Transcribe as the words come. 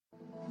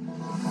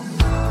Hi,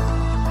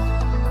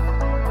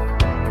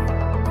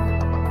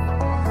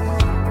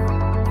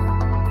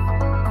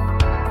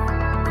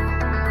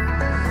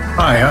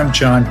 I'm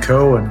John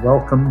Coe, and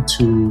welcome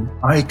to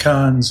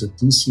Icons of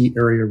DC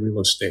Area Real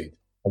Estate,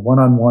 a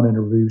one-on-one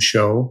interview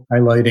show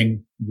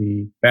highlighting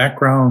the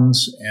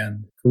backgrounds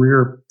and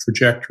career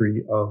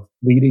trajectory of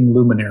leading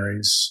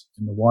luminaries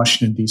in the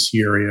Washington, D.C.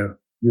 area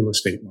real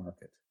estate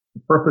market. The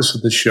purpose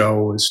of the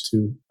show is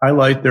to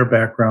highlight their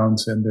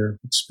backgrounds and their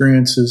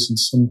experiences and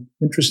some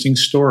interesting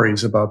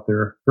stories about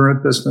their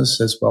current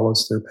business as well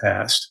as their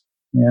past,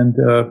 and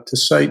to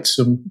cite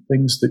some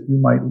things that you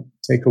might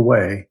take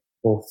away,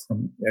 both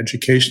from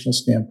educational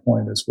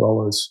standpoint as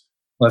well as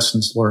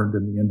lessons learned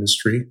in the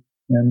industry,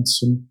 and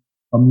some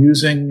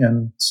amusing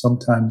and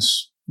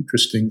sometimes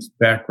interesting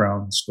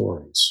background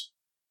stories.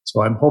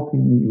 So I'm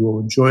hoping that you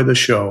will enjoy the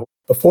show.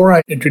 Before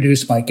I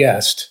introduce my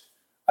guest,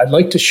 I'd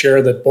like to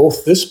share that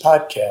both this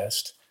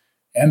podcast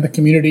and the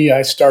community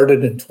I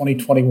started in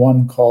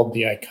 2021 called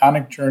The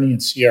Iconic Journey in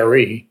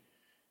CRE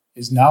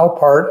is now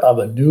part of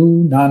a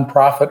new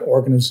nonprofit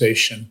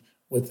organization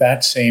with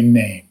that same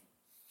name.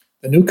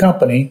 The new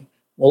company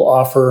will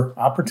offer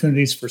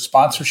opportunities for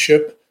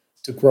sponsorship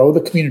to grow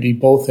the community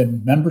both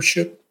in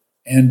membership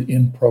and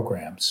in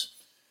programs.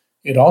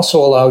 It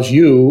also allows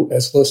you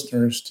as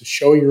listeners to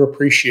show your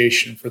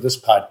appreciation for this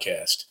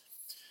podcast,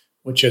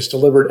 which has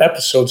delivered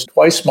episodes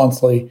twice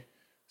monthly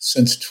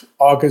since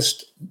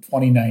August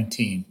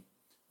 2019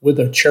 with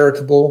a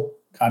charitable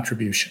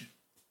contribution.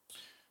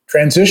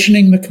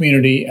 Transitioning the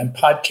community and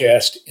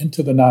podcast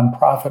into the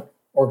nonprofit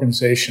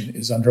organization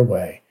is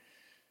underway.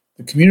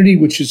 The community,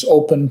 which is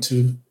open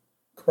to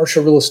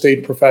commercial real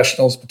estate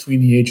professionals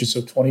between the ages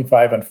of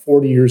 25 and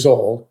 40 years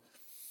old,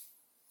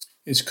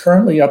 is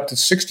currently up to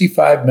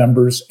 65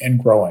 members and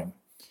growing.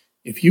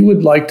 If you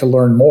would like to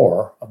learn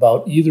more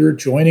about either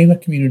joining the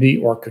community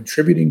or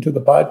contributing to the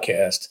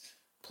podcast,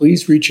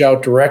 please reach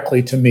out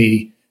directly to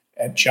me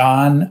at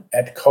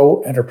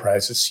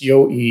john@coenterprises,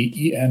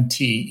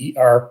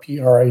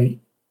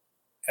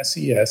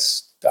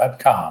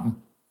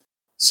 coenterprises.com.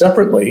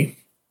 Separately,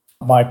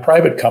 my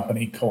private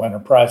company,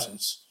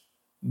 Co-Enterprises,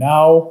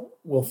 now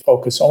will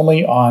focus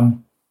only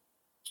on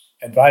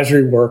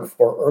advisory work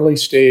for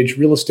early-stage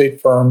real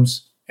estate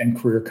firms and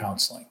career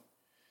counseling.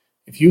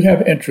 If you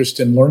have interest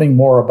in learning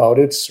more about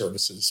its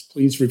services,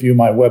 please review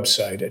my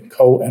website at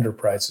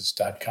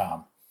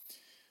coenterprises.com.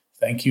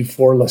 Thank you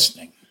for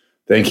listening.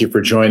 Thank you for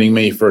joining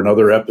me for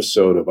another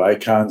episode of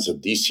Icons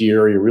of DC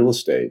Area Real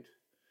Estate.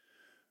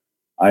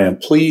 I am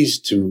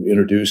pleased to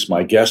introduce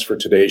my guest for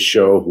today's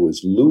show, who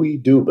is Louis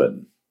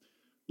Dubin.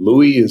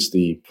 Louis is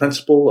the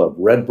principal of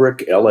Red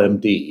Brick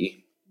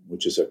LMD,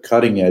 which is a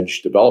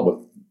cutting-edge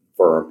development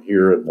firm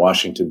here in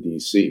Washington,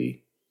 D.C.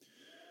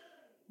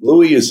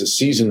 Louis is a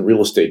seasoned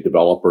real estate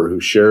developer who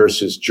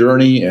shares his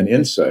journey and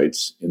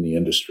insights in the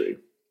industry.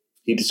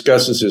 He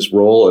discusses his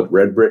role at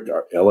Red Brick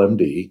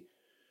LMD,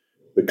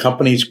 the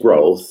company's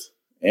growth,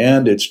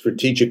 and its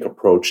strategic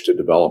approach to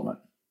development,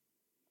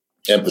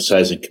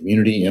 emphasizing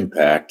community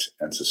impact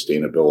and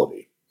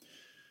sustainability.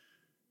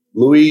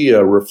 Louis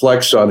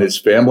reflects on his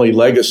family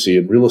legacy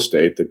in real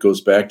estate that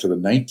goes back to the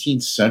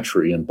 19th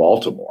century in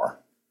Baltimore,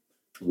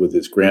 with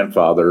his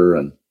grandfather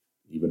and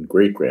even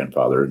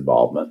great-grandfather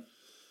involvement.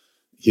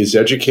 His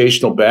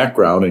educational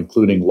background,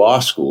 including law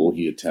school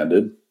he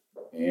attended,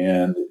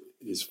 and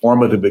his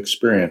formative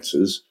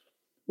experiences,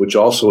 which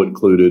also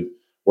included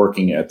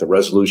working at the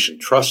Resolution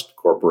Trust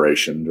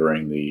Corporation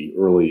during the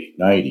early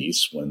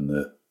 90s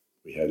when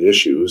we had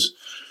issues,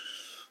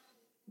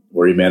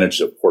 where he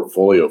managed a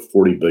portfolio of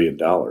 $40 billion,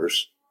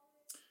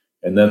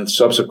 and then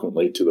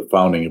subsequently to the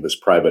founding of his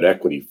private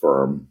equity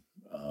firm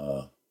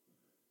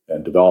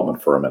and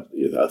development firm at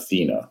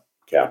Athena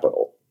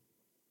Capital.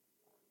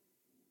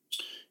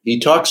 He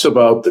talks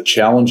about the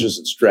challenges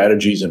and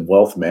strategies in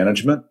wealth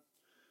management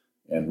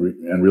and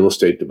real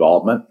estate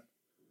development,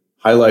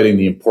 highlighting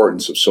the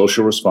importance of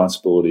social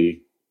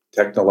responsibility,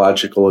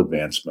 technological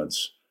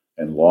advancements,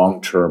 and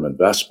long-term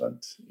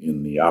investment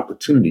in the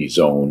opportunity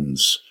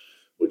zones,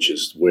 which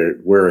is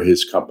where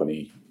his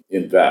company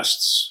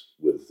invests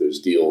with his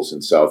deals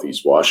in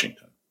Southeast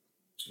Washington,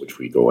 which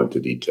we go into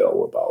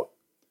detail about.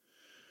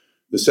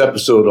 This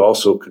episode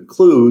also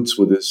concludes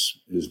with his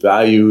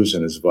values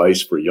and his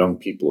advice for young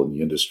people in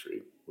the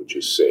industry, which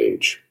is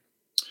SAGE.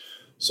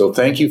 So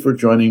thank you for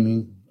joining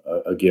me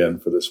again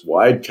for this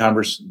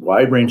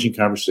wide-ranging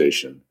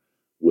conversation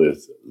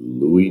with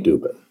Louis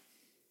Dubin.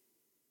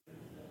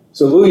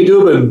 So Louis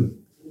Dubin,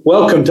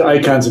 welcome to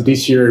Icons of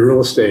DC Area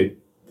Real Estate.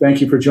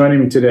 Thank you for joining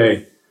me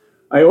today.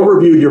 I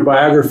overviewed your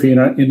biography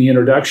in the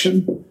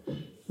introduction.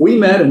 We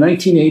met in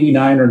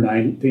 1989 or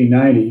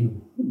 1990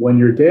 when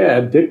your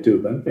dad, Dick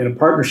Dubin, in a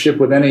partnership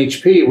with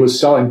NHP, was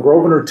selling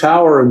Grosvenor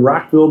Tower in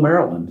Rockville,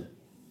 Maryland.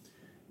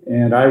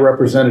 And I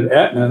represented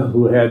Aetna,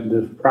 who had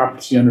the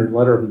property under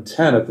letter of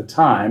intent at the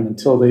time,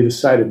 until they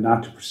decided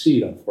not to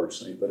proceed,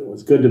 unfortunately. But it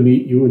was good to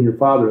meet you and your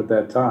father at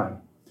that time.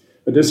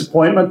 A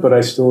disappointment, but I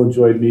still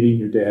enjoyed meeting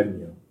your dad and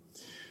you.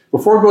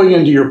 Before going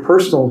into your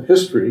personal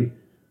history,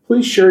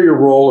 Please share your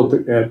role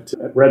at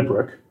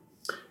Redbrick.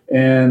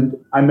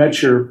 And I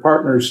met your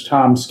partners,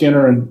 Tom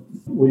Skinner and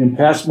William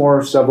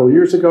Passmore, several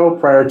years ago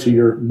prior to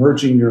your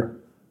merging your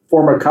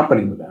former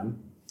company with them.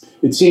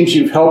 It seems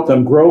you've helped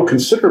them grow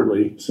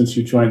considerably since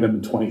you joined them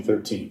in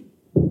 2013.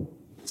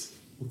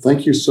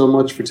 Thank you so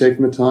much for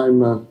taking the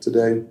time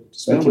today to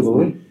speak with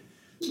me.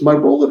 My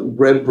role at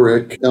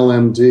Redbrick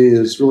LMD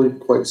is really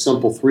quite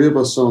simple. Three of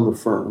us own the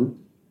firm.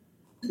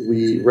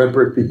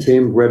 Redbrick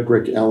became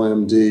Redbrick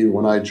LMD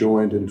when I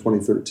joined in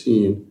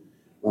 2013.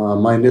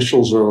 My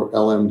initials are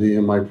LMD,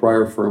 and my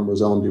prior firm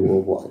was LMD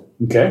Worldwide.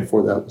 Okay.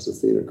 Before that was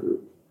Athena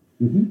Group.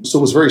 Mm-hmm. So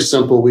it was very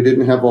simple. We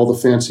didn't have all the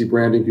fancy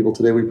branding people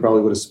today. We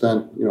probably would have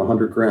spent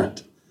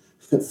 $100,000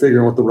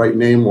 figuring what the right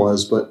name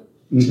was. But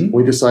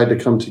we decided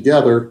to come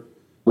together.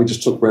 We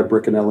just took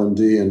Redbrick and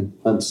LMD, and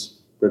hence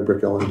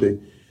Redbrick LMD.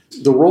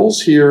 The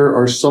roles here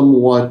are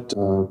somewhat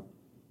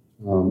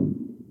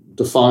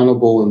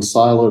definable and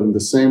siloed. At the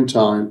same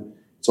time,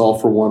 it's all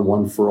for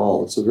one for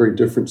all. It's a very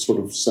different sort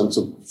of sense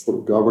of sort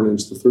of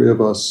governance. The three of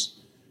us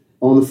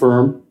own the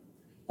firm.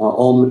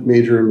 All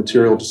major and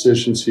material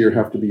decisions here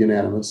have to be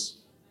unanimous.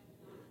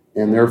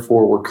 And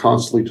therefore, we're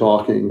constantly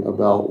talking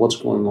about what's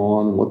going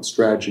on, what the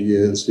strategy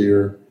is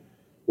here,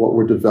 what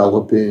we're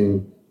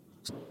developing,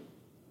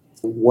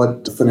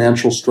 what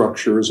financial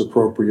structure is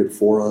appropriate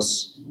for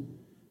us.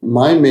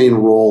 My main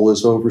role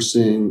is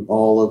overseeing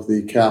all of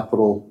the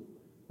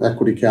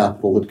equity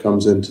capital that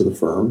comes into the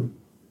firm.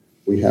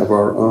 We have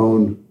our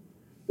own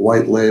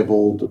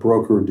white-labeled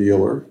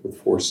broker-dealer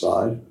with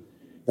Foreside.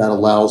 That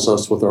allows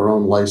us, with our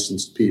own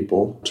licensed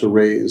people, to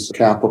raise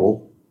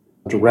capital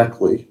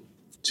directly,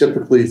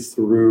 typically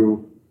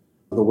through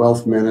the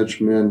wealth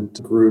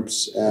management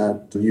groups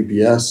at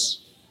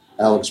UBS,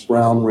 Alex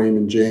Brown,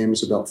 Raymond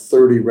James, about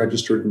 30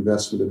 registered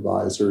investment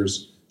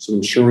advisors, some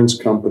insurance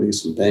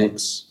companies, some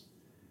banks.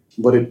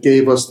 But it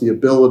gave us the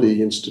ability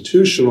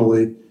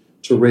institutionally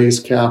to raise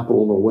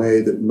capital in a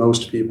way that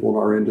most people in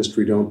our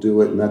industry don't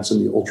do it, and that's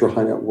in the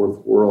ultra-high net worth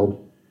world,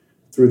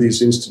 through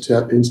these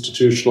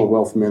institutional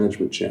wealth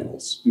management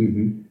channels.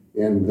 Mm-hmm.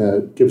 And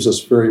that gives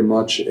us very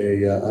much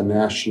a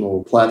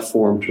national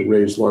platform to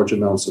raise large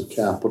amounts of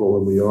capital,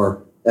 and we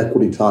are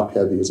equity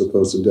top-heavy as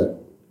opposed to debt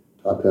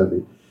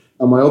top-heavy.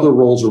 And my other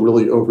roles are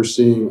really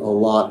overseeing a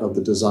lot of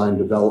the design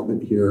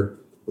development here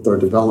with our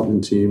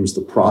development teams,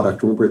 the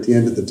product. Remember, at the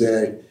end of the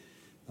day,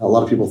 a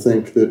lot of people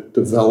think that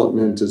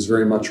development is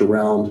very much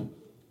around,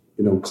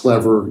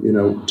 clever,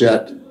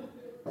 debt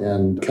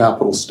and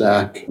capital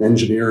stack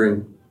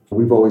engineering.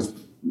 We've always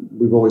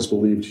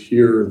believed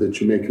here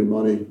that you make your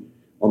money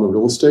on the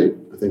real estate.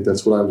 I think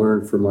that's what I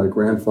learned from my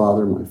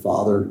grandfather, my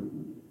father,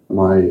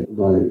 my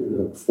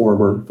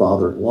former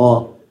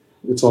father-in-law.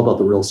 It's all about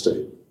the real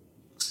estate.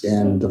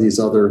 And these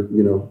other,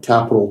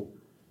 capital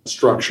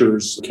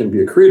structures can be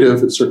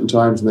accretive at certain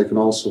times, and they can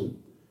also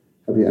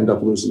have you end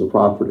up losing the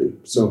property.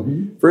 So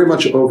very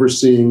much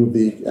overseeing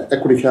the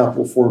equity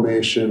capital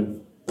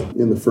formation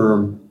in the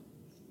firm,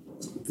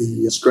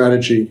 the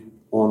strategy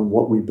on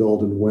what we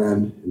build and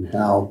when and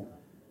how,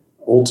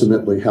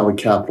 ultimately how we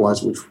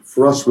capitalize, which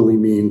for us really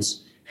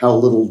means how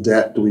little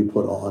debt do we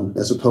put on,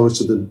 as opposed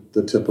to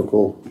the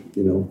typical,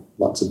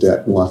 lots of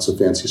debt and lots of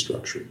fancy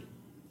structure.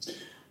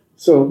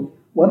 So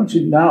why don't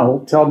you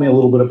now tell me a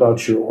little bit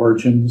about your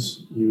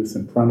origins, youth,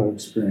 and parental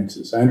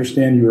experiences? I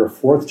understand you're a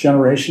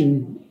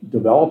fourth-generation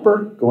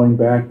developer going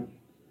back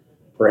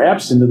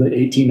perhaps into the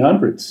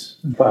 1800s,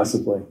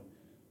 possibly,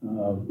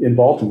 in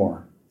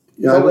Baltimore.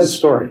 Yeah, Tell that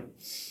story.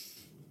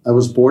 I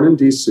was born in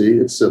D.C.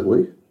 at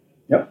Sibley.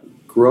 Yep.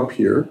 Grew up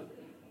here.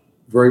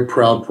 Very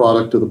proud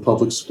product of the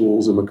public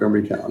schools in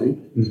Montgomery County.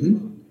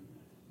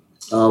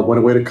 Mm-hmm. Went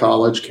away to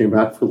college, came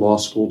back for law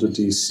school to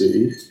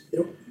D.C.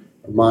 Yep.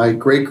 My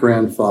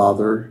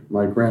great-grandfather,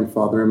 my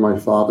grandfather, and my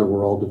father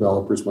were all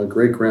developers. My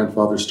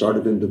great-grandfather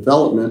started in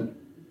development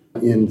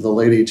in the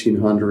late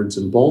 1800s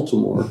in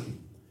Baltimore.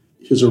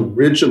 His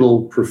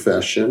original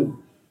profession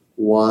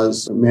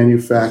was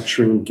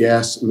manufacturing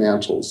gas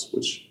mantles,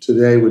 which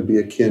today would be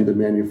akin to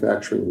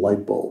manufacturing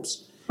light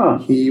bulbs. Huh.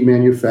 He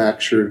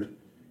manufactured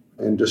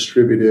and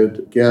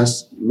distributed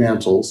gas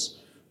mantles,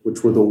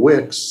 which were the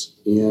wicks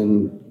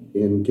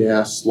in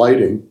gas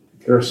lighting.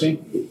 Kerosene?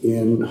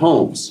 In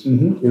homes,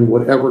 in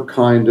whatever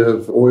kind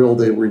of oil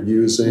they were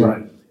using.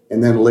 Right.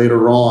 And then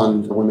later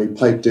on, when they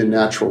piped in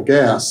natural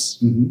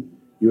gas,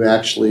 you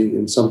actually,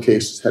 in some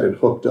cases, had it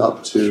hooked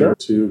up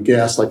to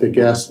gas, like a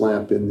gas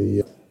lamp in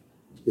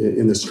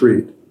the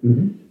street.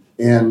 Mm-hmm.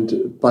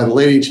 And by the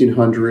late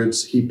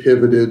 1800s, he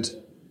pivoted.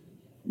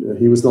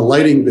 He was in the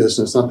lighting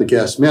business, not the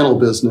gas mantle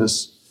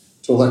business,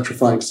 to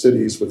electrifying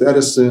cities with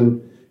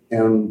Edison,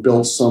 and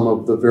built some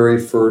of the very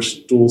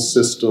first dual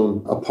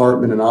system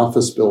apartment and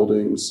office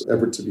buildings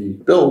ever to be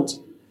built,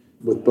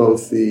 with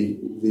both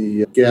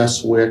the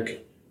gas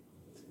wick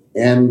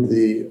and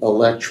the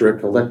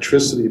electric.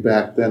 Electricity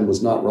back then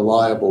was not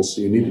reliable, so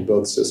you needed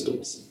both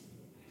systems.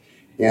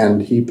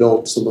 And he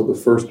built some of the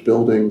first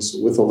buildings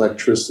with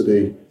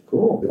electricity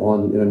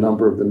in a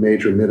number of the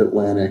major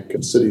mid-Atlantic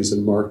cities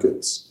and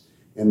markets.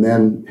 And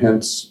then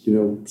hence,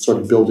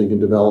 started building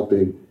and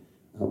developing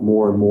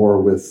more and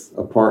more, with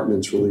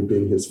apartments really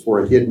being his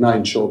foray. He had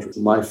 9 children.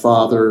 My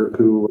father,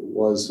 who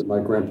was my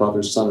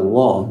grandfather's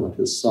son-in-law, not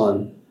his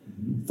son,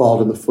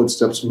 followed in the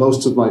footsteps.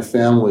 Most of my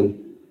family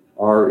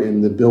are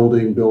in the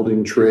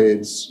building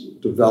trades,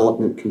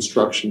 development,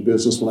 construction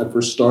business. When I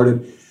first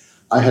started,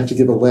 I had to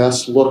give a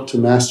last look to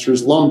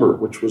Masters Lumber,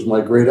 which was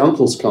my great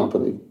uncle's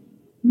company.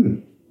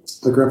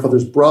 My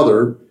grandfather's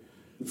brother,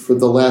 for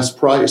the last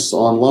price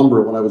on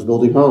lumber when I was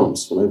building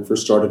homes, when I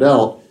first started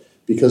out,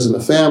 because in the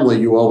family,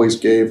 you always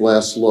gave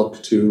last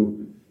look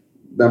to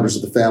members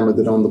of the family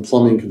that owned the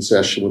plumbing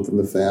concession within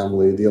the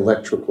family, the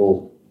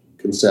electrical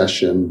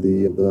concession,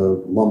 the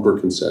lumber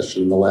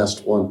concession. And the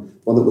last one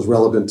that was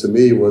relevant to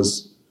me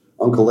was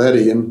Uncle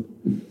Eddie and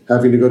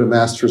having to go to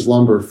Masters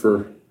Lumber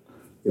for,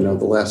 the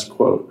last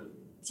quote.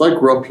 So I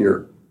grew up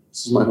here.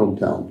 This is my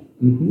hometown.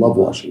 Love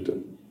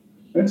Washington.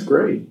 That's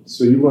great.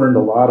 So you learned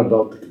a lot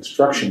about the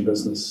construction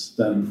business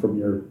then from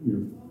your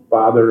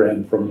father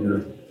and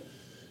from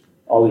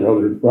all your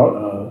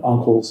other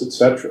uncles,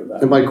 etc.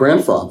 And my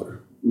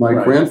grandfather. My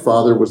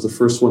grandfather was the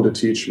first one to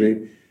teach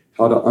me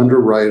how to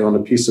underwrite on a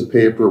piece of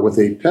paper with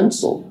a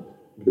pencil,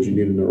 because you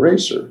need an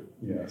eraser.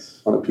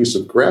 Yes. On a piece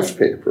of graph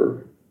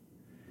paper,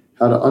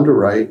 how to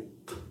underwrite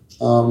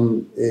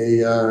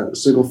a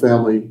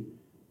single-family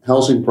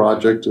housing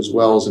project as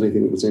well as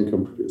anything that was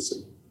income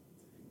producing.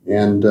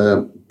 And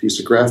a piece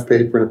of graph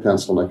paper and a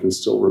pencil, and I can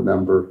still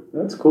remember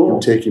That's cool.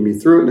 him taking me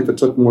through it. And if it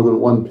took more than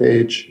one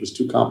page, it was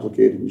too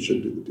complicated, you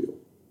shouldn't do the deal.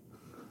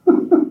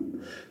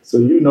 So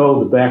you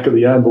know the back of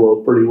the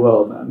envelope pretty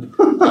well then.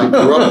 I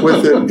grew up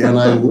with it,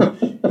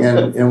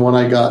 and when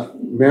I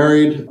got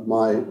married,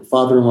 my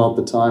father-in-law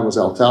at the time was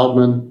Al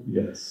Taubman.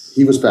 Yes.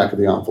 He was back of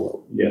the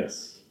envelope.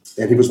 Yes.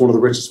 And he was one of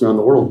the richest men in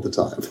the world at the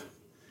time.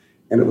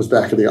 And it was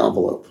back of the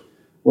envelope.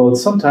 Well,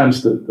 it's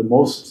sometimes the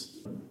most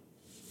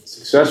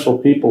successful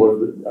people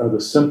are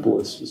the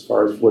simplest as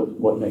far as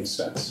what makes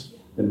sense,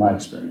 in my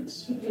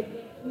experience.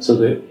 So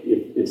that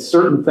if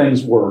certain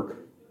things work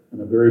on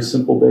a very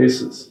simple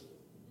basis,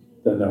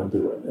 then they'll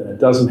do it. And it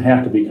doesn't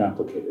have to be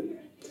complicated.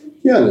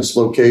 Yeah, and it's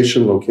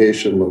location,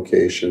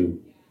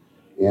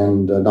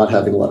 and not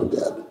having a lot of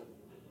debt.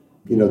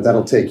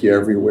 That'll take you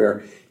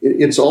everywhere.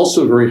 It's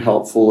also very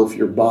helpful if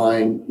you're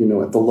buying,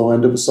 at the low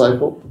end of a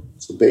cycle.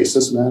 So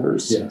basis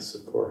matters. Yes,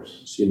 of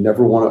course. So you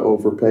never want to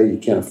overpay. You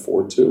can't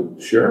afford to.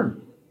 Sure.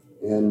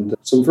 And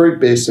some very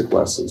basic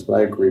lessons, but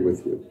I agree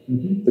with you.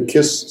 The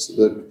KISS,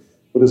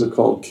 what is it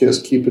called?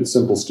 KISS, keep it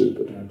simple,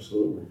 stupid.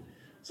 Absolutely.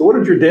 So what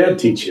did your dad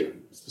teach you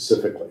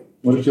specifically?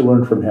 What did you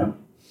learn from him?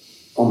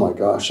 Oh my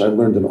gosh, I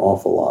learned an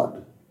awful lot.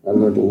 I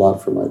learned a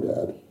lot from my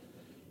dad.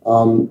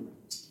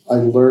 I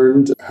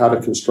learned how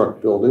to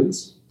construct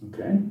buildings.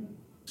 Okay.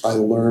 I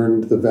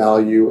learned the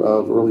value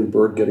of early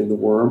bird getting the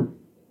worm.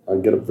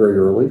 I'd get up very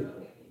early.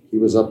 He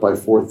was up by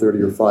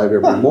 4:30 or 5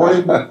 every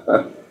morning.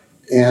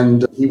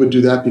 And he would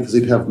do that because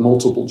he'd have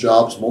multiple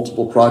jobs,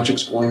 multiple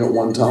projects going at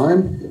one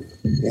time.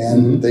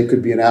 And they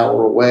could be an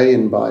hour away.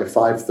 And by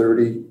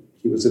 5:30,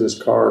 he was in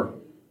his car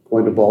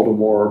going to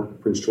Baltimore,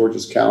 Prince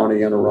George's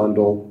County, Anne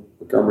Arundel,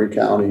 Montgomery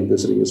County,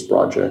 visiting his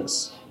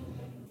projects,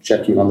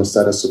 checking on the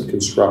status of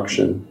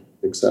construction,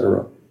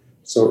 etc.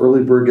 So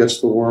early bird gets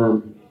the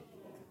worm.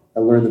 I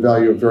learned the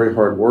value of very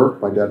hard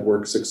work. My dad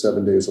worked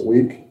 6-7 days a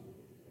week.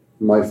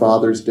 My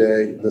father's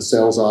day, the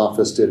sales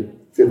office did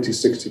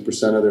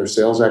 50-60% of their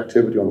sales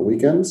activity on the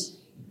weekends.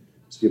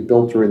 So you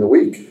built during the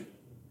week.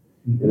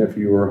 And if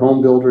you were a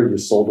home builder, you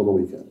sold on the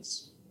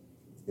weekends.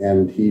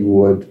 And he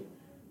would,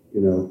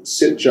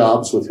 sit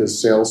jobs with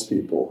his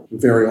salespeople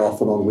very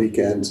often on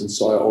weekends. And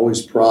so I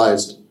always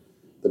prized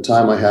the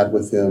time I had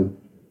with him,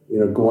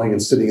 going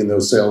and sitting in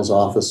those sales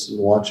offices and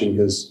watching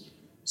his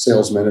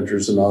sales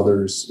managers and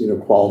others,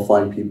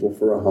 qualifying people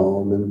for a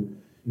home, and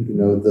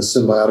the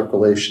symbiotic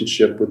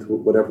relationship with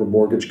whatever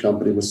mortgage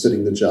company was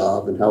sitting the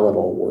job and how it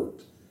all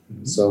worked.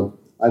 So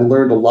I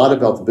learned a lot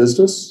about the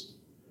business.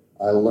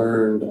 I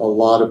learned a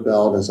lot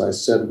about, as I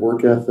said,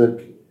 work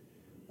ethic,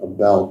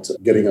 about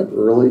getting up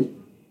early,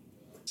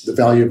 the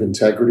value of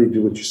integrity,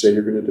 do what you say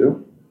you're going to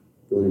do,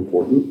 really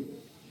important.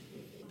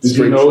 Did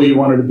you know you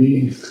wanted to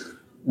be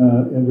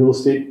a real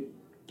estate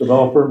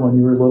developer when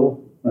you were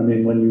little? I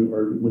mean, when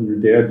your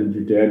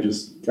dad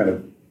just kind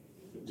of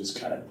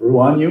grew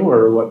on you,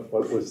 or what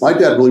was? My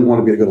dad really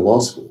wanted me to go to law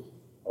school.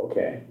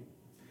 Okay.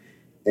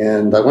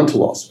 And I went to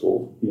law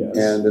school. Yes.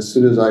 And as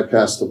soon as I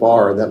passed the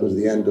bar, that was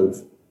the end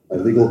of my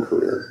legal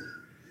career.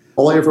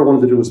 All I ever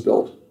wanted to do was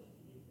build.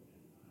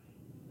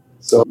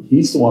 So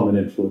he's the one that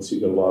influenced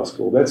you to go to law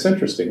school. That's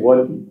interesting.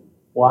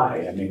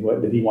 Why? I mean,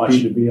 did he want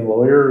you to be a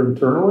lawyer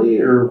internally,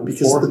 or?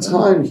 Because at the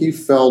time he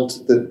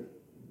felt that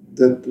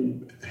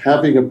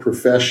having a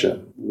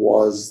profession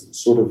was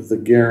sort of the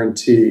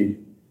guarantee,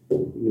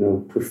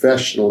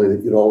 professionally,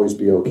 that you'd always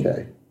be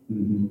okay.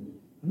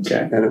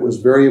 Okay. And it was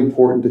very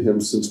important to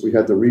him, since we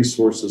had the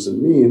resources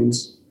and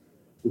means,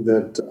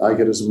 that I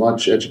get as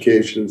much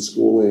education and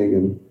schooling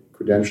and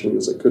credentialing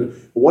as I could.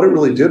 But what it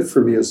really did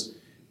for me is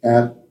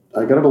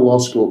I got out of law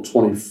school at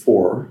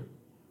 24,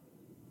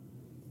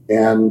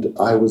 And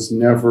I was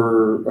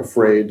never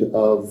afraid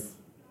of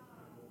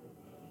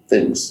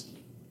things.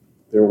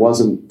 There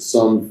wasn't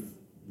some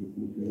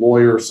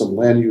lawyer, some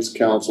land use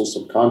counsel,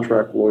 some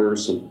contract lawyer,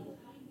 some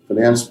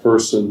finance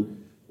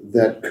person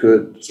that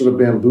could sort of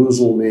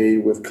bamboozle me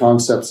with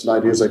concepts and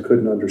ideas I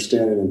couldn't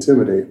understand and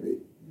intimidate me.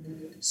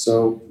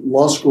 So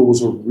law school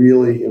was a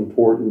really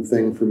important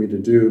thing for me to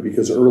do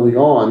because early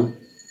on,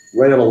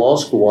 right out of law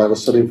school, while I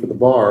was studying for the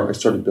bar, I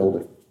started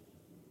building.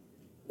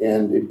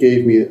 And it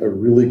gave me a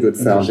really good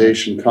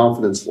foundation,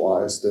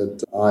 confidence-wise,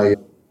 that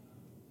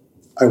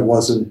I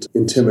wasn't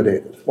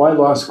intimidated. Why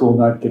law school,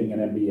 not getting an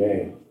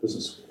MBA?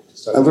 Business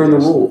school? I learned the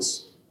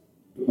rules.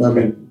 Okay. I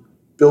mean,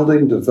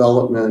 building,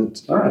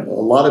 development, all right. A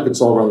lot of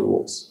it's all around the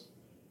rules.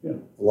 Yeah.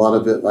 A lot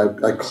of it,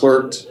 I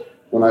clerked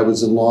when I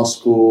was in law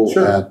school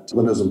at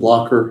Lindes and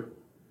Blocker.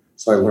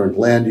 So I learned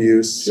land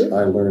use. Sure.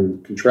 I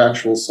learned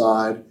contractual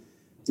side.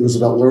 It was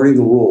about learning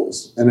the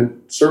rules. And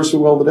it serves me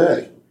well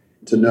today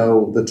to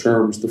know the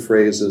terms, the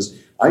phrases.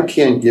 I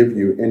can't give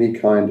you any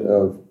kind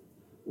of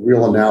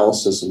real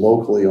analysis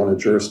locally on a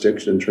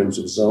jurisdiction in terms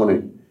of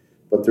zoning.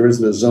 But there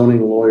isn't a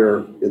zoning lawyer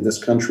in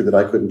this country that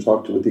I couldn't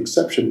talk to, with the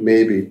exception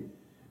maybe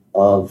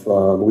of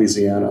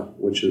Louisiana,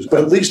 which is,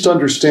 but at least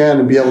understand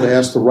and be able to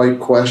ask the right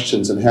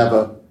questions and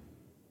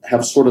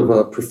have sort of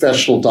a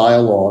professional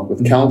dialogue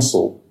with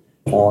counsel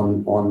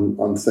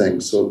on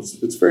things. So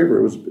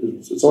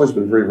it's always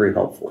been very, very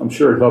helpful. I'm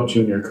sure it helped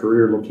you in your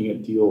career looking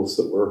at deals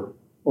that were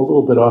a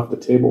little bit off the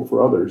table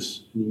for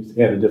others. You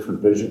had a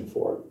different vision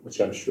for it, which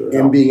I'm sure helped.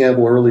 And being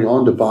able early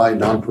on to buy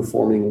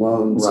non-performing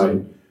loans right.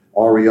 and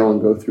REO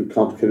and go through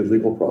complicated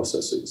legal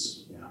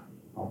processes. Yeah,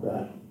 I'll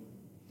bet.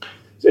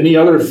 Any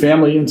other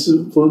family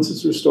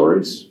influences or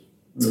stories?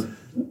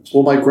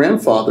 Well, my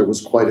grandfather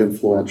was quite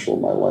influential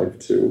in my life,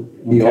 too.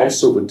 He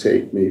also would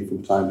take me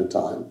from time to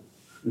time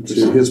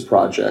to his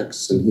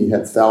projects, and he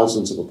had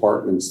thousands of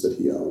apartments that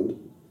he owned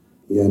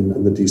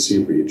in the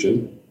D.C.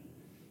 region.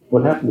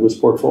 What happened to his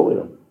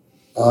portfolio?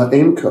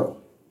 Aimco.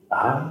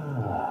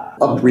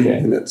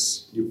 UPREIT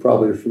units. You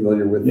probably are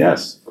familiar with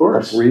yes, of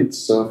course. UPREIT.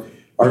 So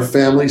our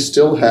family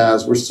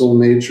we're still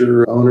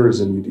major owners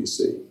in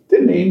UDC.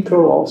 Didn't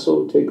Aimco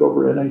also take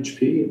over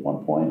NHP at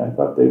one point? I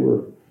thought they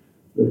were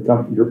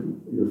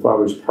your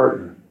father's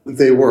partner.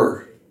 They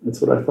were.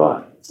 That's what I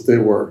thought. They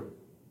were.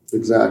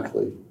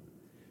 Exactly.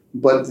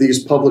 But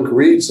these public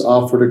REITs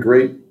offered a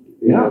great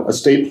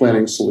estate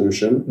planning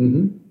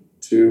solution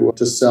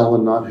to sell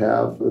and not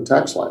have the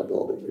tax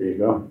liability. There you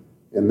go.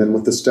 And then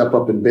with the step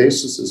up in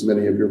basis, as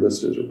many of your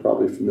listeners are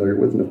probably familiar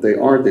with, and if they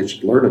aren't, they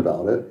should learn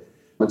about it.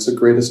 It's a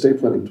great estate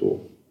planning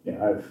tool.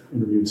 Yeah, I've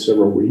interviewed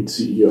several REIT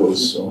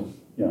CEOs, so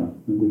yeah,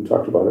 we've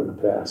talked about it in the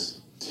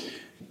past.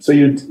 So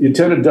you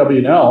attended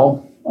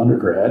W&L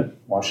undergrad,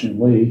 Washington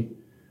Lee.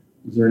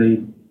 Is there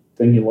anything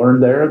you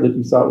learned there that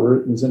you thought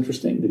was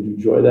interesting? Did you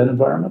enjoy that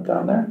environment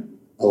down there?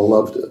 I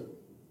loved it.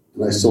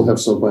 And I still have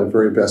some of my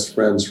very best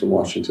friends from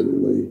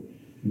Washington Lee.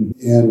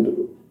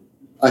 And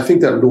I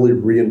think that really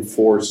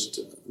reinforced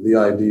the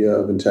idea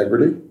of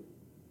integrity.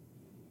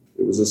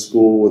 It was a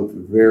school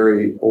with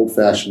very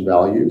old-fashioned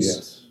values.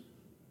 Yes.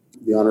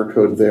 The honor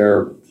code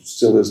there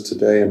still is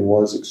today and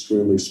was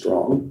extremely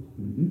strong.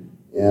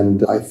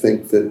 And I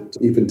think that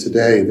even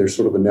today, there's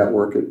sort of a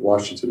network at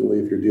Washington Lee.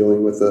 If you're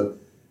dealing with a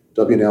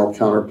W&L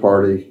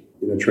counterparty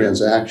in a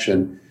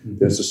transaction,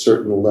 there's a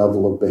certain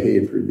level of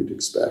behavior you'd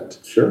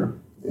expect. Sure.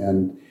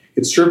 And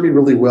it served me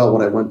really well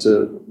when I went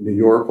to New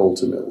York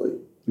ultimately,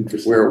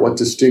 where what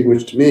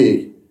distinguished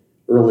me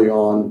early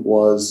on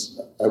was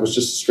I was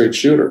just a straight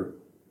shooter.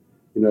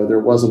 There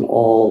wasn't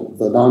all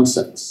the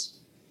nonsense.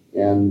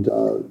 And,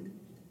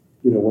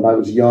 when I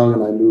was young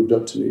and I moved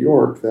up to New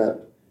York,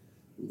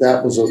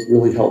 that was a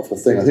really helpful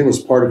thing. I think it was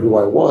part of who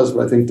I was,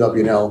 but I think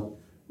W&L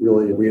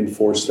really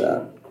reinforced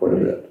that quite a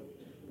bit.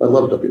 I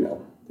love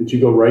W&L. Did you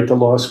go right to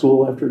law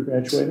school after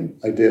graduating?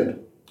 I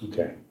did.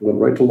 Okay. I went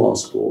right to law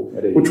school,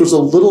 which was a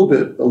little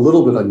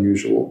bit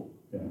unusual.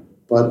 Yeah.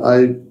 But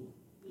I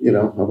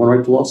went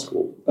right to law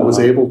school. I was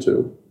able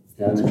to,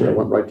 and I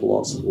went right to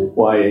law school.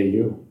 Why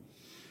AU?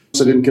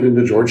 So I didn't get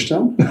into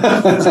Georgetown.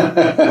 I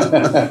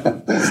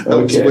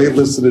was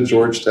waitlisted at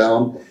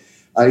Georgetown.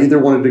 I either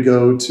wanted to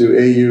go to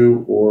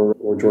AU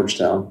or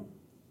Georgetown.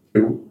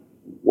 It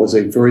was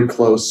a very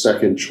close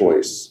second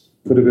choice.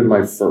 Could have been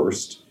my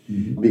first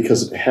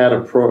because it had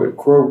a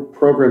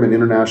program in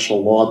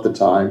international law at the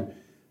time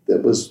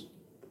that was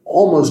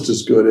almost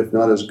as good, if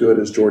not as good,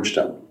 as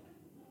Georgetown.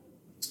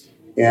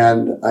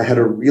 And I had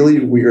I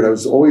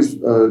was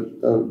always a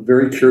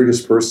very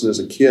curious person as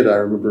a kid. I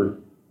remember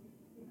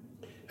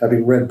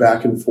having read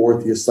back and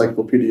forth the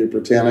Encyclopedia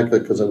Britannica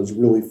because I was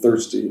really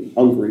thirsty and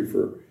hungry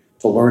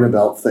to learn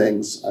about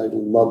things. I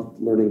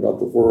loved learning about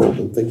the world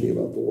and thinking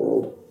about the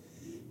world.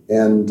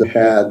 And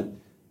had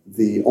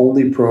the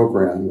only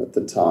program at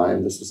the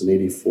time, this was in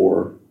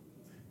 1984,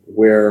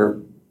 where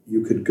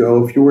you could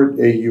go, if you were at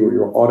AU, you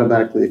were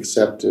automatically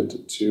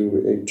accepted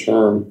to a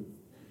term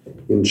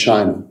in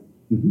China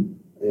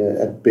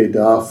at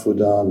Beida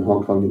Fudan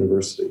Hong Kong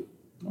University.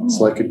 Oh.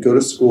 So I could go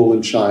to school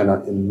in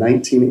China in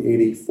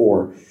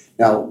 1984.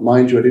 Now,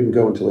 mind you, I didn't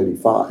go until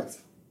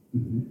 85,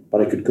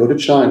 but I could go to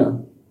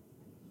China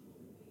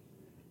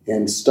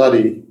and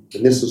study,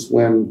 and this is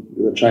when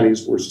the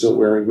Chinese were still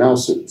wearing Mao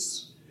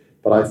suits.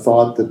 But I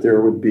thought that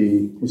there would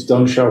be... Was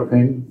Deng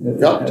Xiaoping?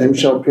 Yep, Deng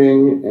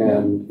Xiaoping,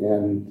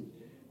 and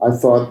I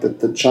thought that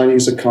the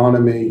Chinese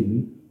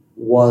economy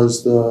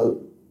was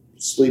the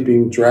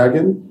sleeping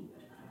dragon,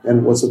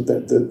 and was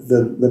that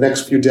the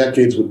next few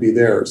decades would be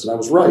theirs, and I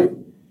was right.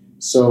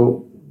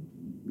 So,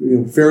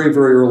 very,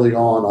 very early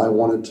on, I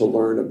wanted to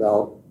learn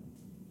about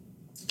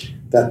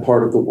that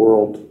part of the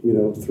world,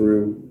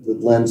 through the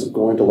lens of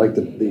going to like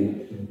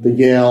the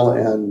Yale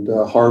and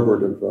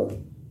Harvard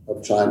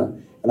of China.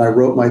 And I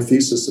wrote my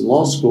thesis in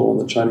law school on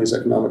the Chinese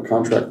economic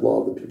contract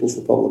law of the People's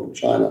Republic of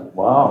China.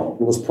 Wow.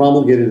 It was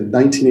promulgated in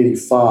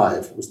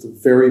 1985. It was the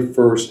very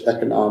first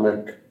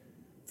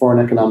foreign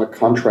economic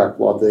contract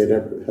law they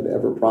had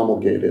ever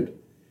promulgated.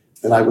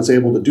 And I was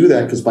able to do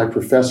that because my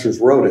professors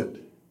wrote it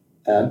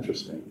at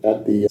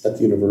the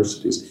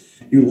universities.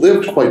 You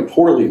lived quite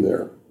poorly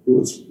there.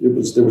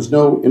 There was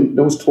no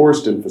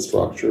tourist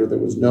infrastructure. There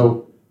was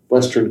no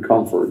Western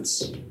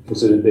comforts.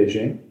 Was it in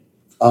Beijing?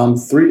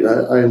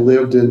 I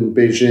lived in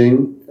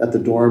Beijing at the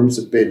dorms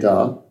at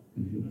Beida.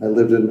 I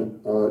lived in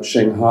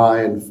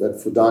Shanghai and at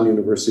Fudan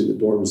University, the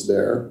dorms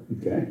there.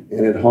 Okay.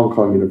 And at Hong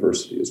Kong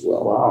University as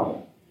well.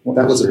 Wow.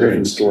 That was a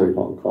different story,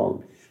 Hong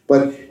Kong.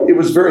 But it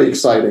was very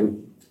exciting.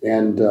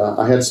 And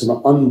I had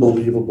some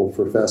unbelievable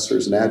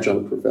professors and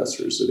adjunct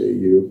professors at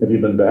AU. Have you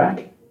been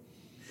back?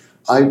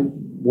 I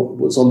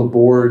was on the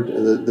board,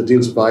 the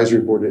Dean's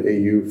Advisory Board at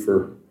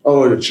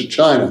AU to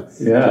China.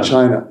 Yeah. To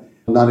China.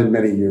 Not in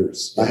many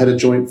years. I had a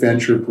joint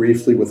venture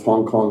briefly with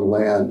Hong Kong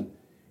Land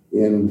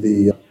in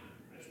the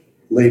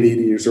late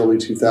 80s, early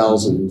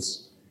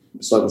 2000s.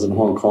 So I was in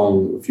Hong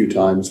Kong a few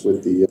times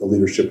with the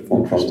leadership of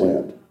Hong Kong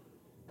Land.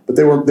 But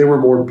they were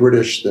more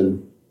British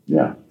than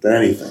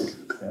anything.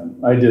 Yeah.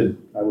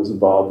 I was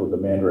involved with the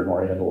Mandarin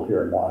Oriental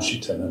here in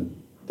Washington and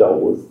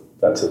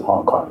that's a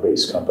Hong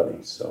Kong-based company,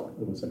 so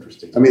it was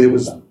interesting. I mean, it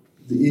was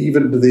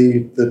even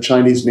the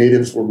Chinese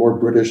natives were more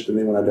British than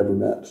anyone I'd ever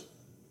met.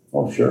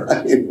 Oh, sure.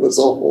 I mean, it was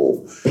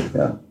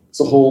it's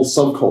a whole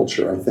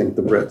subculture, I think,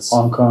 the Brits.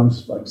 Hong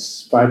Kong's like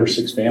 5 or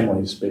 6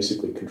 families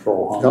basically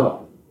control Hong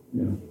Kong.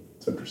 Yeah,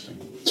 it's interesting.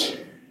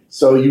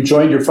 So you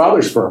joined your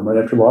father's firm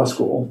right after law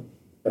school.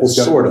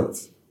 Sort of.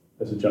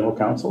 As a general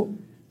counsel?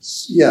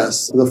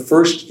 Yes. The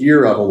first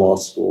year out of law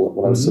school,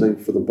 when I was sitting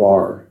for the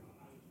bar,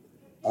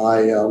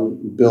 I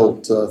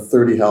built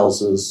 30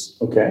 houses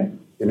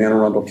in Anne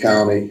Arundel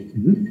County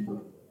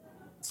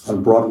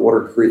on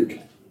Broadwater Creek,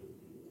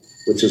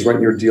 which is right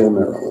near Deal,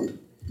 Maryland.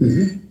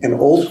 And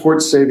Old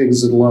Court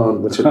Savings and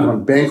Loan, which had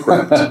gone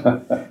bankrupt,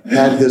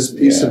 had this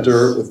piece of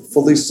dirt with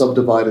fully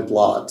subdivided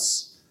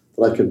lots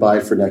that I could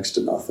buy for next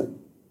to nothing.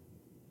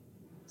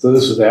 So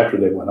this was after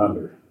they went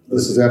under?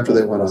 This is after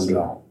they went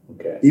under.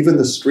 Okay. Even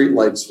the street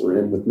lights were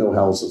in with no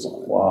houses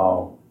on it.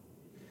 Wow.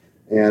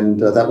 And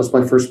that was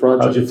my first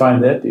project. How'd you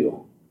find that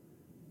deal?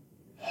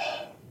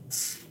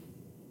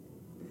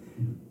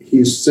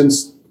 He's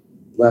since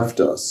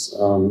left us.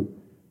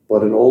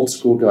 But an old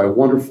school guy,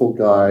 wonderful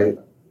guy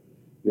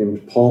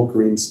named Paul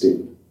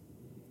Greenstein.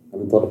 I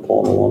haven't thought of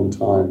Paul in a long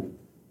time.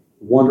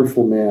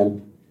 Wonderful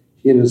man.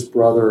 He and his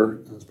brother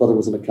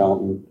was an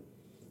accountant.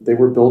 They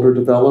were builder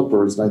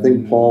developers, and I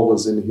think Paul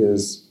was in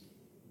his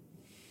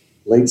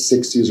late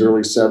 60s,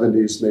 early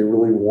 70s, and they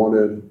really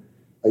wanted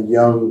a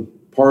young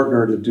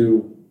partner to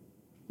do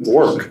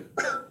work.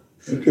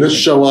 Just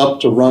show up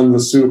to run the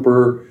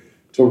super,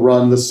 to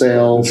run the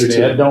sales. Was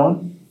your dad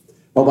knowing?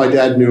 Oh, my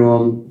dad knew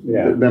him.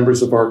 Yeah.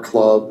 Members of our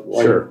club.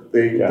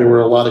 There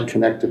were a lot of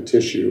connective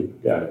tissue.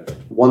 Got it.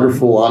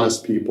 Wonderful,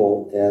 honest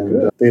people.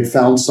 And they had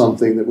found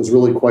something that was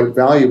really quite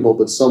valuable,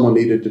 but someone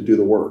needed to do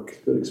the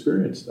work. Good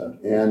experience then.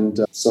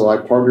 And so I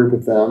partnered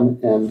with them.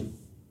 And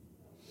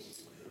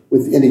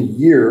within a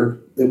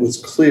year, it was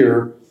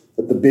clear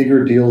that the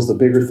bigger deals, the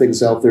bigger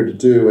things out there to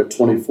do at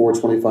 24,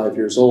 25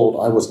 years old,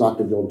 I was not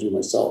going to be able to do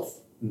myself.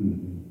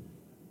 Mm-hmm.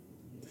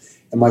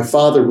 And my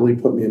father really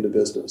put me into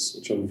business,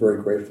 which I'm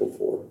very grateful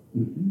for.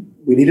 Mm-hmm.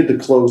 We needed to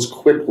close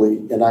quickly,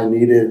 and I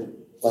needed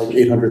like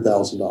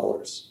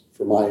 $800,000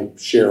 for my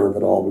share of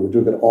it all. We were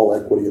doing it all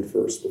equity at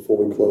first before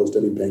we closed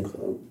any bank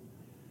loan.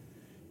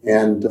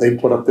 And they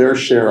put up their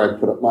share, I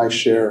put up my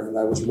share, and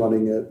I was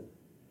running it.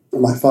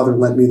 And my father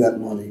lent me that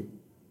money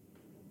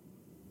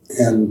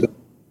and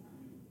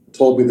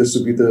told me this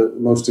would be the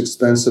most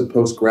expensive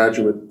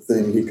postgraduate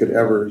thing he could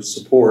ever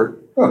support.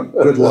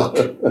 Good luck.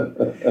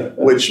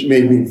 Which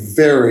made me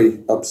very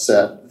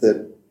upset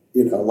that,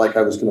 like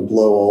I was going to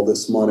blow all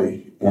this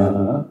money.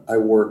 And I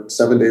worked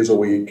 7 days a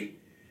week.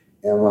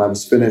 And when I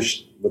was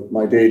finished with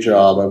my day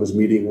job, I was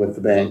meeting with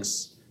the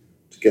banks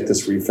to get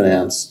this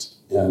refinanced.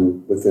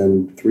 And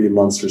within 3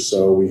 months or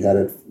so, we had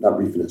it, not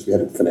refinanced, we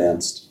had it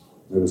financed.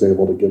 I was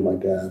able to give my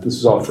dad. This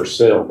is all for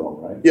sale though,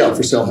 right? Yeah,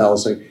 for sale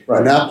housing.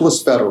 Right.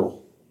 Annapolis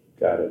Federal.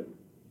 Got it.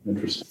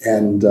 Interesting.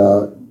 And,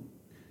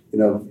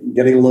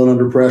 getting a loan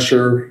under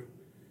pressure,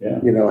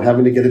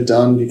 having to get it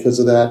done because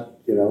of that,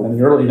 In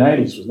the early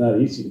 90s, it was not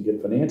easy to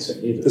get financing.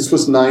 financing either. This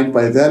was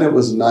by then it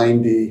was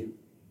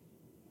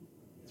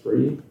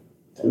 93.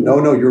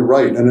 No, you're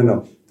right.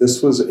 No.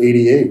 This was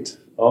 88.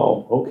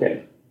 Oh,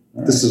 okay.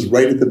 This is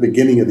right at the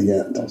beginning of the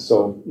end.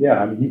 So, yeah,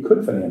 I mean, you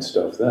could finance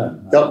stuff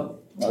then. Yep.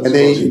 And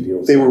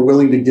they were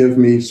willing to give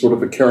me sort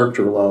of a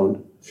character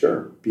loan.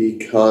 Sure.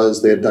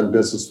 Because they had done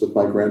business with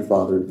my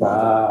grandfather and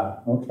father. Ah,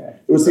 okay.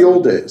 It was the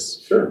old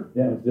days. Sure.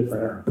 Yeah, it was a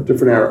different era.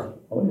 Different era.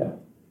 Oh, yeah.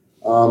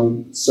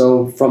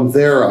 So from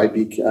there, I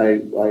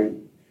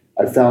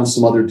found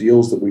some other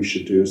deals that we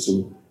should do,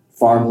 some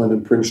farmland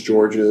in Prince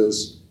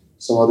George's,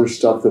 some other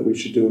stuff that we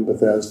should do in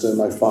Bethesda. And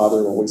my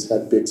father always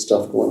had big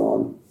stuff going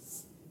on.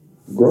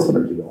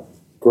 Grosvenor deal.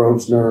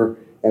 Grosvenor,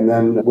 and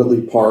then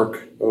Whitley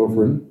Park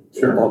over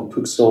on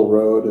Pooks Hill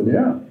Road.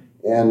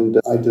 And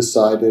I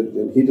decided,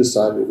 and he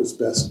decided it was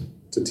best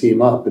to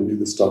team up and do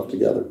the stuff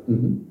together.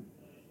 Mm-hmm.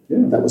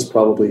 Yeah. That was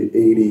probably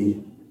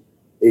 88,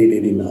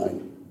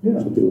 89.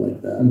 Something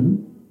like that.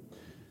 Mm-hmm.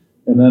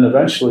 And then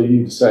eventually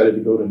you decided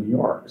to go to New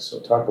York. So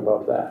talk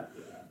about that.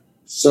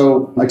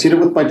 So I teamed up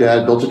with my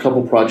dad, built a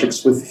couple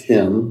projects with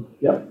him.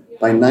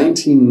 Yep. By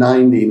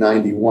 1990,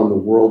 91, the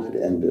world had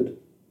ended.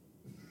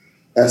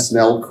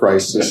 S&L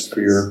crisis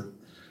for your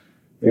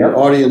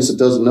audience that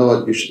doesn't know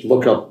it, you should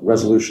look up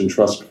Resolution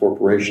Trust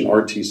Corporation,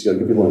 RTC. I'll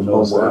give you a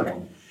little homework. It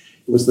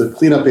was the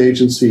cleanup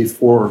agency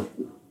for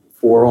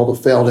all the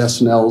failed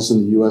S&Ls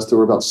in the U.S. There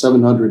were about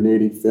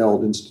 780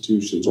 failed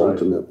institutions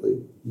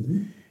ultimately.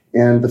 Mm-hmm.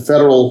 And the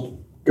federal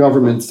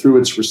government, through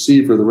its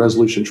receiver, the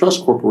Resolution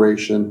Trust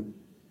Corporation,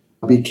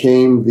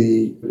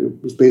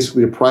 it was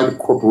basically a private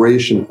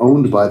corporation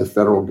owned by the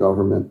federal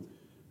government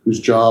whose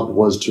job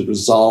was to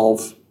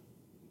resolve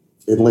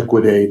and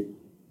liquidate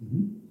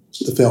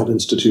the failed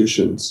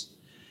institutions.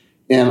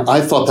 And I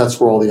thought that's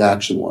where all the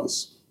action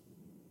was.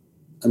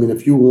 I mean,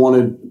 if you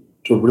wanted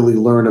to really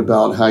learn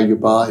about how you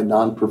buy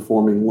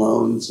non-performing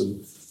loans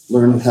and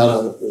learn how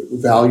to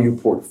value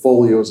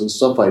portfolios and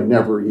stuff I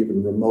never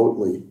even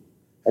remotely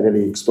had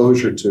any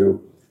exposure to,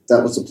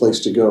 that was the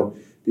place to go.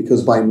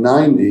 Because by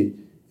 90,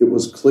 it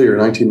was clear,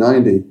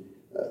 1990,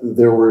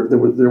 there weren't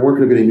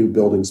going to be any new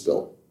buildings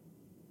built.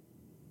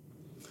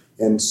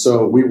 And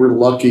so we were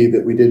lucky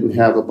that we didn't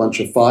have a bunch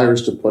of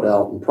fires to put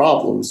out and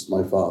problems,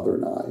 my father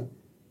and I.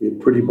 We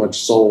had pretty much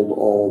sold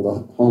all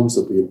the homes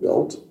that we had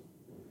built.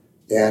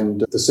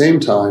 And at the same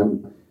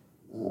time,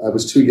 I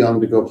was too young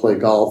to go play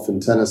golf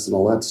and tennis and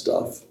all that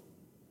stuff.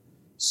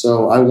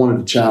 So I wanted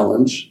a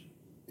challenge,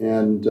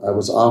 and I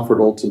was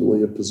offered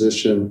ultimately a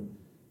position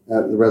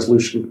at the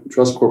Resolution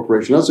Trust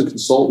Corporation as a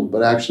consultant,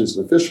 but actually as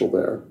an official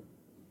there,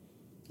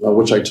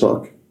 which I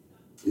took.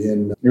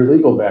 Your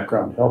legal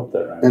background helped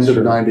there. End of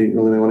 90,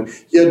 early 91.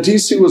 Yeah,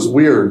 DC was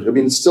weird. I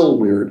mean, it's still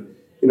weird.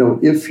 You know,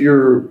 if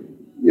you're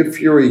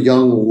a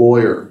young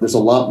lawyer, there's a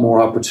lot more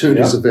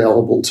opportunities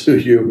available to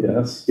you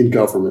in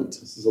government.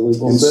 This is a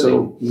legal city.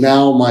 So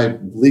now my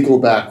legal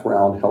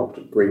background helped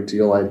a great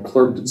deal. I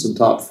clerked at some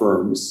top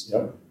firms.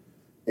 Yep.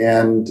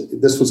 And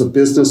this was a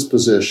business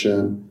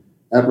position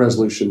at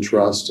Resolution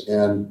Trust.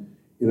 And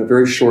in a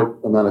very short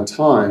amount of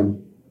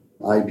time,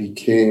 I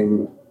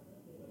became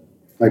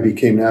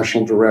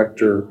national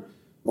director of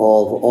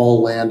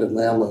all land and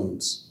land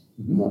loans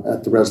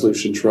at the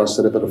Resolution Trust.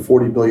 That had about a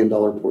 $40 billion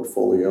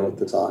portfolio at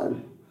the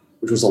time,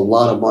 which was a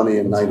lot of money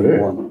in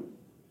 91.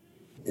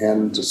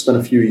 And spent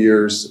a few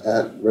years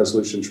at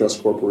Resolution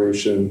Trust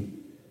Corporation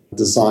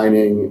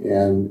designing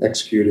and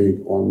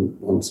executing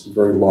on some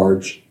very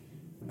large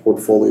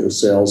portfolio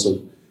sales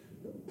of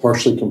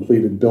partially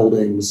completed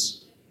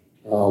buildings,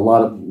 a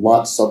lot of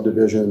lot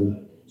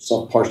subdivision,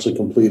 some partially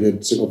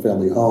completed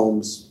single-family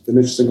homes,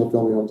 finished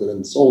single-family homes that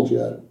hadn't sold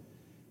yet.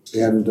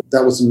 And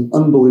that was an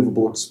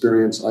unbelievable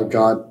experience. I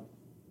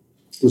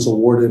was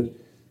awarded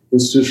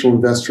Institutional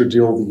Investor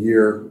Deal of the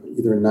Year,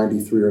 either in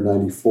 93 or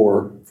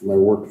 94 for my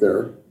work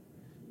there,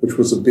 which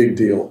was a big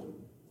deal.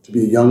 To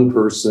be a young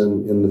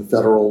person in the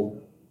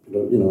federal,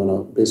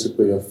 in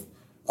basically a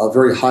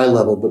very high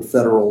level but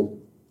federal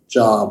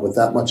job with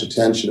that much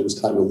attention, it was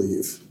time to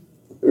leave.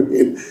 I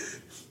mean,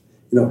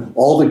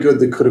 all the good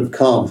that could have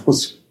come had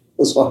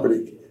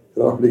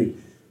already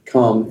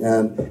come,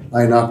 and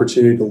I had an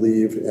opportunity to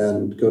leave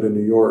and go to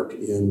New York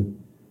in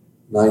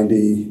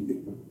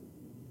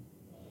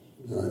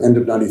end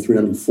of 93,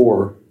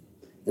 94,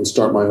 and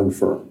start my own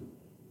firm.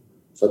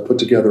 So I put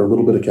together a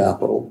little bit of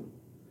capital,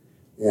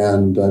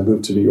 and I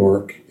moved to New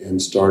York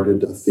and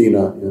started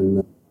Athena,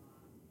 and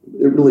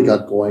it really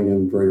got going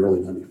in very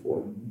early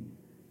 94.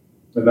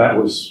 And that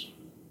was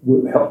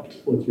what helped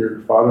with your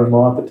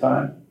father-in-law at the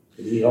time?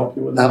 Did he help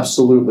you with that?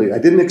 Absolutely. I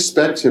didn't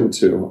expect him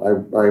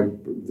to.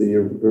 The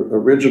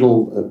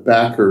original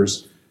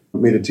backers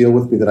made a deal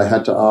with me that I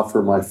had to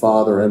offer my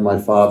father and my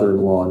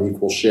father-in-law an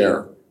equal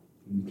share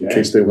in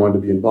case they wanted to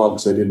be involved,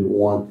 because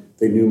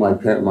they knew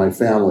my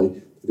family.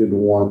 They didn't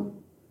want,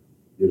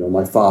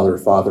 my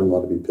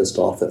father-in-law to be pissed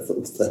off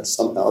that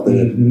somehow they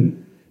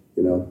had,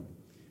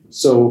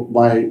 So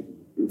my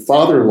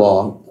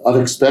father-in-law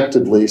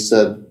unexpectedly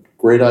said,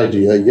 great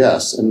idea,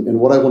 yes. And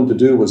what I wanted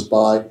to do was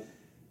buy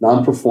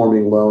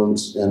non-performing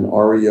loans and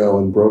REO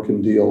and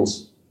broken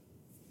deals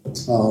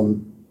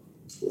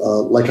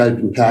like I'd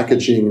been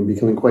packaging and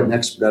becoming quite an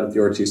expert out at the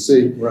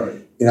RTC. Right.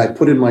 And I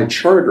put in my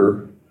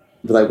charter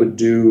that I would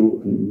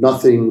do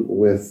nothing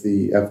with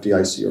the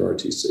FDIC or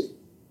RTC.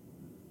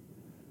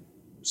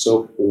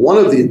 So one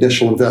of the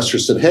initial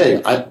investors said,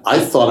 hey, I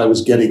thought I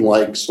was getting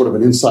like sort of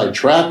an inside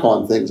track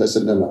on things. I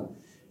said, no.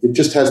 It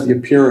just has the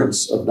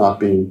appearance of not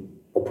being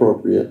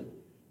appropriate.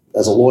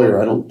 As a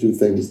lawyer, I don't do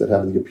things that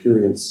have the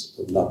appearance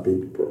of not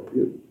being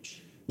appropriate.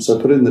 So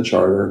I put it in the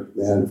charter,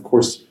 and of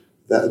course,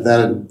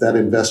 that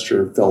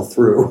investor fell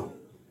through.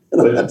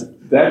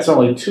 But that's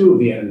only two of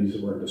the entities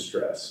that were in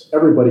distress.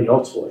 Everybody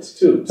else was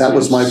too. That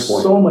was my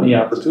point. So many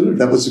opportunities.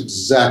 That was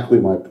exactly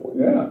my point.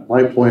 Yeah.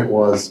 My point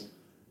was,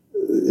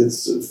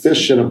 it's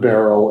fish in a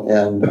barrel,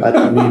 and I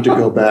don't need to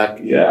go back.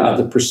 Yeah.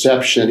 The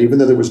perception, even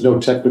though there was no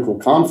technical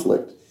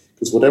conflict,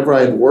 because whatever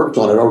I had worked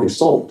on, I'd already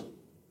sold.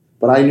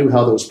 But I knew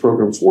how those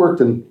programs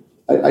worked, and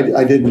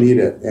I didn't need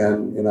it.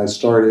 And I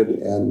started,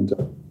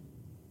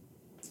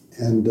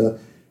 and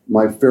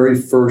my very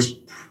first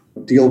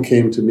deal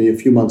came to me a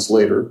few months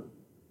later.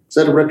 Because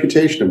I had a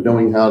reputation of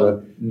knowing how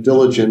to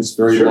diligence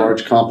very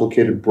large,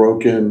 complicated,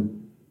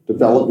 broken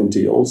development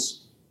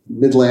deals.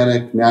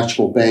 Mid-Atlantic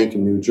National Bank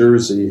in New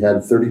Jersey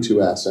had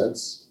 32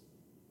 assets.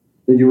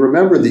 And you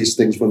remember these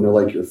things when they're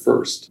like your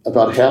first.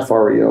 About half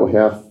REO,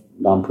 half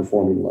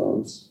non-performing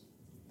loans,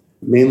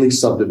 mainly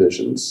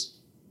subdivisions,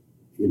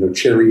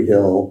 Cherry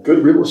Hill.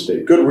 Good real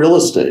estate. Good real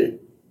estate.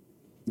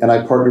 And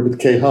I partnered with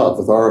K-Hub,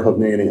 with Ara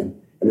Hovnanian,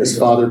 and his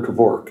father,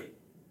 Kevork.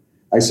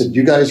 I said,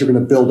 you guys are going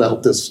to build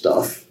out this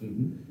stuff,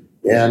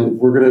 and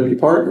we're going to be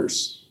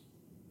partners.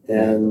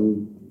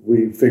 And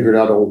we figured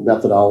out a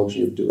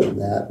methodology of doing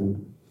that.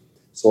 And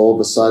so all of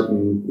a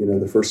sudden,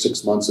 the first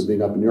 6 months of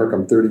being up in New York,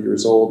 I'm 30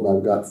 years old, and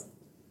I've got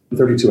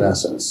 32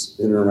 assets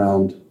in and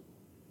around,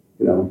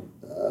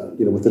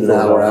 within an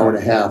hour and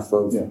a half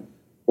of,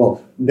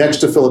 next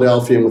to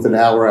Philadelphia and within an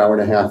hour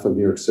and a half of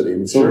New York City. I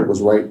mean, some of it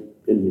was right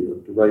in New York,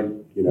 right,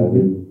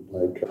 in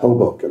like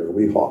Hoboken or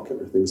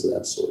Weehawken or things of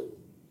that sort.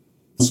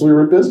 So we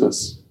were in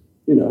business,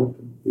 we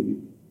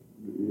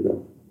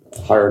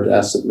hired an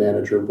asset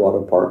manager, brought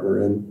a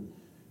partner in.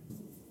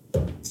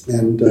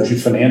 And did you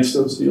finance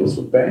those deals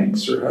with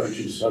banks, or how did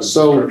you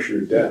structure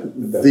your debt?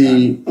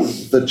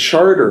 The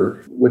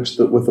charter, with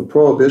the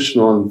prohibition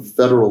on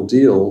federal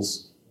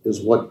deals, is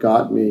what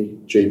got me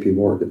J.P.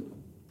 Morgan.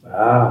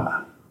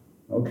 Ah,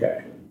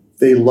 okay.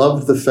 They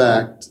loved the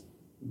fact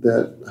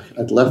that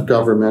I'd left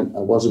government. I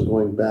wasn't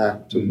going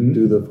back to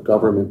do the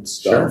government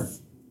stuff. Sure.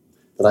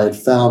 That I had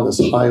found this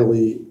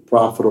highly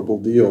profitable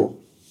deal,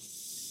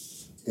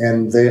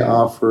 and they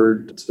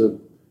offered to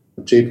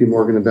J.P.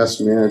 Morgan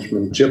Investment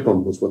Management,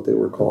 JIPM was what they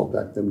were called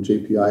back then,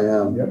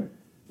 JPIM. Yep.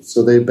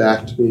 So they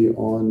backed me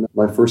on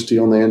my first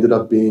deal, and they ended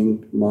up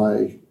being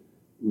my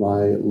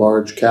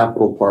large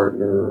capital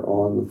partner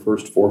on the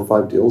first 4 or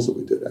 5 deals that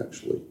we did,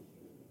 actually.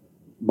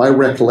 My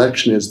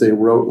recollection is they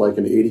wrote like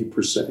an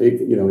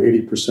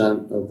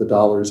 80% of the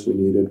dollars we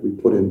needed. We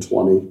put in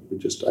 20. I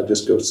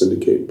just go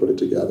syndicate and put it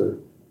together.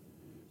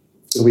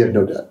 And we had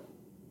no debt.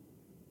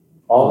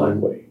 All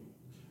equity.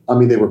 I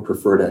mean, they were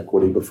preferred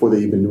equity before they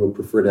even knew what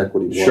preferred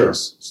equity was. Sure.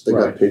 So they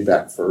got paid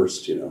back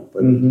first,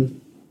 But,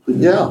 but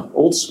yeah,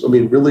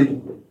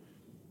 really,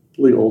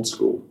 really old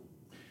school.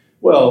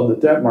 Well, the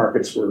debt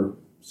markets were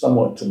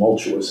somewhat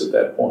tumultuous at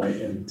that point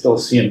until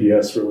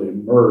CMBS really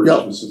emerged.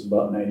 Yep. This was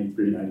about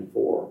 93,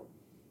 94.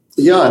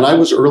 Yeah, and I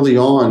was early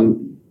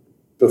on,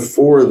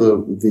 before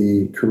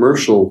the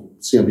commercial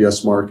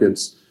CMBS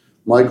markets,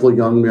 Michael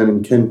Youngman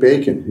and Ken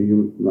Bacon,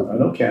 who I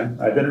know Ken.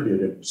 I've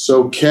interviewed him.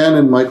 So Ken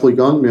and Michael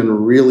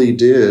Youngman really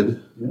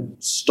did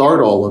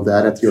start all of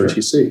that at the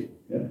RTC.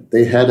 Yeah.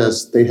 They had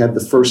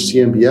the first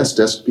CMBS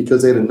desk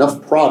because they had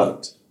enough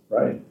product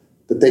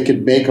that they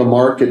could make a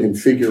market and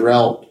figure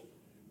out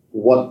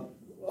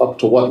up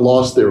to what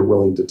loss they were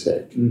willing to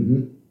take.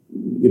 And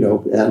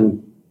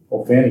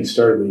Fannie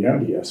started the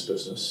MBS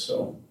business,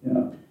 so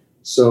yeah.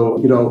 So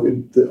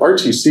the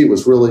RTC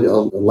was really a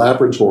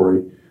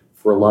laboratory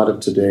for a lot of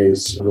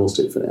today's real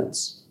estate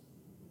finance,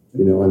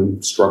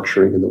 and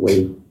structuring and the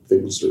way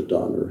things are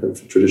done or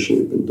have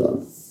traditionally been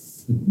done.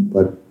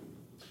 But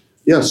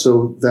yeah,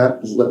 so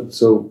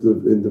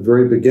in the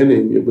very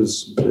beginning, it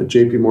was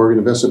J.P. Morgan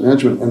Investment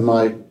Management, and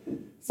my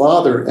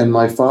father and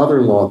my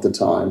father-in-law at the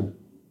time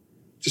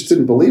just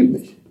didn't believe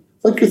me.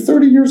 Like, you're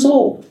 30 years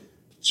old.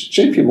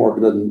 J.P.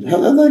 Morgan,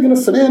 how are they going to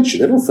finance you?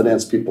 They don't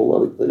finance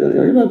people.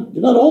 You're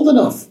not old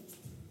enough.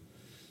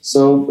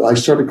 So I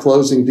started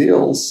closing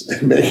deals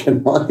and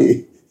making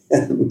money,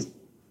 and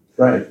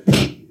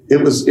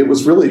it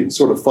was really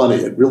sort of funny.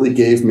 It really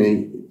gave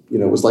me,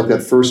 it was like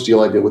that first deal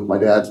I did with my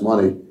dad's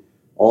money.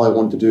 All I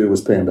wanted to do was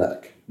pay him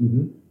back.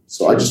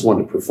 So I just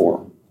wanted to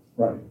perform.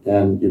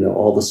 And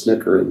all the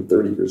snickering,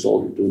 30 years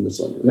old, you're doing this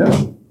on your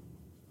own.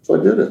 So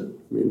I did it.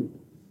 I mean,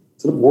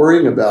 instead of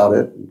worrying about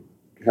it,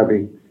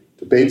 having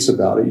debates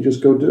about it, you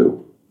just go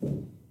do.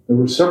 There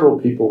were several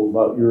people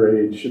about your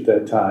age at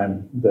that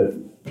time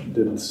that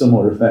did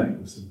similar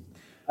things.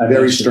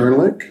 Barry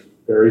Sternlick.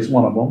 Barry's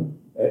one of them.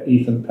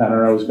 Ethan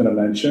Penner I was going to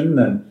mention.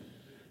 And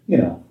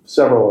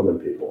several other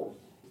people.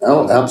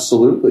 Oh,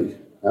 absolutely.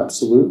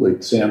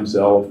 Absolutely. Sam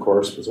Zell, of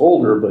course, was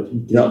older, but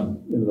he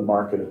came into the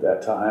market at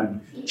that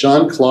time.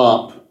 John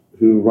Klopp,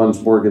 who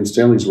runs Morgan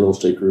Stanley's real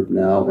estate group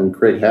now, and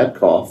Craig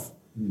Hadkoff,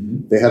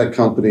 they had a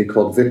company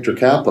called Victor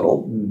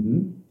Capital,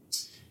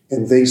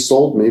 and they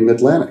sold me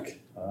Mid-Atlantic.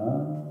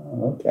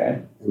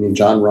 Okay. I mean,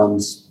 John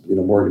runs,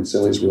 Morgan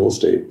Stanley's real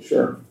estate.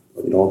 Sure.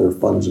 All their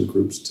funds and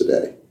groups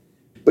today.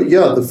 But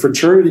yeah, the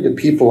fraternity of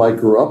people I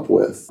grew up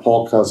with,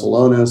 Paul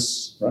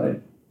Kozalonis,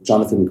 right,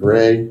 Jonathan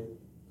Gray,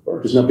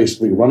 who's now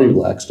basically running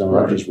Blackstone,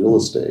 not just real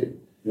estate.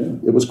 Yeah.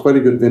 It was quite a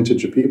good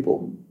vintage of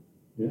people.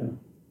 Yeah.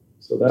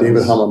 So that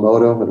David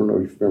Hamamoto, I don't know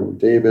if you remember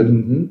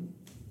David,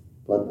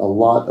 but a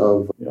lot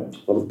of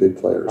big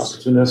players.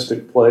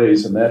 Opportunistic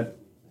plays, and that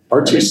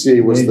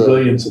RTC was the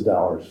billions of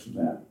dollars from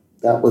that.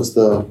 That was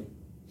the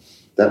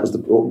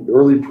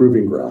early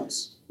proving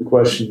grounds. The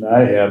question I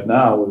have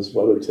now is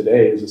whether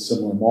today is a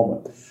similar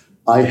moment.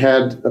 I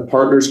had a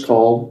partners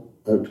call.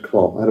 I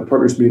had a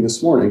partners meeting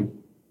this morning.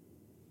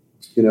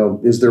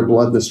 Is there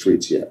blood in the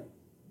streets yet?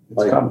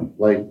 It's coming.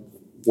 Like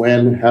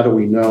when? How do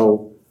we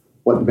know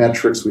what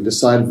metrics? We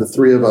decided the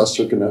three of us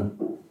are going to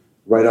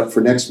write up for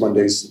next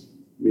Monday's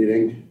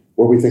meeting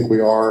where we think we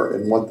are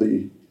and what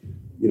we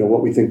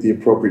think the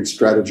appropriate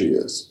strategy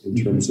is in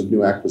terms of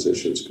new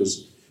acquisitions,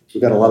 because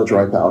we've got a lot of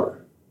dry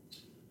powder.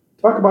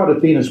 Talk about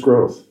Athena's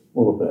growth a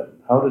little bit.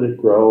 How did it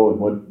grow, and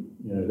what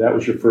that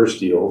was your first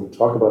deal.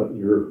 Talk about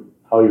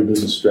how your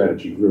business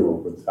strategy grew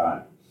over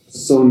time.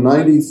 So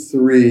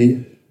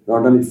 93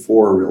 or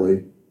 94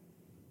 really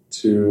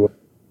to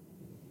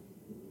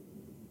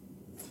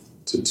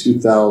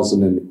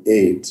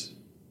 2008.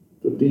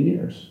 15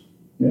 years.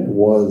 Yeah.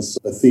 Was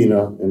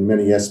Athena and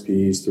many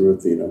SPEs through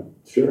Athena.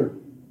 Sure.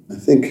 I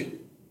think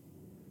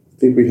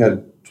we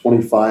had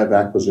 25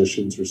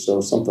 acquisitions or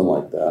so, something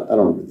like that. I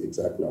don't remember the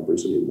exact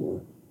numbers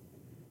anymore.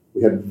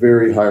 We had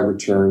very high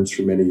returns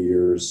for many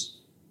years,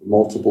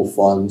 multiple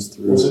funds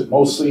through. Was it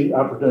mostly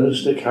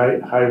opportunistic,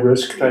 high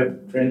risk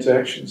type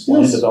transactions,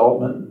 land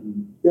development?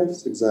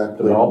 Yes,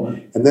 exactly.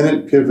 Development. And then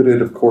it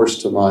pivoted, of course,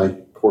 to my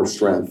core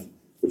strength,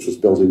 which was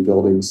building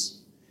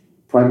buildings,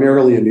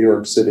 primarily in New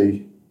York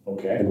City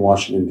and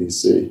Washington,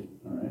 D.C.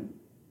 All right.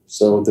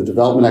 So the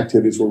development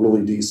activities were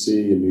really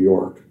D.C. and New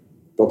York.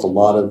 Built a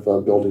lot of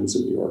buildings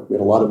in New York.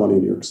 Made a lot of money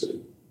in New York City.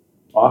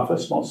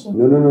 Office mostly?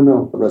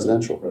 No.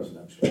 Residential.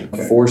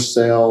 Okay. For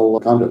sale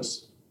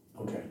condos.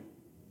 Okay.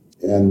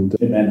 And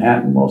in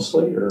Manhattan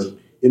mostly, or?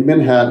 In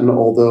Manhattan,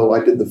 although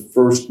I did the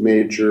first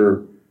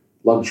major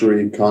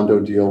luxury condo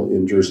deal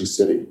in Jersey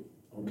City,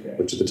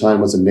 which at the time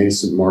was a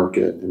nascent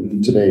market,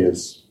 and today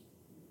is,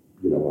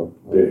 a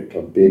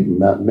big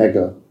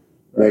mega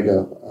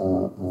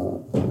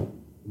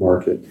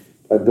market.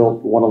 I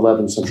built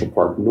 111 Central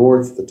Park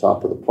North, the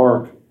top of the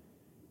park,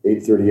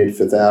 838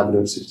 Fifth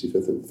Avenue,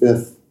 65th and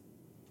 5th.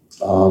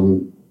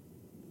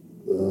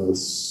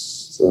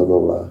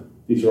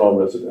 These are all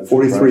residential.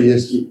 43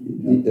 is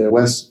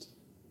West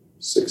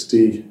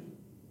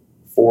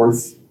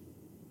 64th,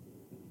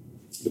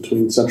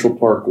 between Central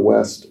Park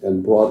West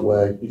and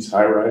Broadway. These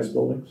high-rise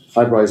buildings?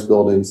 High-rise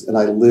buildings. And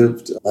I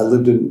lived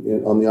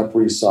in on the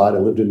Upper East Side. I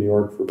lived in New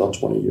York for about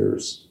 20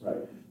 years. Right.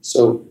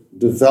 So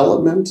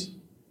development,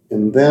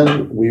 and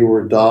then we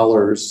were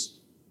dollars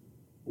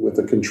with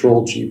a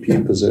controlled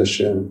GP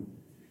position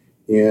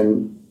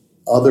in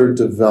other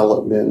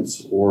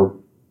developments or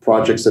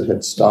projects that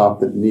had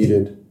stopped that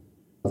needed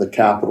the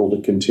capital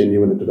to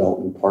continue in a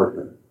development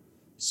partner.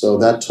 So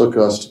that took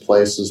us to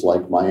places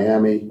like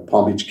Miami,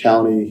 Palm Beach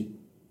County,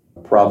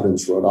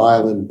 Providence, Rhode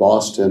Island,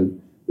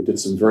 Boston. We did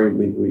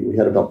we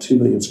had about 2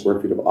 million square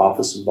feet of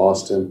office in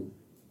Boston.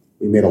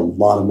 We made a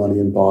lot of money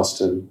in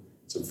Boston.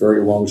 It's a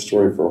very long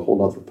story for a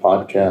whole other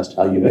podcast,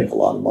 how you make a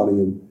lot of money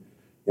in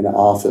an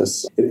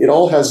office. It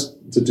all has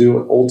to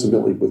do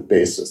ultimately with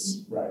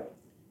basis. Right.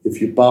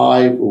 If you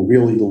buy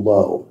really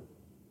low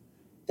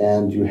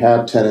and you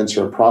have tenants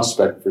or a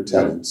prospect for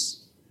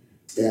tenants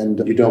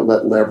and you don't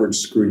let leverage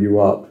screw you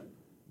up,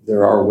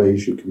 there are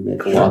ways you can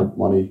make a lot of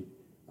money.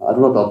 I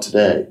don't know about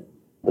today,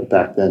 but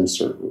back then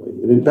certainly.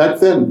 And back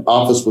then,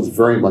 office was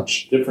very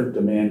much... Different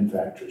demand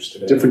factors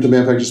today. Different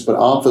demand factors, but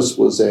office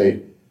was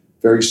a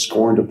very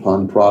scorned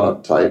upon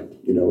product type,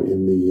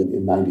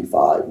 in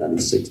 95,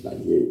 96,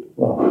 98.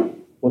 Well,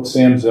 what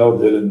Sam Zell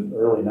did in the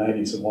early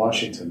 90s in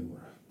Washington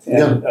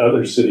and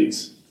other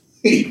cities,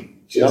 he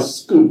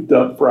just scooped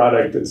up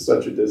product at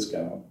such a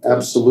discount.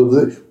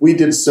 Absolutely. We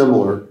did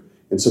similar.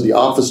 And so the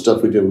office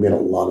stuff we did, we made a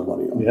lot of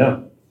money on. Yeah.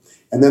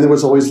 And then there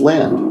was always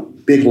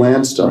land, big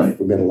land stuff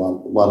we made a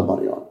lot of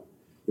money on,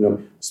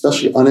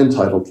 especially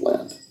unentitled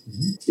land,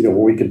 where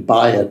we could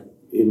buy it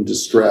in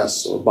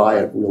distress or buy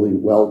it really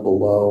well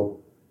below.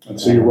 And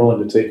so you're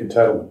willing to take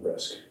entitlement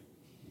risk?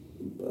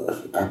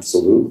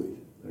 Absolutely.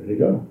 There you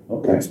go.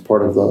 Okay. It's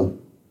part of the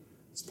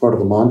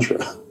mantra.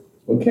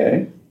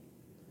 Okay.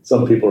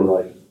 Some people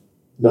are like,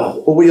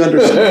 no. Well, we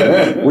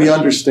understand. We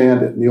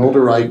understand it. And the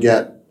older I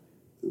get,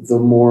 the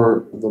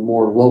more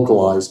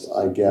localized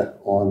I get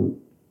on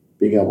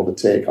being able to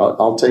take.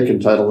 I'll take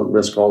entitlement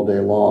risk all day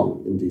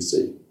long in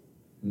DC.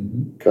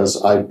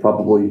 because my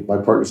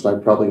partners and I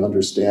probably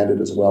understand it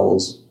as well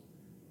as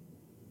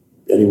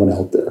anyone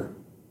out there.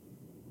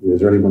 Is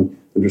there anyone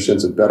who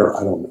understands it better?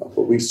 I don't know.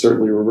 But we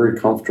certainly were very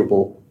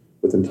comfortable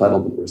with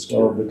entitlement risk.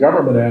 Well, the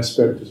government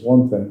aspect is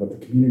one thing, but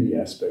the community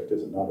aspect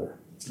is another.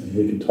 And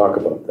we can talk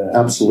about that.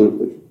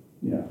 Absolutely.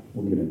 Yeah,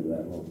 we'll get into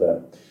that in a little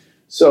bit.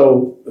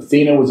 So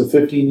Athena was a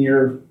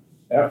 15-year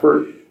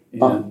effort.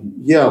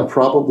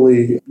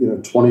 Probably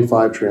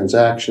 25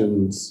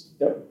 transactions.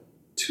 Yep.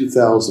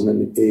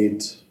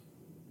 2008.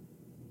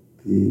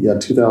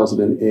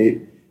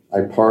 2008.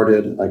 I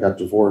parted. I got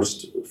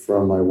divorced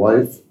from my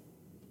wife.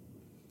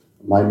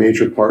 My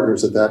major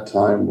partners at that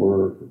time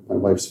were my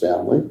wife's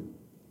family,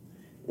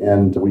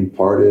 and we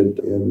parted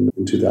in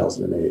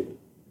 2008,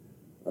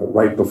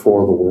 right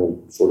before the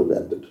world sort of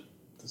ended.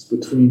 It's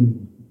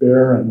between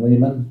Bear and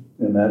Lehman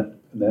in that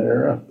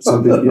era.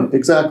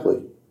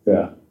 Exactly.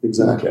 Yeah.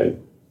 Exactly. Okay.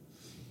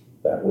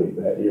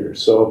 That year.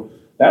 So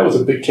that was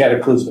a big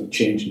cataclysmic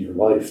change in your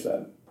life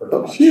then.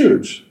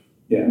 Huge.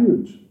 Yeah.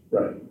 Huge.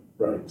 Right.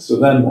 So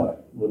then what?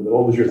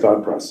 What was your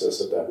thought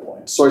process at that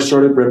point? So I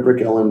started Red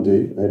Brick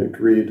LMD. I had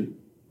agreed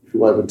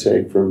who I would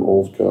take from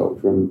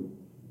from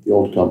the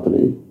old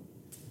company.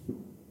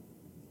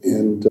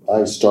 And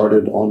I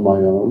started on my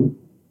own.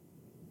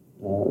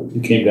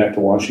 You came back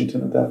to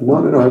Washington at that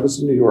point? No. I was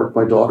in New York.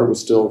 My daughter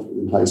was still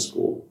in high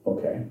school.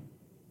 Okay.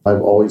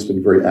 I've always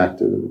been very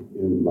active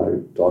in my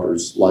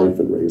daughter's life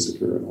and raising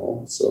her and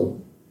all. So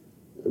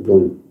I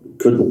really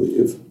couldn't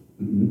leave.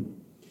 Mm-hmm.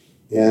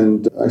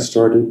 And I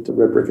started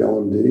Red Brick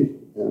LMD.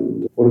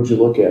 And what did you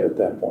look at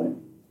that point?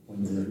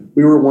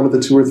 We were one of the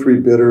 2 or 3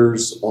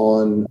 bidders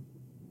on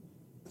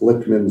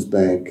Lichtman's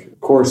Bank,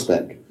 Chorus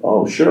Bank.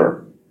 Oh,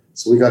 sure.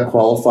 So we got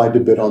qualified to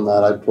bid on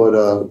that. I put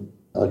a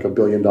 $1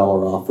 billion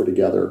offer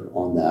together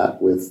on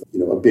that with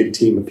a big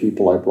team of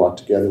people I brought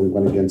together. We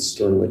went against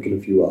Sterling and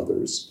a few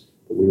others.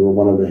 But we were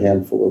one of a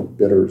handful of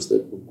bidders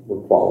that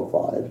were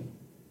qualified.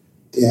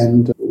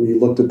 And we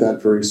looked at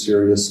that very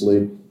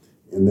seriously.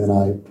 And then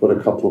I put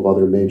a couple of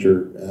other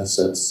major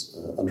assets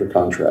under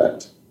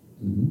contract.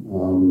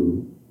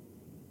 Mm-hmm.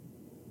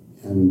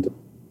 And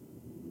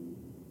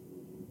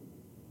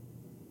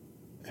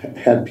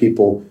had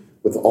people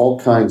with all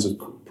kinds of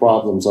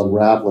problems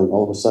unraveling.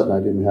 All of a sudden, I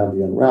didn't have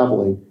the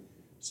unraveling,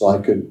 so I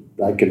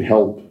could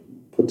help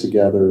put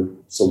together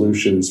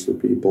solutions for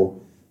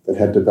people that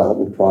had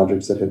development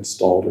projects that had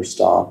stalled or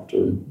stopped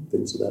or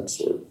things of that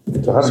sort.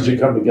 So how did you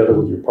come together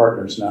with your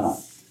partners now?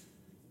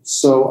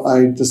 So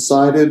I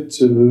decided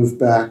to move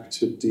back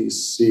to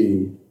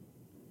DC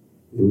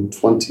in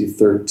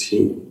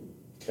 2013.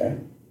 Okay.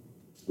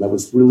 And I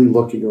was really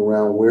looking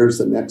around, where's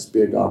the next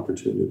big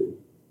opportunity?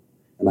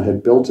 And I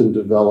had built and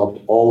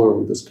developed all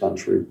over this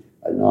country.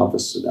 I had an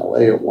office in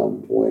LA at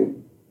one point,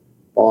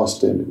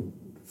 Boston,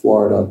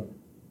 Florida,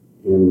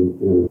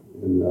 in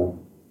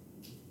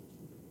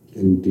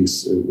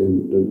DC,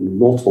 in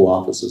multiple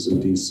offices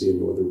in DC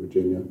and Northern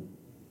Virginia.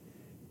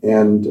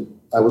 And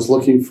I was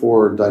looking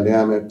for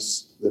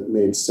dynamics that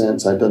made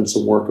sense. I'd done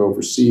some work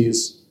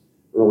overseas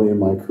early in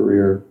my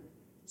career.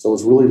 So I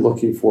was really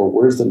looking for,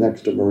 where's the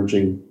next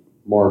emerging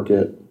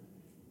market?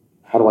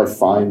 How do I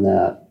find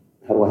that?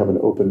 How do I have an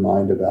open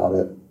mind about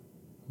it?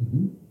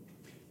 Mm-hmm.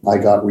 I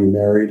got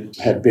remarried,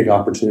 had big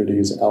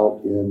opportunities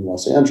out in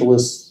Los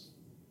Angeles,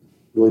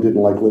 really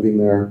didn't like living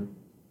there,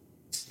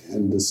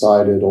 and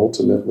decided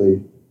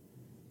ultimately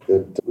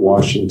that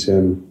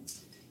Washington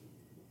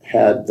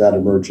had that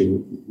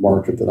emerging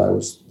market that I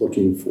was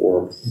looking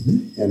for.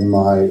 Mm-hmm. And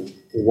my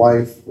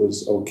wife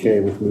was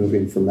okay with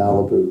moving from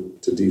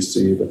Malibu to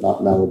DC, but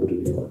not Malibu to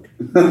New York.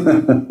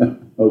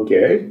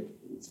 Okay.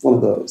 It's one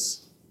of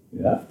those.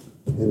 Yeah.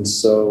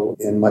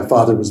 And my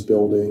father was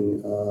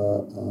building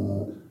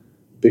a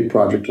big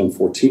project on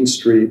 14th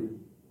Street,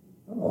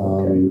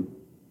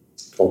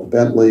 called the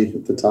Bentley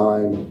at the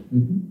time,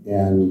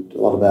 and a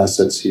lot of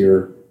assets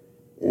here.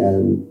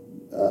 And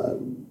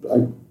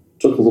I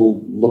took a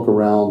little look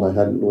around. I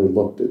hadn't really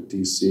looked at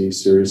DC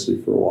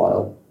seriously for a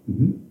while.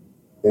 Mm-hmm.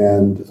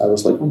 And I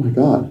was like, oh my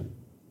God,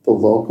 the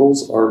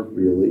locals are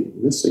really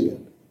missing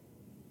it.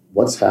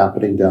 What's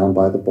happening down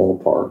by the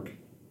ballpark?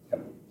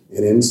 Yep.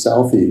 And in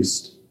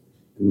Southeast,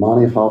 in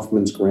Monty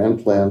Hoffman's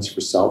grand plans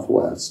for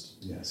Southwest,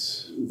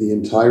 yes, the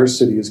entire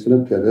city is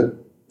going to pivot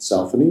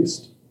south and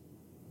east.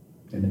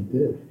 And it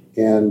did.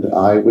 And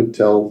I would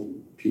tell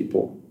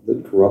people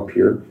that grew up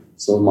here,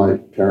 some of my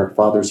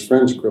father's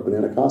friends grew up in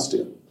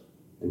Anacostia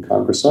and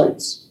Congress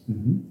Heights.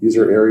 Mm-hmm. These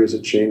are areas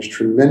that changed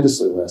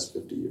tremendously the last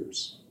 50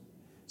 years.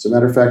 As a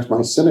matter of fact,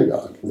 my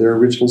synagogue, their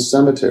original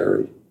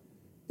cemetery,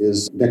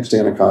 is next to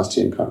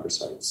Anacostia and Congress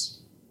Heights.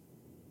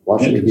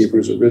 Washington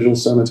Hebrew's original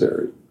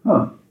cemetery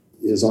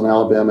is on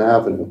Alabama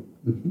Avenue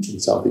in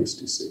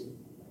Southeast DC.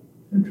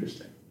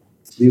 Interesting.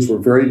 These were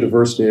very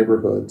diverse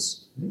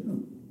neighborhoods. Yeah.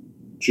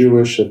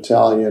 Jewish,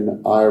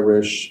 Italian,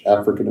 Irish,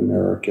 African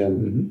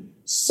American,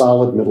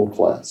 solid middle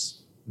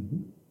class.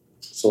 Mm-hmm.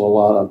 So a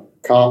lot of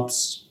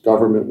cops,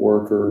 government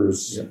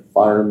workers,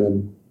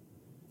 firemen,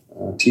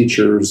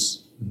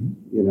 teachers,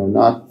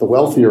 Not the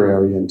wealthier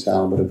area in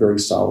town, but a very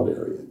solid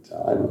area in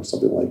town. I don't know,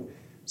 something like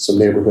some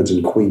neighborhoods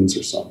in Queens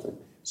or something.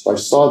 So I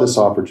saw this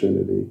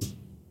opportunity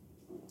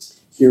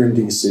here in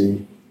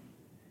D.C.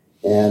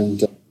 and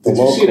Did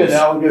you see it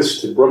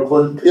analogous to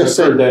Brooklyn? Yes,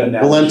 sir.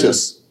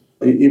 Valentis,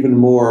 even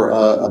more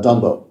a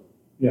Dumbo.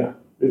 Yeah,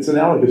 it's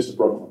analogous to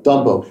Brooklyn.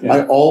 Dumbo. Yeah.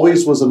 I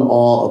always was in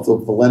awe of the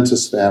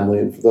Valentis family,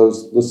 and for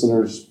those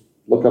listeners,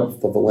 look up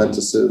the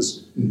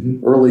Valentises.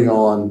 Early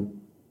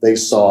on, they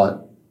saw it.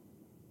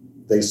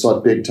 They saw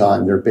it big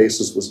time. Their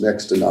basis was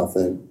next to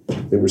nothing.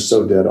 They were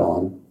so dead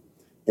on.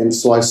 And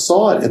so I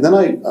saw it, and then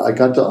I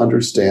got to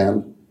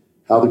understand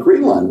how the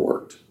Green Line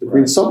worked, the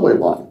Green Subway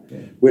line,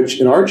 which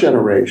in our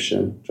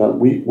generation, John,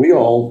 we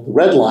all, the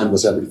Red Line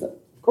was everything.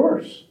 Of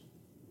course.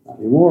 Not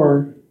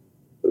anymore,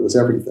 but it was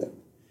everything.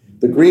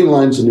 The Green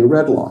Line's a new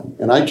Red Line,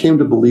 and I came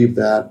to believe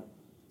that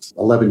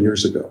 11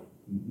 years ago.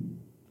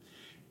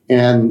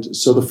 And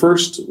so the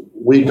first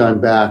week I'm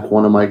back,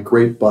 one of my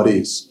great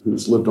buddies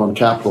who's lived on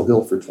Capitol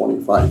Hill for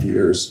 25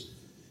 years,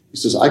 he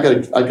says, I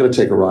gotta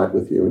take a ride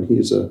with you. And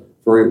he's a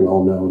very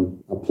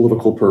well-known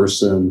political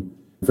person,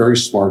 very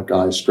smart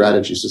guy,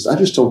 strategy. He says, I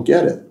just don't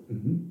get it.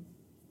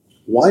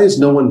 Why is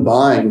no one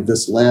buying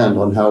this land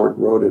on Howard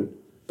Road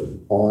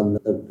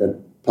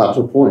at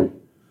Poplar Point?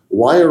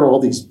 Why are all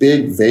these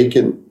big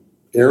vacant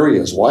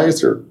areas? Why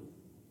is there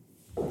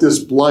this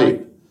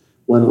blight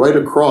when right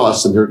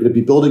across, and they're going to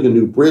be building a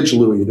new bridge,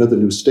 Louis, the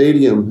new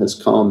stadium has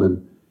come,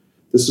 and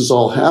this is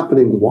all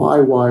happening. Why?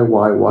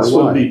 This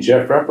wouldn't be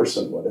Jeff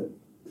Epperson, would it?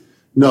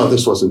 No,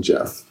 this wasn't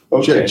Jeff.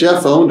 Okay.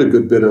 Jeff owned a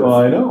good bit of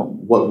I know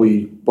what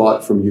we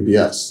bought from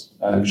UBS,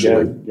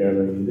 actually. Yeah,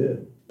 he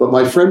did. But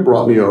my friend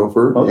brought me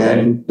over,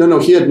 and no,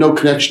 he had no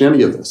connection to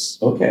any of this.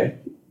 Okay.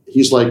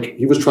 He's like,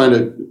 he was trying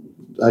to,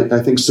 I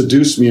think,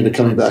 seduce me into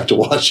coming back to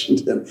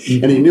Washington.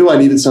 And he knew I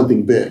needed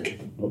something big.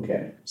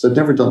 Okay. So I'd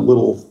never done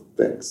little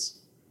things.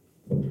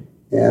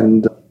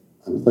 And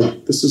I'm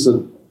like, this is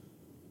a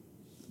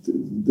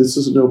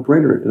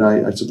no-brainer. And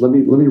I said, let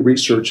me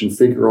research and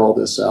figure all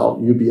this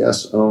out.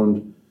 UBS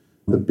owned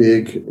the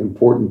big,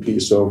 important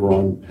piece over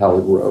on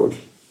Howard Road,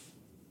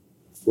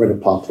 right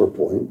at Poplar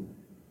Point.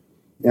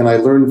 And I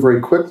learned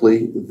very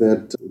quickly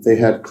that they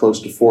had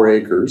close to 4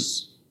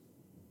 acres.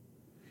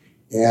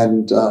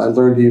 And I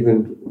learned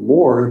even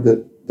more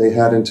that they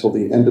had until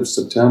the end of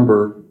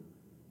September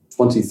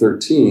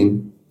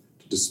 2013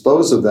 to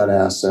dispose of that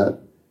asset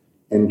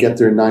and get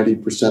their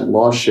 90%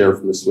 loss share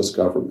from the Swiss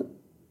government.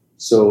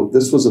 So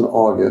this was in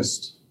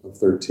August of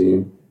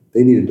 13.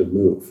 They needed to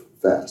move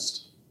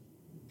fast.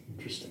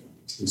 Interesting.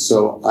 And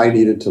so I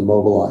needed to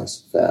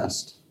mobilize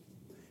fast.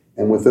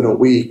 And within a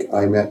week,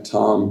 I met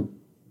Tom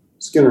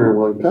Skinner and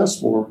William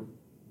Passmore,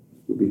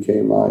 who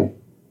became my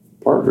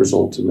partners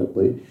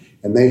ultimately.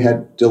 And they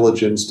had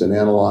diligenced and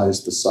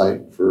analyzed the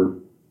site for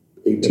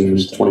 18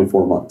 to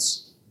 24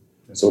 months.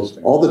 So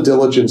all the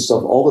diligence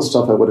stuff, all the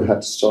stuff I would have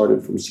had to start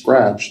it from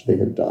scratch, they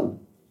had done.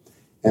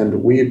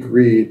 And we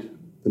agreed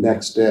the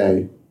next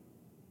day,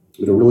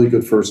 we had a really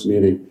good first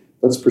meeting,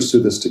 let's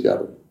pursue this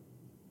together.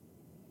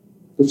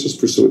 Let's just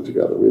pursue it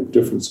together. We have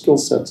different skill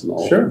sets and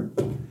all. Sure.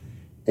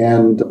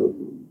 And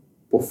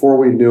before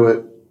we knew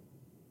it,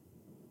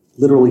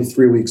 literally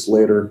 3 weeks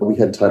later, we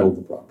had titled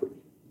the property.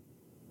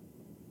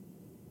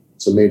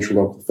 Some major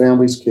local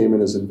families came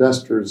in as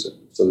investors,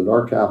 so did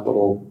our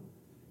capital,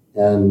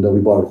 and we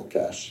bought it all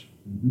cash.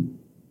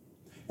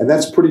 And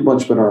that's pretty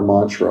much been our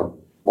mantra.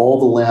 All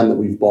the land that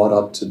we've bought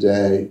up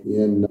today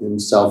in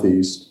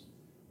Southeast,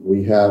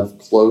 we have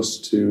close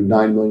to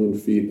 9 million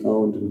feet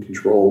owned and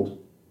controlled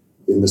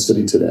in the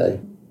city today.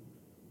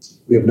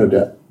 We have no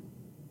debt,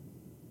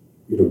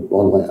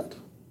 on land.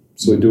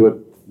 So we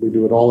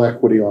do it all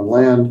equity on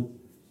land,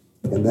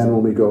 and then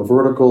when we go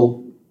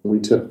vertical, we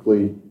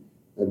typically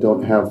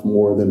don't have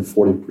more than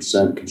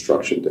 40%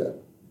 construction debt,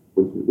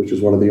 which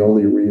is one of the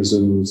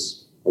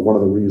reasons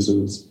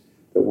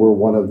that we're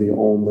one of the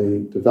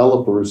only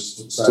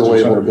developers still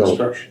able to build.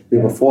 We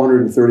have a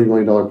 $430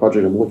 million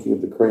project. I'm looking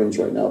at the cranes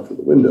right now through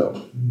the window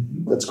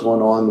that's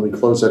going on. We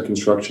closed that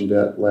construction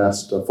debt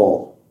last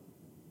fall.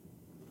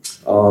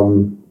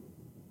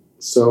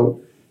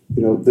 So,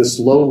 this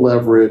low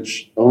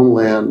leverage, own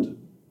land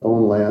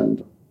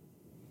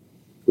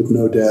with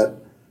no debt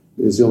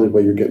is the only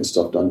way you're getting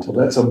stuff done today.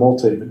 Well, that's a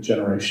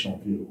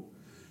multi-generational view.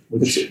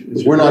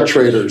 We're not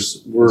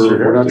traders.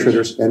 We're not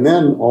traders. And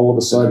then all of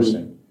a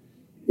sudden,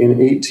 in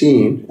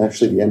 18,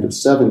 actually the end of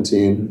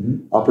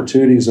 17,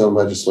 Opportunity Zone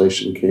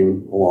legislation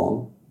came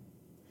along.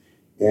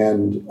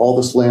 And all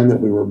this land that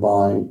we were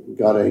buying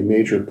got a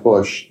major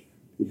push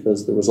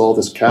because there was all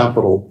this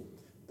capital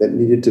that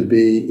needed to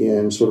be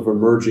in sort of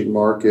emerging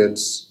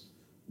markets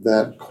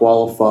that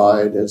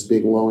qualified as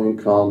being low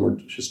income or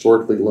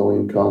historically low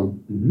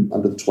income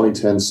under the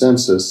 2010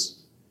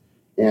 census.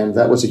 And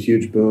that was a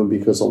huge boom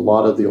because a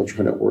lot of the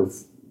ultra net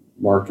worth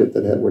market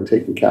that were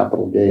taking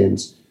capital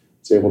gains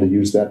was able to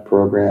use that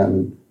program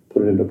and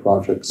put it into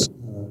projects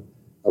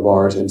of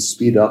ours and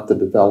speed up the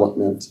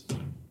development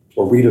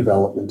or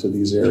redevelopment of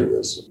these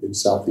areas in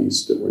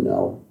Southeast that we're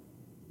now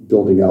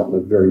building out in a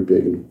very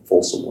big and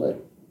fulsome way.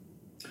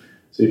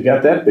 So you've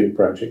got that big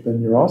project,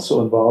 and you're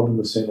also involved in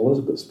the St.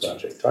 Elizabeth's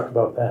project. Talk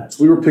about that.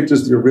 So we were picked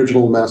as the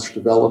original master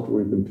developer.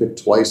 We've been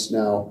picked twice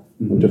now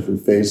in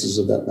different phases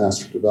of that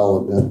master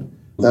development.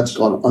 That's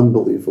gone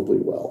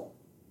unbelievably well.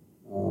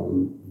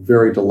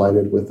 Very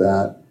delighted with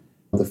that.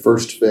 The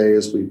first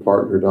phase, we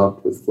partnered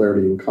up with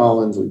Flaherty and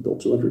Collins. We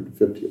built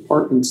 250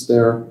 apartments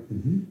there.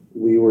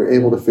 We were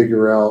able to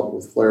figure out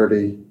with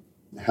Flaherty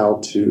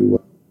how to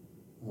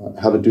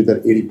do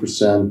that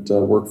 80%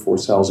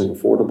 workforce housing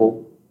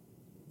affordable.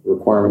 The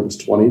requirement was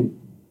 20.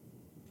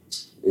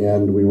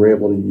 And we were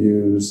able to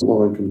use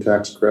low-income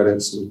tax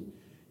credits and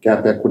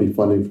gap equity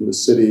funding from the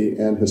city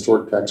and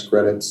historic tax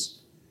credits.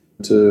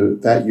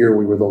 That year,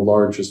 we were the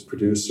largest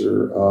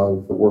producer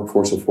of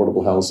workforce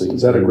affordable housing.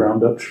 Is that a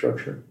ground-up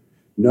structure?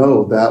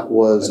 No, that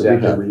was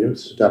adaptive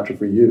reuse. Adaptive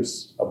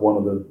reuse Of one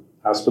of the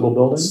hospital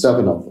buildings?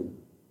 7 of them.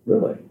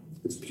 Really?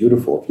 It's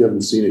beautiful. If you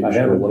haven't seen it, you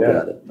should look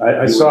at it.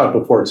 I saw it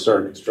before it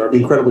started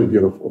construction. Incredibly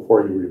beautiful.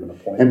 Before you were even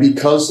appointed. And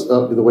because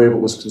of the way it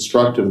was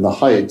constructed and the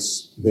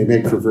heights, they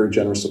make for very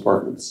generous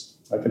apartments.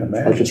 I can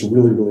imagine. Like it's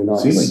really, really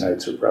nice. Ceiling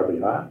heights are probably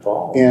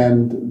tall.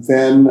 And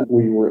then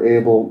we were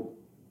able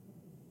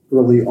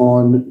early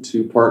on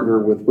to partner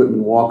with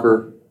Whitman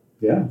Walker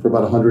for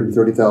about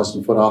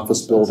 130,000 foot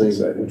office building,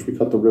 which we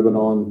cut the ribbon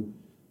on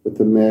with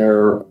the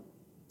mayor,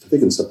 I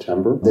think in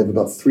September. They have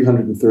about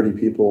 330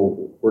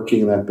 people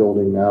working in that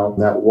building now.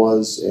 That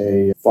was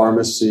a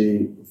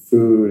pharmacy,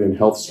 food, and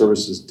health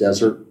services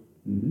desert.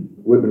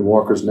 Whitman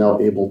Walker is now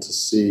able to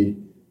see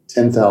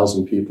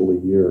 10,000 people a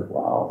year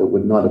that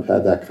would not have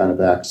had that kind of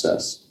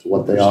access to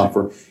what they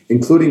offer,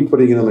 including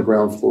putting in on the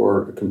ground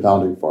floor a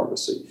compounding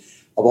pharmacy.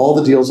 Of all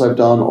the deals I've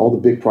done, all the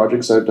big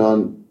projects I've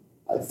done,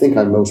 I think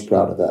I'm most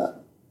proud of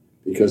that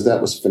because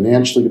that was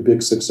financially a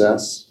big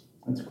success.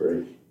 That's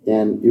great.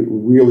 And it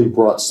really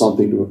brought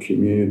something to a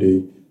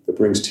community that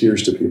brings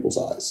tears to people's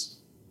eyes.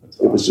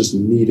 It was just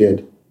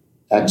needed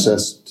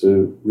access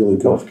to really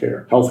good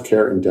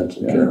healthcare and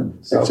dental care.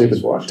 Actually,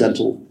 a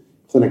dental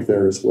clinic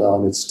there as well.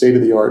 And it's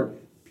state-of-the-art,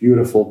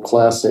 beautiful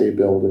Class A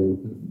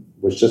building,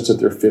 was just at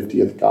their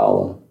 50th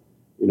gala.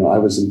 You know, I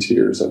was in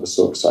tears. I was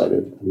so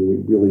excited. I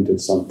mean, we really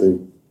did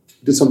something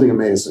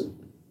amazing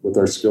with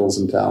our skills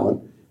and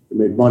talent. We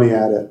made money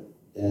at it,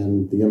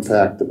 and the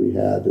impact that we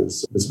had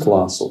is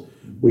colossal.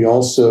 We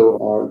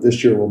also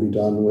this year will be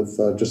done with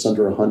just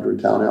under 100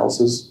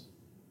 townhouses.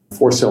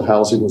 For sale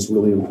housing was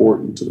really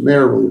important to the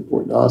mayor, really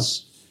important to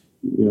us.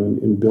 You know,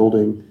 in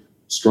building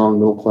strong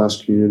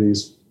middle-class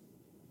communities,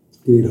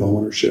 you need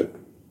homeownership.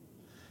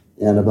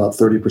 And about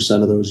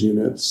 30% of those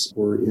units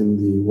were in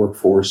the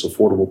workforce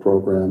affordable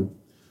program.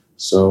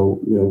 So,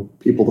 you know,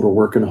 people that are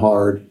working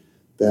hard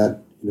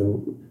that, you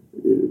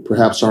know,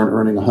 perhaps aren't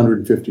earning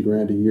 150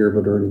 grand a year,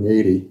 but earning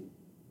 80,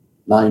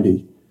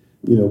 90,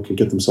 you know, can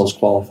get themselves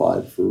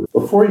qualified for.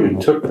 Before you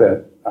took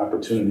that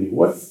opportunity,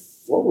 what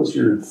was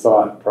your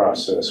thought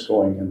process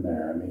going in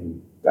there? I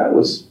mean, that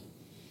was,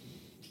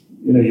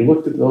 you know, you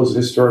looked at those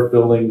historic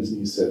buildings and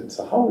you said,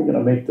 so how are we going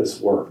to make this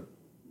work?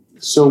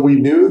 So we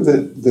knew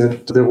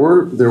that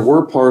there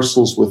were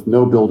parcels with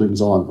no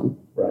buildings on them.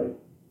 Right.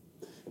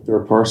 There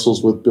were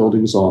parcels with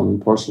buildings on them.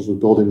 Parcels with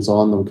buildings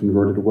on them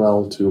converted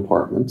well to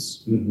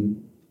apartments.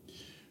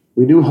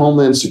 We knew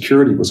Homeland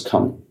Security was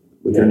coming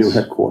with their new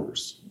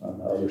headquarters. On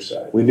the other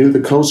side. We knew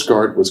the Coast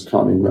Guard was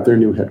coming with their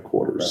new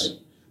headquarters. Right.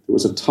 There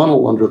was a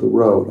tunnel under the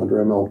road,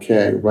 under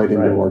MLK, right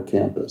into our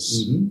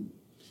campus.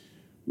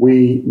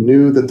 We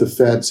knew that the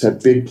feds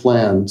had big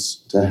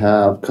plans to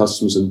have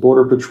Customs and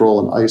Border Patrol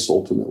and ICE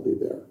ultimately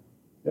there.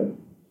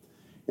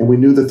 And we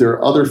knew that there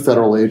are other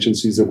federal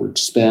agencies that were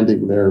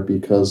expanding there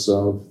because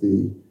of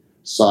the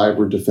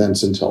cyber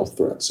defense intel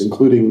threats,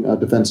 including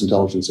Defense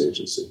Intelligence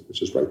Agency,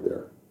 which is right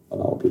there. Not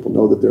a lot of people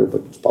know that they're,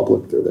 but it's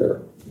public, they're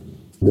there.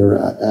 They're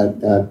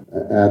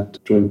at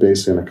Joint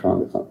Base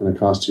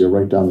Anacostia,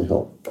 right down the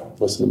hill,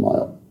 less than a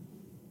mile.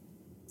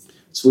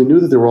 So we knew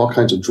that there were all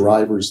kinds of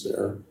drivers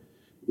there,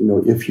 you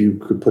know, if you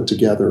could put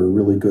together a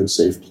really good,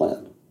 safe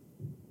plan.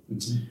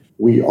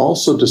 We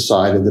also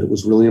decided that it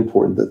was really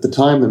important. At the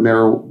time, the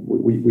mayor,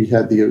 we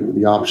had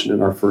the option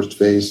in our first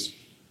phase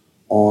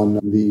on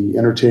the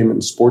entertainment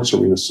and sports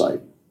arena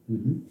site.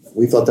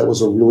 We thought that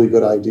was a really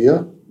good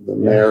idea. The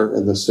mayor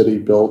and the city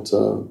built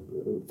a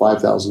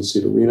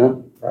 5,000-seat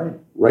arena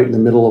right in the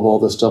middle of all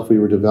the stuff we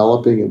were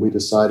developing, and we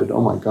decided,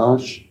 oh my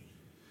gosh,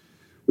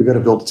 we got to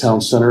build a town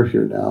center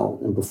here now.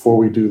 And before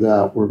we do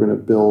that, we're going to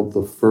build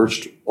the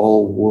first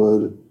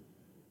all-wood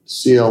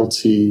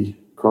CLT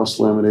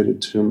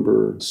cross-laminated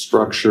timber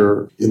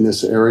structure in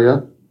this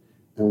area,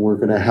 and we're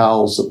going to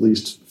house at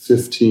least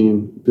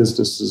 15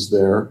 businesses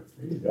there.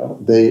 There you go.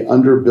 They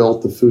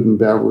underbuilt the food and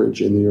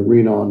beverage in the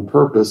arena on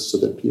purpose so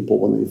that people,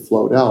 when they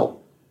float out,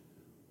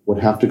 would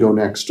have to go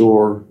next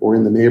door or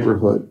in the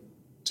neighborhood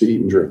to eat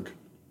and drink,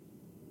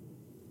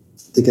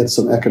 to get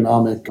some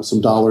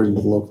dollars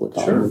into the local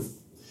economy.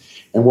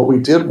 And what we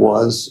did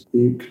was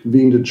we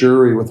convened a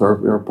jury with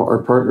our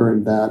partner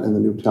in that, and the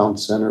new town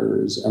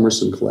center is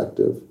Emerson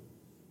Collective.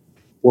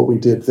 What we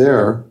did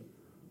there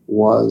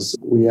was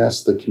we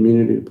asked the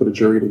community to put a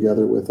jury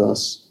together with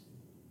us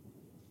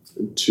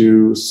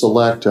to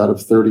select out of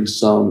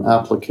 30-some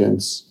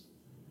applicants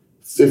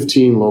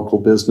 15 local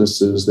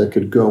businesses that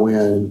could go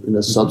in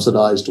a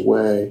subsidized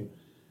way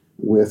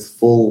with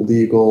full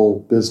legal,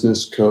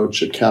 business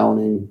coach,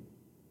 accounting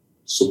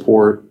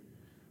support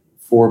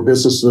for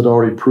businesses that had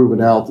already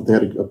proven out that they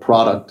had a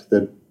product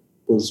that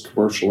was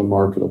commercial and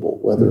marketable,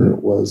 whether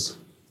it was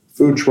a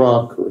food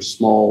truck or a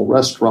small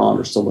restaurant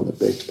or someone that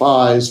baked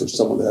pies or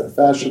someone that had a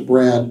fashion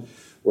brand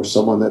or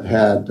someone that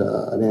had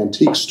an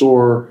antique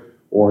store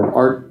or an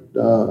art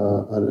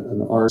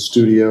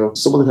studio,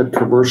 someone that had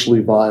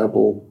commercially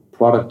viable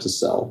product to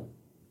sell,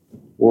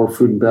 or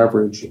food and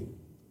beverage.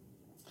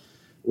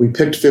 We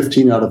picked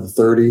 15 out of the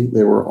 30.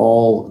 They were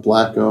all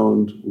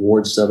Black-owned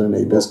Ward 7 and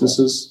 8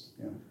 businesses.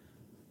 Yeah.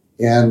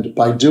 And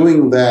by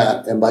doing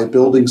that and by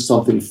building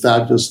something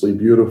fabulously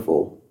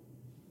beautiful,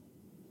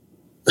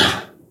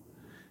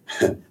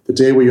 the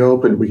day we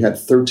opened, we had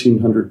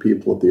 1,300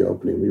 people at the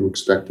opening. We were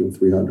expecting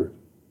 300.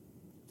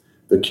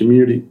 The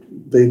community,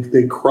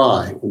 they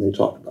cry when they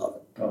talk about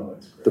it. Oh,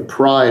 that's great. The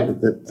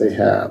pride that they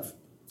have.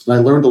 And I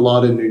learned a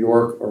lot in New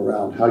York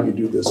around how you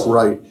do this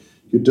right.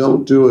 You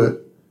don't do it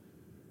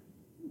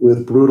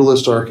with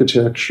brutalist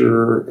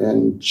architecture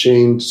and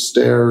chained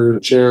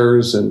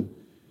chairs and,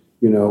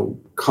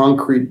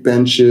 concrete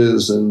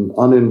benches and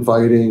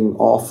uninviting,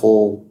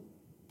 awful,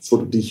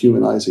 sort of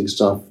dehumanizing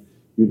stuff.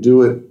 You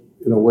do it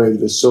in a way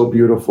that is so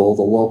beautiful.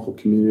 The local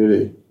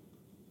community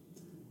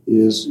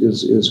is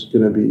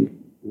going to be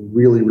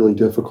really, really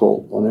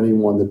difficult on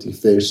anyone that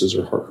defaces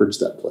or hurts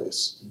that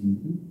place.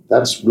 Mm-hmm.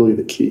 That's really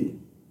the key.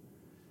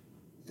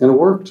 And it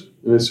worked.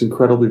 And it's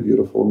incredibly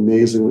beautiful,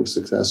 amazingly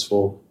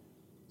successful.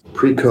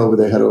 Pre-COVID,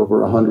 they had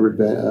over 100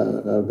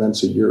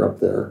 events a year up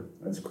there.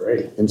 That's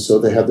great. And so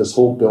they have this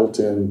whole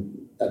built-in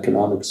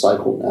economic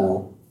cycle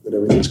now that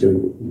everything's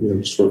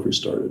getting sort of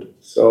restarted.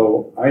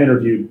 So I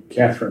interviewed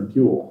Catherine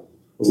Buell.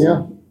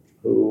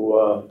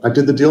 Who I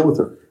did the deal with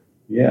her.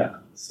 Yeah.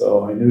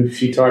 So I knew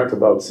she talked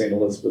about St.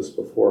 Elizabeth's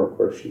before. Of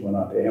course, she went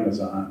on to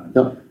Amazon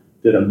and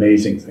did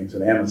amazing things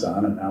at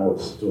Amazon, and now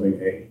is doing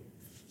a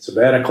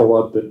sabbatical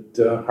up at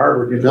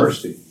Harvard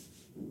University.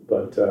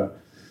 But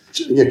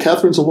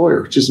Catherine's a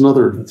lawyer. She's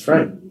another. That's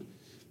right.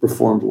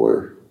 Reformed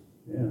lawyer.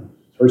 Yeah,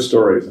 her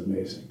story is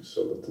amazing.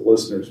 So that the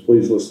listeners,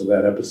 please listen to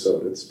that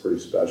episode. It's pretty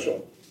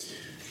special.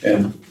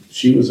 And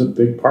she was a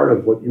big part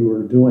of what you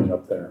were doing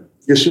up there.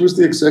 Yeah, she was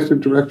the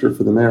executive director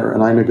for the mayor,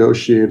 and I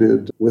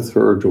negotiated with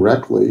her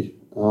directly.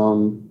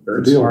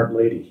 Very smart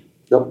lady.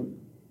 Yep.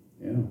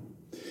 Yeah.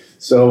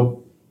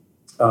 So,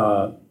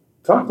 talk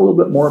a little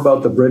bit more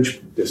about the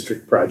Bridge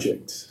District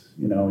project.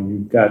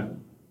 You've got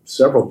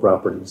several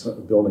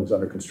buildings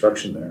under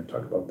construction there.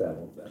 Talk about that a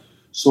little bit.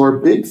 So our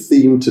big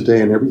theme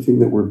today and everything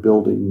that we're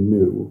building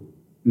new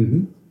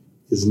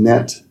is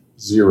net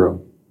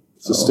zero.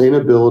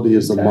 Sustainability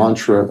is the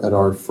mantra at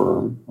our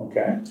firm.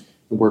 Okay.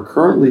 And we're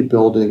currently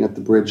building at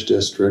the Bridge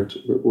District.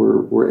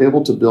 We're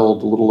able to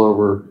build a little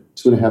over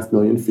 2.5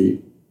 million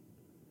feet.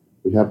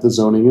 We have the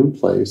zoning in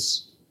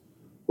place.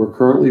 We're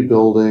currently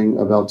building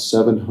about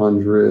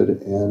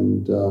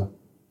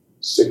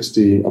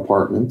 760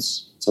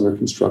 apartments. It's under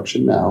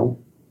construction now.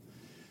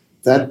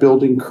 That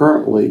building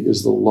currently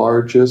is the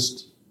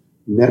largest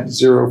net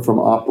zero from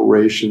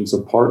operations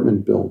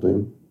apartment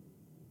building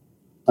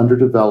under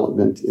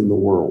development in the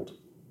world.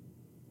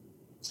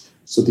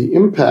 So the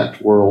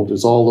impact world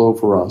is all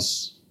over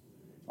us.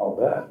 All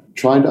that.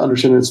 Trying to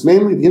understand,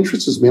 the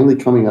interest is mainly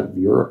coming out of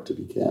Europe, to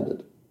be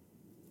candid.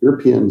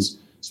 Europeans,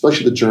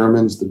 especially the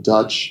Germans, the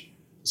Dutch,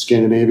 the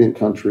Scandinavian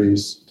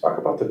countries. Talk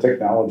about the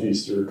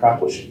technologies that are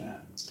accomplishing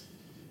that.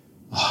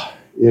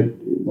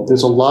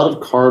 There's a lot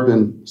of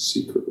carbon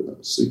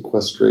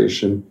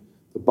sequestration.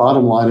 The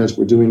bottom line is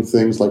we're doing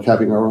things like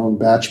having our own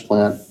batch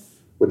plant,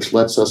 which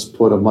lets us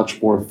put a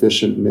much more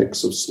efficient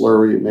mix of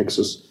slurry. It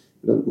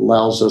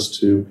allows us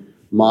to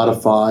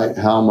modify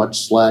how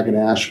much slag and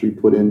ash we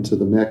put into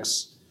the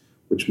mix,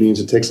 which means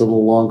it takes a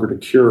little longer to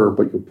cure,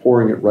 but you're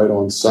pouring it right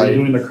on site. Are you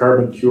doing the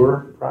carbon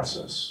cure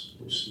process,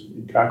 which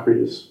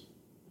concrete is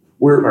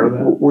part of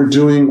that? We're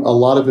doing a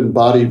lot of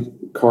embodied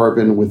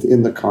carbon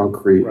within the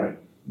concrete, right,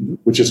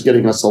 which is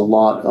getting us a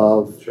lot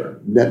of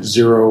net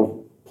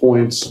zero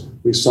points.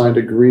 We signed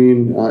a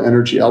green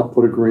energy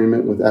output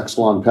agreement with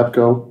Exelon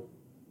Pepco.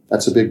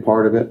 That's a big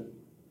part of it.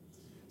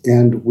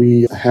 And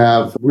we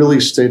have really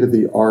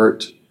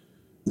state-of-the-art,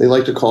 they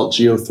like to call it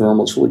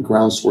geothermal. It's really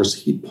ground source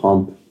heat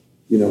pump,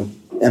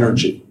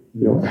 energy.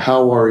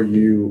 How are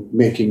you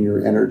making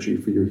your energy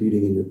for your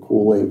heating and your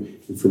cooling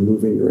and for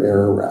moving your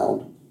air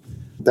around?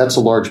 That's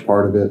a large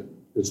part of it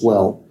as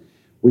well.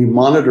 We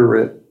monitor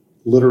it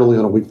literally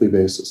on a weekly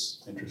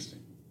basis. Interesting.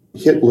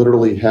 HIT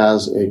literally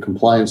has a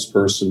compliance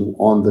person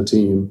on the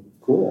team.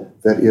 Cool.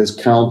 That is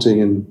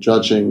counting and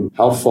judging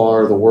how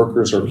far the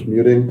workers are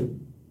commuting,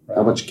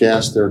 how much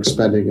gas they're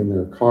expending in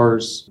their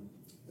cars.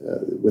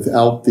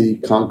 Without the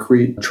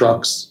concrete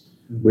trucks,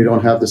 we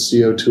don't have the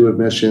CO2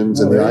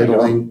 emissions and the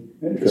idling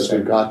because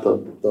we've got the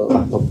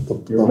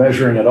You're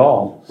measuring it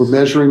all. We're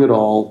measuring it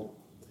all.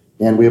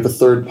 And we have a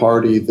third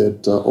party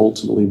that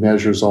ultimately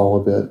measures all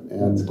of it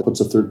and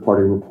puts a third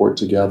party report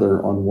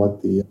together on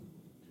what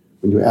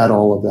when you add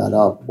all of that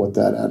up, what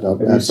that adds up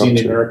to. Have you seen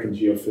the American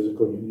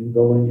Geophysical Union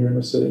building here in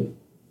the city?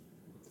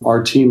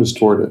 Our team has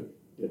toured it.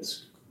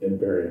 It's been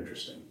very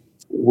interesting.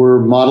 We're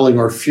modeling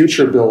our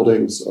future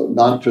buildings,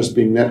 not just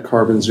being net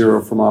carbon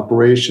zero from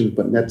operations,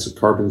 but net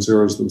carbon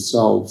zeros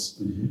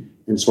themselves. Mm-hmm.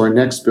 And so our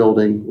next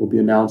building we'll be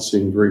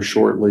announcing very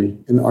shortly.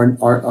 And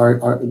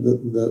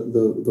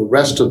the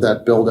rest of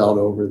that build out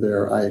over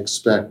there, I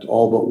expect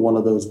all but one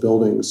of those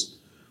buildings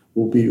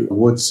will be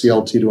wood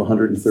CLT to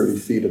 130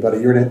 feet. About a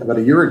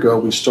year ago,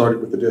 we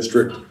started with the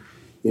district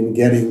in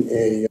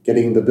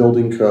getting the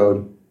building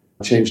code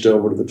changed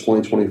over to the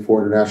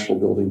 2024 International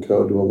Building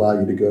Code to allow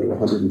you to go to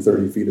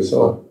 130 feet of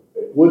So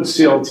wood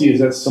CLT, is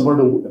that similar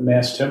to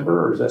mass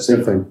timber, or is that same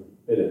different?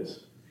 thing. It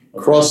is.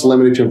 Okay.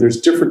 Cross-laminated timber. There's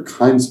different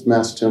kinds of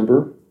mass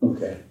timber.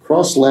 Okay.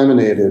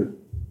 Cross-laminated,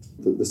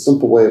 the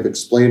simple way of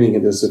explaining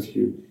it is if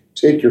you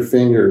take your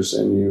fingers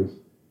and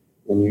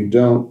you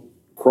don't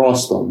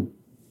cross them,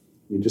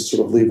 you just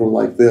sort of leave them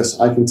like this,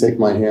 I can take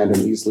my hand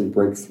and easily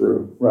break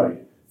through. Right.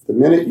 The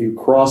minute you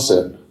cross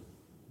it,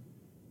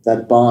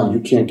 that bond,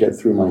 you can't get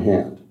through my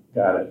hand.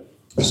 Got it.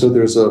 So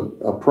there's a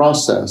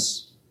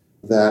process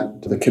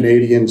that the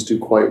Canadians do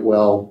quite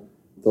well.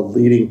 The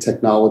leading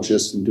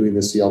technologist in doing the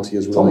CLT is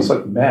It's really almost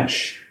like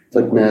mesh.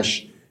 like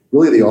mesh.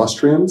 Really the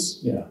Austrians.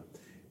 Yeah.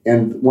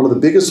 And one of the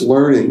biggest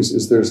learnings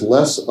is there's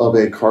less of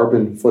a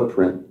carbon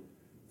footprint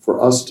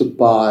for us to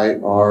buy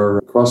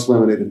our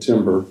cross-laminated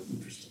timber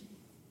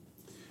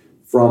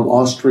from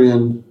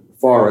Austrian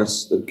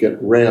forests that get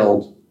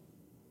railed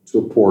to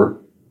a port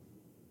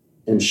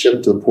and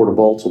shipped to the Port of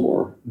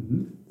Baltimore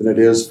than it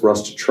is for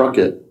us to truck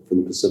it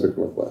from the Pacific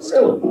Northwest.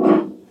 Really?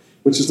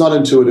 Which is not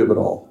intuitive at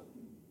all.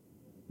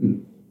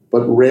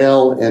 But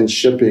rail and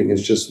shipping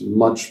is just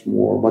much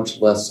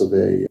less of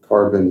a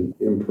carbon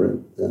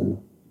imprint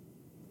than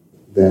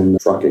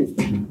trucking.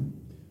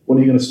 When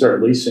are you going to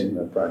start leasing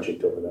the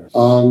project over there?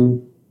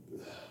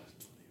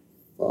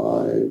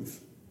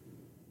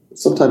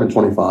 Sometime in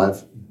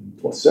 25.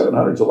 Well,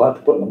 700 is a lot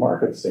to put in the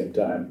market at the same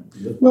time.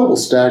 Well, we'll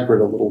stagger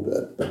it a little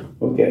bit.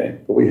 Okay.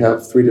 But we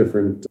have 3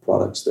 different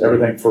products there.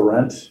 Everything for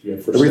rent? You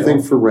have for Everything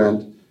sale? for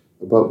rent,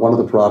 but one of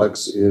the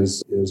products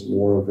is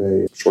more of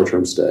a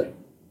short-term stay.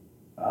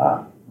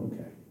 Ah,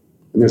 okay.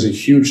 And there's a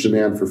huge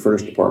demand for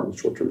furnished apartments,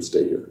 short-term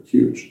stay here.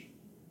 Huge.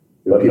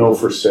 But no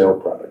for sale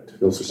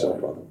product. No for sale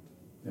product.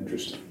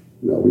 Interesting.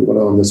 No, we want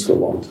to own this for a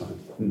long time.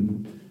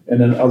 Mm-hmm. And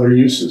then other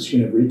uses,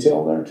 you have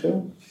retail there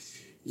too?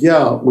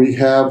 Yeah, we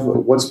have,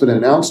 what's been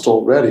announced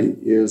already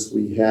is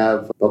we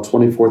have about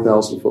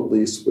 24,000 foot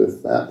lease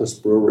with Atlas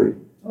Brewery.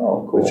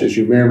 Oh, cool. Which, as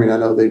you may or may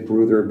not know, they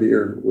brew their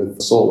beer with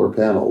solar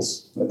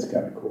panels. That's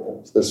kind of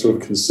cool. So they're sort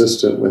of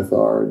consistent with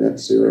our net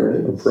zero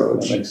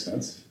approach. That makes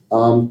sense.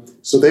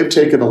 So they've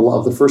taken a lot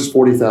of the first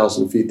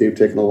 40,000 feet, they've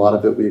taken a lot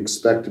of it. We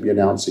expect to be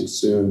announcing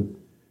soon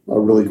a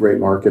really great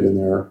market in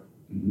there.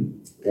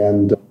 Mm-hmm.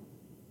 And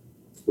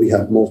we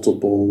have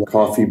multiple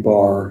coffee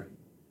bar,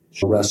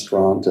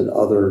 restaurant, and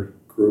other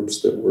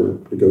groups that we're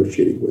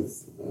negotiating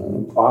with.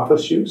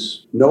 Office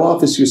use? No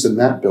office use in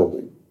that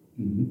building.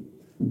 Mm-hmm.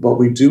 But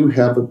we do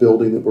have a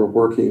building that we're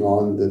working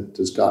on that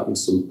has gotten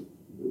some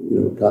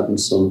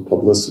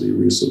publicity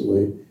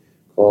recently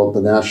called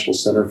the National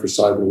Center for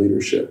Cyber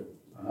Leadership.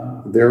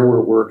 Ah. There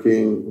we're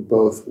working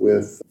both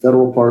with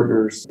federal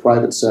partners,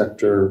 private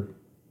sector,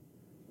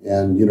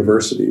 and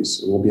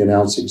universities. And we'll be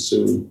announcing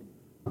soon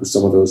who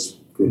some of those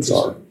groups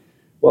are.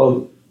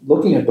 Well,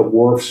 looking at the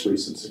Wharf's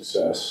recent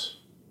success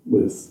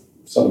with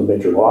some of the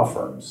major law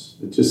firms,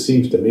 it just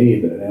seems to me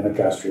that an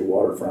Anacostia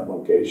waterfront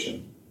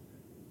location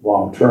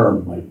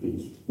long-term might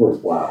be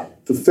worthwhile.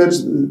 The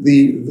feds,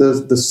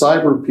 the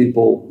cyber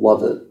people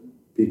love it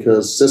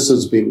because CISA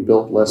is being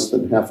built less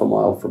than half a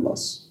mile from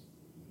us.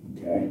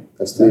 Okay,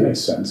 That's that the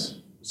makes sense.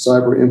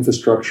 Cyber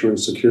Infrastructure and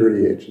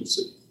Security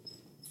Agency.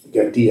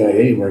 You got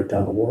DIA right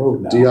down the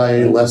road now.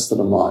 DIA less than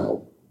a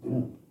mile.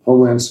 Yeah.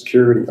 Homeland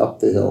Security up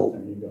the hill.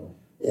 There you go.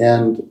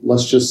 And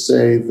let's just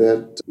say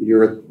that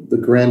you're at the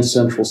Grand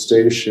Central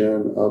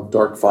Station of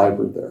dark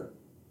fiber there.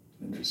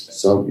 Interesting.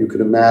 So you can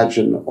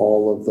imagine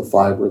all of the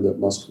fiber that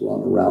must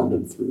run around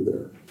and through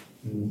there.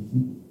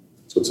 Mm-hmm.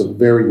 So it's a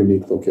very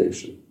unique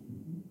location.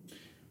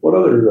 What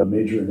other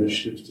major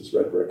initiatives does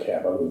Red Brick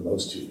have other than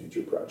those 2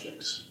 major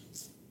projects?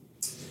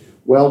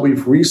 Well,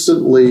 they've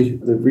recently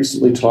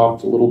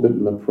talked a little bit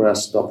in the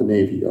press about the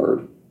Navy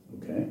Yard.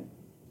 Okay.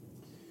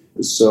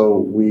 So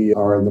we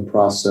are in the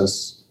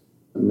process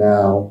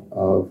now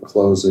of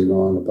closing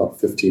on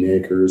about 15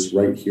 acres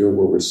right here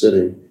where we're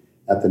sitting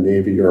at the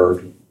Navy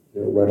Yard,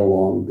 right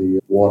along the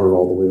water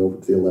all the way over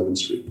to the 11th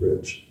Street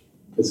Bridge.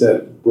 Is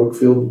that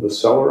Brookfield the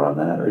seller on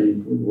that? Or are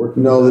you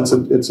working? No, on it's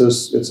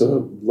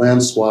a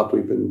land swap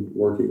we've been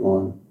working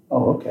on.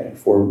 Oh, okay.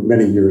 For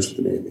many years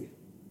with the Navy.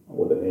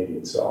 With the Navy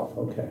itself,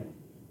 okay.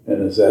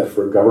 And is that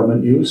for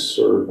government use,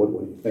 or what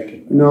are you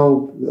thinking?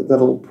 No,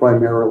 that'll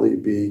primarily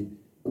be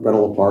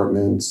rental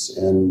apartments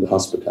and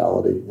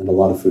hospitality and a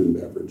lot of food and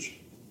beverage.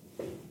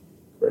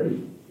 Great.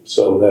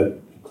 So that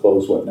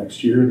close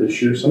next year,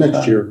 this year sometime?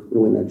 Next year,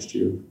 early next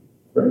year.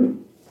 Great.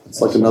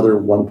 It's like another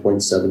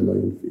 1.7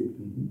 million feet.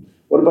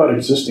 What about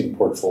existing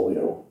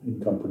portfolio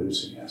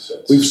income-producing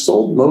assets? We've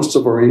sold most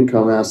of our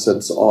income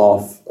assets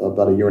off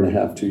about a year and a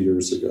half, 2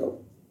 years ago.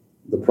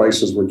 The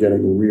prices were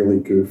getting really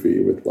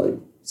goofy with like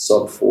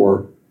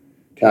sub-4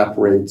 cap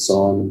rates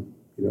on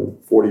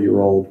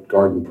 40-year-old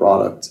garden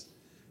product.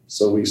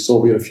 So we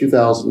had a few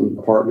thousand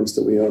apartments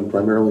that we owned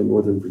primarily in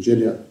Northern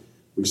Virginia.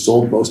 We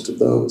sold most of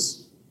those.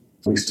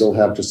 We still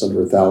have just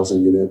under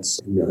 1,000 units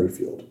in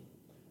Merrifield.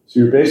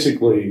 So you're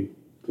basically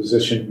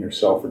positioning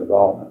yourself for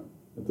development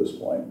at this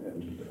point.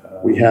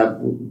 We have,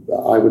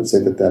 I would say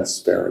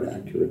that's fair and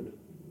accurate.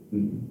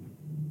 Mm-hmm.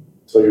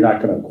 So you're not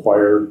going to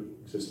acquire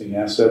existing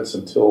assets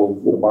until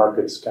the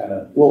market's kind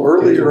of... Well,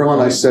 earlier on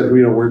I said,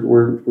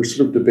 we're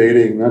sort of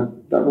debating, not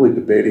really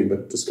debating,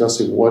 but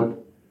discussing what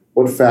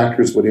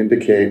factors would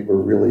indicate we're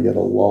really at a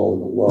lull in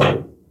the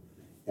low.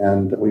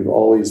 And we've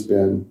always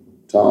been,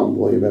 Tom,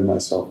 William, and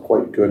myself,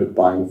 quite good at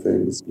buying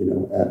things,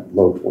 at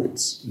low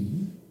points.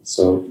 Mm-hmm.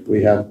 So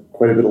we have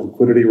quite a bit of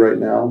liquidity right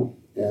now,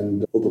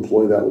 and we'll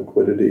deploy that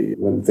liquidity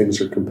when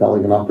things are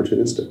compelling and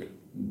opportunistic.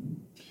 Mm-hmm.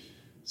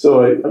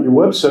 So your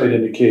website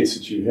indicates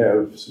that you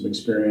have some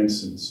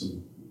experience and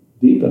some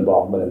deep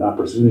involvement in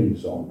opportunity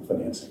zone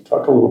financing.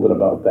 Talk a little bit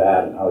about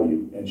that and how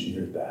you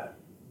engineered that.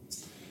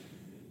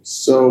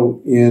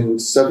 So in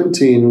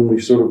 2017, when we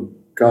sort of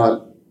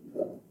got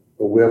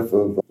a whiff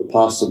of the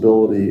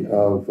possibility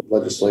of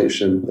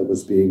legislation that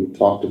was being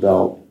talked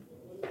about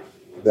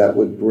that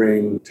would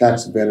bring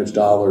tax advantage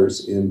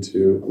dollars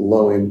into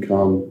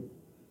low-income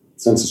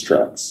census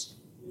tracts.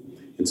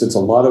 And since a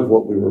lot of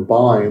what we were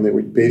buying, they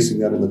were basing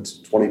that on the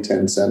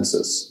 2010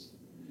 census.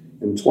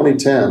 In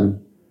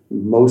 2010,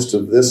 most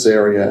of this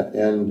area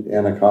and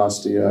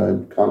Anacostia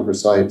and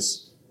Congress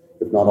Heights,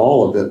 if not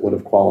all of it, would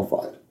have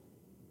qualified.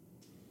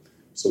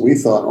 So we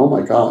thought, oh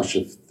my gosh,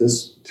 if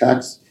this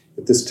tax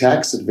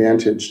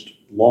advantaged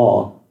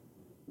law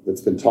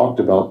that's been talked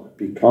about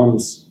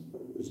becomes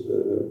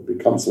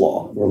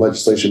law, or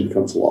legislation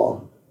becomes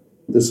law,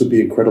 this would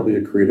be incredibly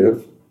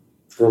accretive.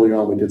 Early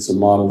on, we did some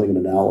modeling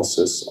and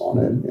analysis on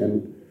it,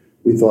 and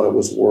we thought it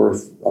was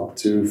worth up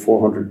to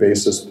 400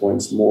 basis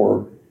points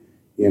more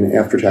in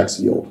after-tax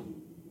yield.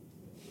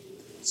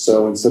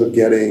 So instead of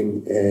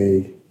getting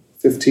a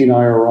 15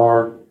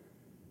 IRR,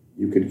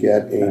 you could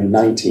get a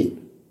 19.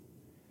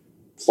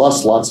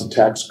 Plus, lots of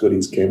tax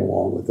goodies came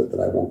along with it that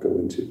I won't go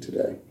into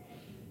today.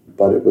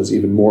 But it was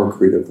even more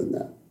accretive than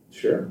that.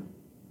 Sure.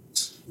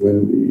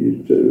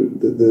 When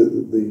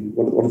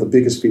one of the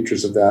biggest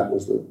features of that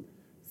was the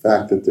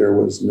fact that there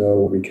was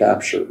no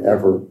recapture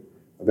ever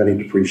of any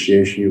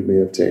depreciation you may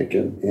have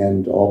taken,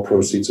 and all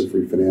proceeds of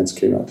refinance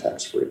came out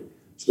tax-free.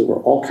 So there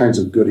were all kinds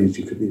of goodies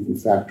you could even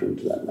factor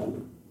into that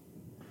number.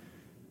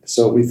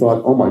 So we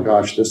thought, oh my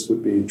gosh, this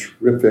would be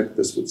terrific.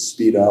 This would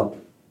speed up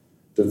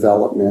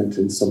development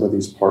in some of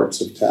these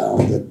parts of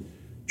town that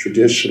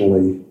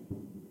traditionally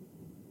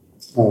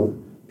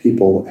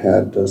people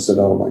had said,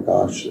 oh my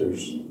gosh,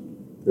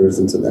 there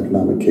isn't an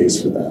economic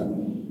case for that.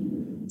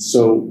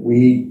 So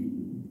we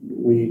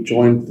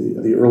joined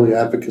the early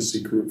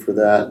advocacy group for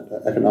that,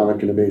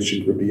 Economic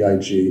Innovation Group,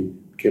 EIG,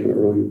 became an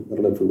early, I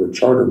don't know if we were a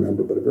charter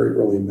member, but a very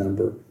early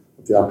member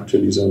of the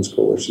Opportunity Zones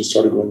Coalition,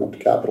 started going up to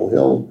Capitol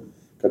Hill,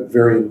 got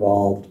very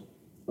involved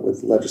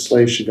with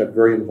legislation, got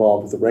very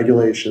involved with the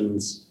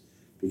regulations,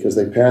 because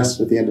they passed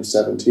it at the end of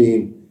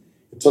 2017.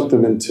 It took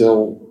them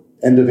until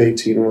end of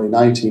 2018, early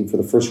 2019 for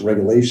the first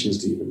regulations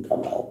to even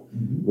come out.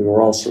 Mm-hmm. We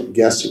were all sort of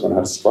guessing on how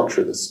to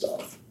structure this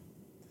stuff.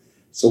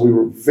 So we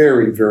were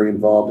very, very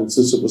involved. And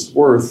since it was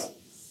worth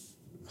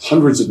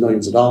hundreds of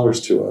millions of dollars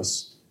to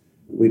us,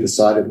 we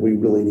decided we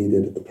really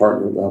needed at the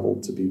partner level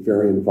to be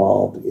very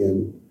involved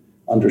in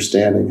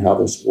understanding how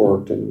this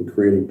worked and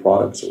creating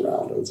products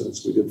around it. And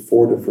so we did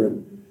 4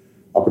 different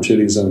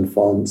Opportunity Zone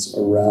funds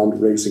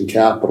around raising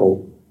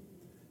capital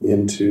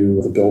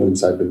into the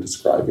buildings I've been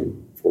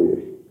describing for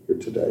you here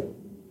today.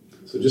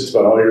 So just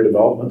about all your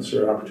developments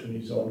are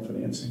Opportunity Zone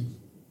financing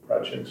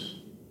projects?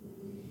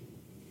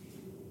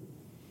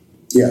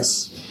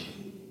 Yes.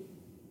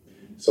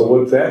 So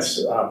what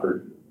that's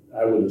offered,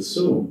 I would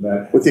assume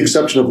that... With the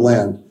exception of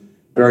land,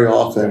 very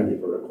often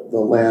the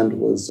land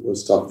was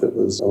stuff that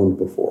was owned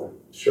before.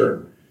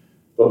 Sure.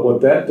 But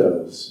what that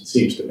does, it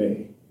seems to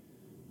me,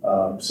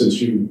 since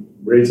you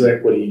raise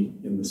equity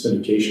in the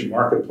syndication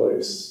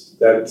marketplace,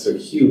 that's a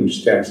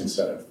huge tax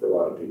incentive for a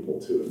lot of people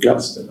to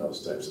invest in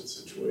those types of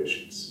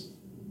situations.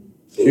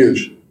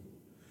 Huge.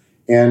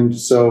 And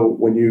so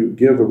when you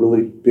give a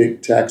really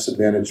big tax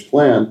advantage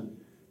plan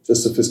to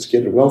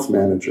sophisticated wealth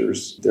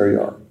managers, there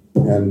you are.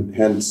 And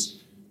hence...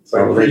 It's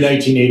like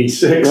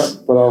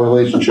pre-1986. But our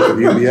relationship with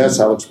UBS,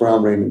 Alex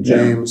Brown, Raymond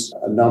James,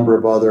 a number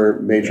of other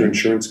major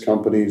insurance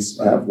companies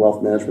have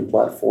wealth management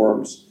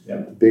platforms,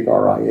 big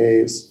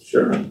RIAs.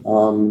 Sure.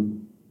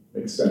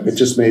 Makes sense. It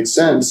just made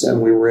sense,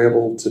 and we were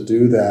able to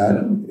do that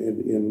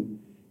in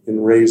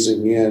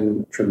raising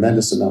in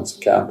tremendous amounts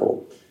of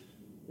capital.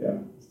 Yeah.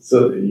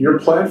 So your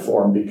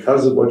platform,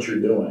 because of what you're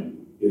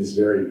doing, is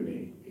very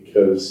unique.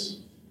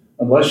 because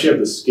unless you have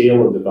the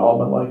scale of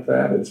development like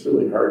that, it's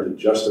really hard to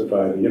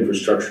justify the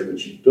infrastructure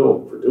that you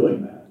built for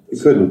doing that. You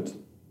couldn't.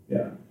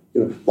 Yeah.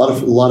 You know,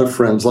 a lot of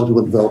friends, a lot of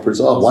people, developers.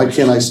 Oh, why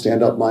can't I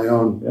stand up my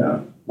own,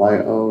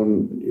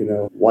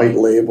 white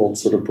labeled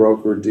sort of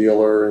broker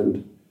dealer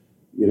and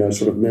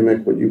sort of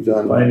mimic what you've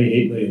done? Find me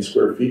 8 million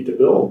square feet to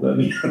build, then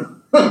you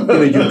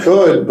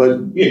could,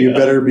 but you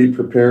better be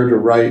prepared to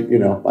write,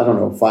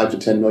 $5 to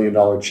 $10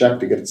 million check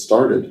to get it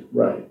started.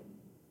 Right.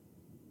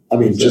 I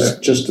mean,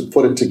 exactly. just to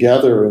put it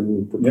together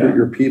and recruit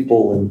your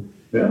people, and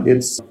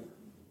it's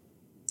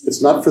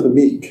not for the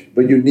meek,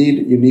 but you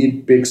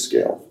need big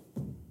scale.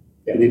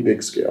 Yeah. You need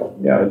big scale.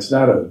 Yeah, it's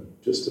not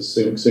just a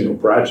single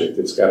project.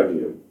 It's got to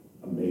be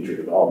a major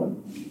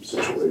development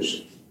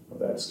situation of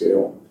that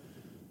scale.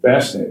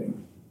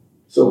 Fascinating.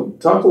 So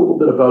talk a little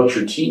bit about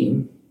your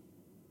team.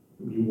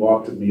 You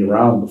walked me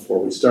around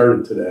before we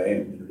started today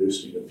and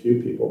introduced me to a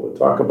few people, but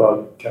talk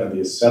about kind of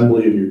the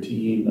assembly of your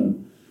team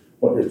and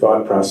what your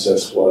thought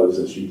process was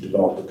as you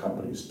developed the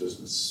company's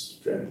business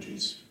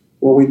strategies.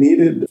 Well, we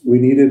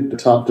needed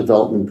top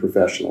development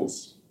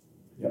professionals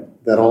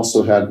that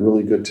also had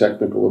really good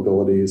technical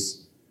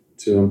abilities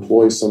to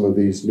employ some of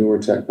these newer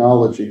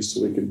technologies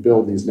so we could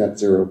build these net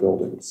zero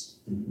buildings.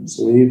 Mm-hmm.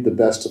 So we needed the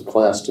best of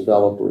class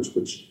developers,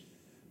 which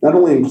not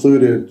only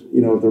included,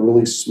 the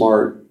really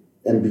smart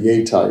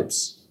MBA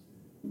types,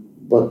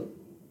 but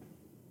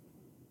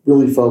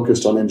really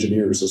focused on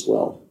engineers as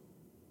well,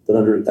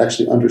 that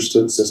actually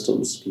understood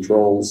systems,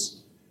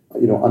 controls,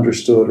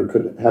 understood or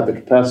could have the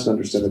capacity to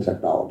understand the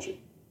technology.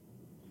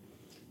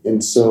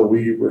 And so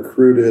we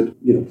recruited,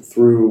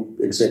 through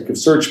executive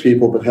search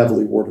people, but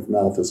heavily word of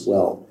mouth as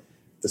well.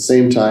 At the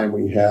same time,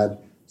 we had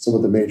some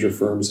of the major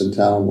firms in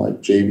town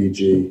like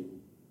JVG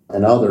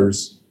and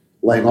others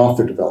laying off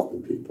their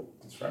development people.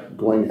 That's right.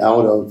 Going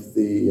out of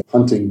the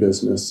hunting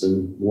business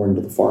and more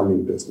into the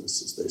farming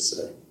business, as they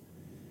say.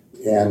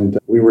 And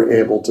we were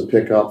able to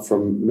pick up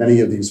from many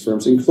of these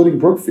firms, including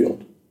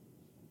Brookfield,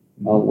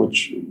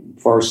 which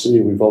Far City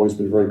we've always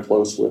been very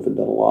close with and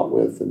done a lot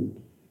with, and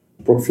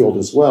Brookfield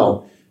as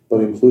well. But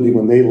including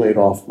when they laid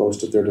off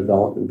most of their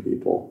development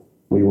people,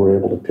 we were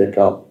able to pick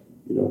up,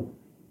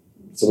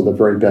 some of the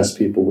very best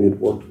people we had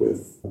worked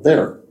with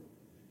there.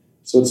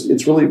 So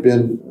it's really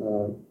been,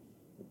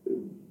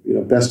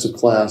 best of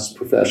class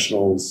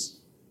professionals,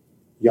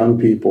 young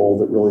people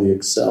that really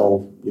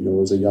excel,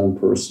 as a young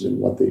person in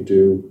what they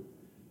do,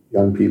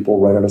 young people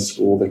right out of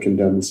school that can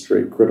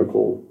demonstrate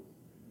critical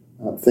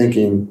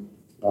thinking,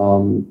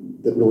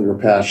 that really are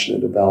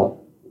passionate about,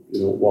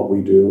 what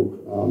we do.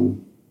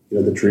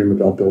 The dream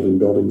about building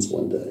buildings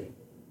one day.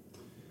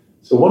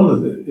 So one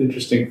of the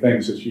interesting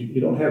things is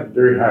you don't have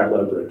very high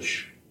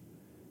leverage.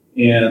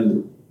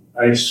 And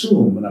I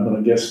assume, and I'm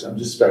going to guess, I'm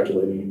just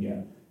speculating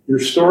again, your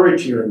story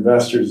to your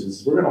investors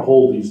is we're going to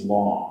hold these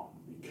long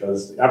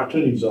because the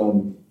opportunity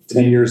zone...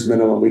 10 years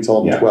minimum, we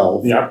told them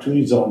 12. The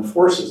opportunity zone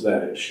forces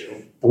that issue.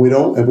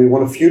 And we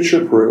want to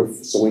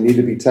future-proof, so we need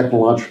to be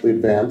technologically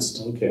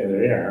advanced. Okay,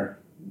 there you are.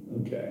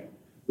 Okay.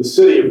 The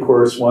city, of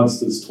course, wants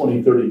this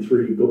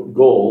 2033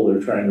 goal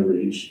they're trying to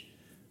reach,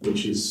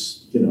 which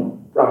is,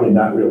 probably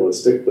not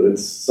realistic, but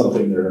it's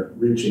something they're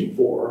reaching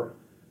for.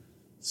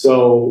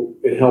 So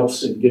it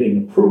helps in getting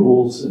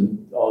approvals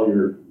and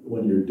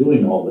when you're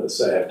doing all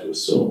this, I have to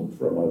assume,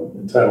 from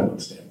an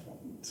entitlement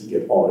standpoint, to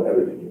get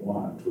everything you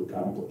want to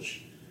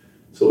accomplish.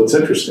 So it's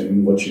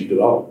interesting what you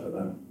developed,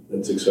 and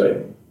it's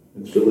exciting.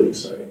 It's really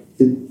exciting.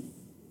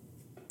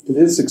 It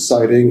is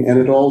exciting, and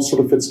it all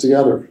sort of fits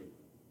together.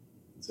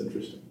 It's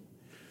interesting.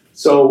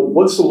 So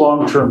what's the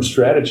long-term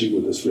strategy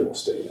with this real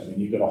estate? I mean,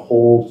 you're going to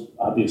hold,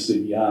 obviously,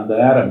 beyond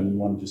that? I mean, you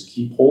want to just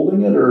keep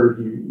holding it, or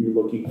you're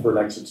looking for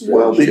an exit strategy?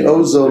 Well, the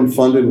Ozone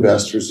Fund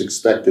investors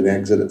expect an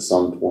exit at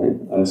some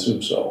point. I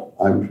assume so.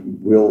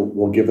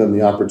 We'll give them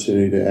the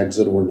opportunity to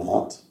exit or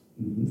not.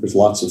 Mm-hmm. There's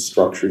lots of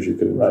structures you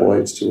can employ.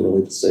 Right. It's too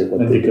early to say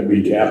what and they can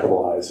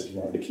recapitalize if you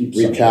want to keep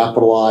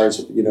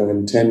recapitalize.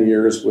 In 10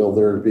 years, will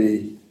there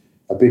be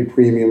a big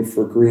premium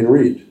for green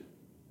REIT?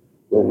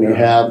 Will we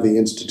have the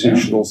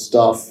institutional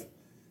stuff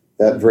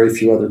that very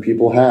few other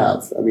people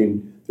have? I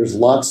mean, there's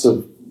lots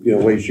of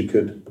ways you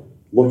could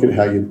look at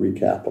how you'd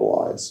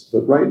recapitalize.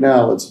 But right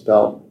now, it's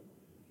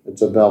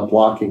about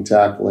blocking,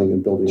 tackling,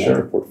 and building out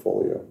a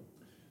portfolio.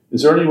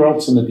 Is there anywhere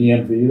else in the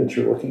DMV that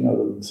you're looking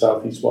other than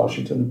Southeast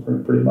Washington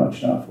pretty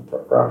much now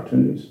for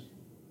opportunities?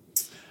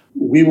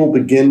 We will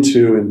begin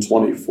to, in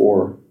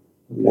 24,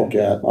 look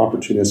at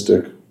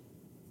opportunistic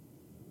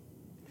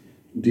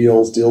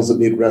deals that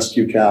need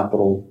rescue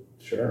capital.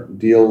 Sure.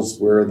 Deals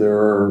where there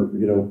are,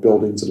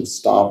 buildings that have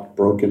stopped,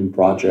 broken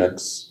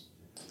projects.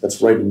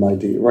 That's right in our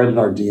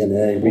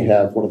DNA. We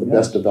have one of the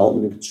best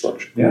development and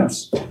construction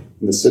groups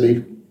in the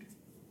city.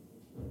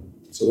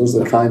 So those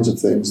are the kinds of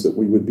things that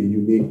we would be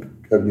unique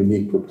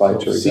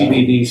proprietary. So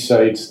CBD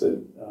sites that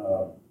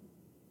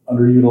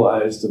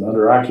underutilized and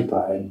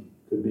underoccupied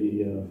could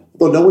be.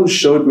 Though no one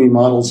showed me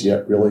models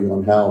yet, really,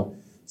 on how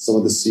some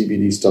of the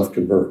CBD stuff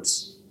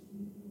converts.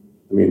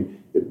 I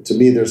mean, to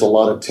me, there's a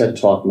lot of TED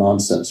Talk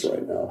nonsense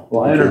right now.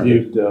 Well, I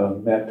interviewed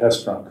Matt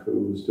Pestrunk,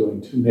 who was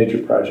doing 2 major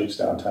projects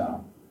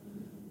downtown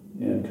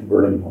and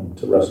converting them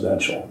to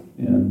residential.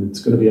 And it's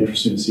going to be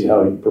interesting to see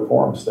how he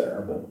performs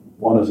there. But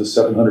one is a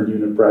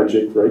 700-unit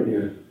project right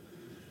near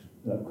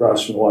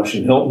across from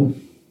Washington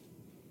Hilton,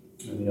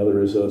 and the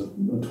other is a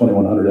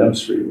 2100 M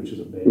Street, which is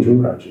a major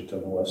project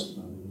on the west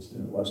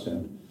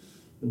end.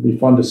 It'll be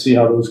fun to see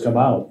how those come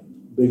out.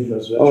 Big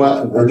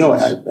residential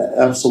conversions. No,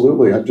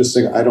 absolutely. I'm just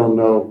saying, I don't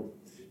know.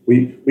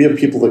 We have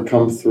people that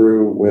come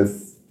through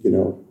with,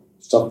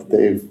 stuff that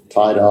they've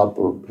tied up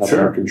or have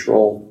under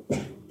control.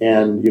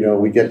 And,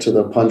 we get to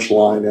the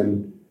punchline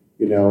and,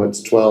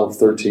 it's 12,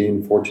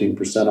 13, 14%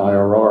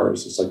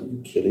 IRRs. It's like, are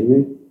you kidding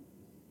me?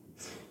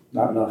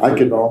 Not enough. I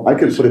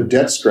could put a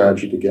debt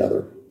strategy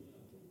together.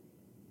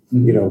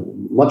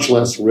 Much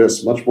less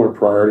risk, much more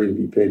priority to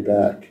be paid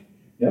back.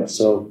 Yep.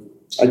 So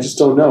I just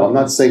don't know. I'm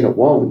not saying it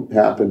won't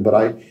happen, but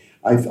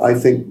I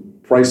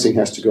think pricing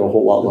has to go a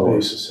whole lot lower. The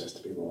basis has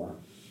to be lower.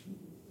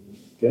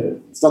 Get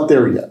it? It's not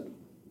there yet.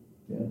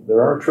 Yeah.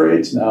 There are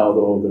trades now,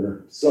 though, that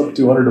are sub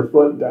 200 a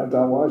foot in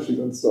downtown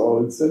Washington,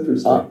 so it's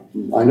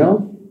interesting. I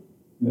know.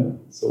 Yeah,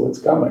 so it's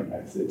coming,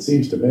 it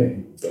seems to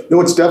me. But.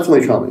 No, it's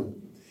definitely coming.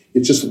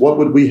 It's just, what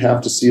would we have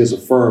to see as a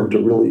firm to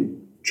really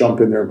jump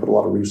in there and put a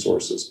lot of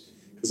resources?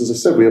 Because as I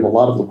said, we have a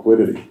lot of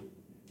liquidity.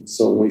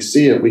 So when we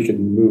see it, we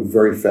can move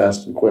very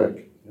fast and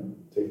quick. Yeah.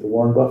 Take the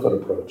Warren Buffett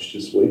approach.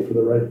 Just wait for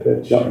the right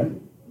pitch. Yep.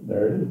 Right?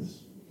 There it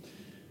is.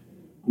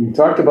 You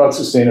talked about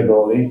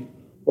sustainability.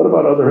 What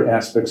about other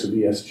aspects of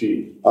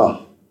ESG?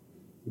 I'm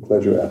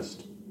glad you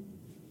asked.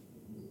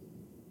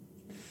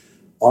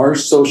 Our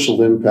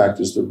social impact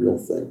is the real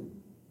thing.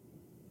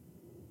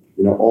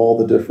 All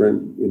the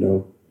different,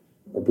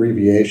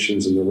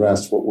 abbreviations and the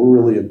rest. What we're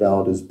really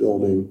about is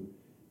building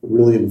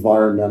really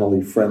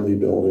environmentally friendly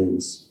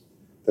buildings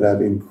that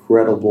have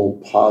incredible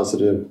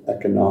positive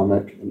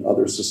economic and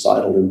other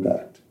societal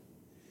impact.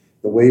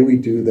 The way we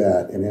do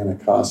that in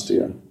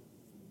Anacostia,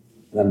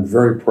 and I'm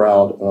very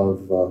proud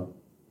of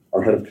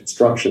our head of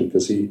construction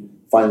because he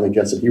finally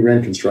gets it. He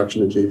ran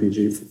construction at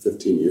JPG for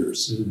 15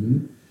 years.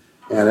 Mm-hmm.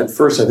 And at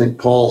first, I think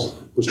Paul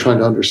was trying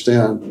to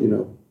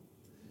understand,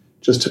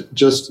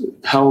 just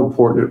how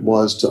important it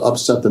was to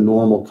upset the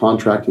normal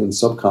contracting and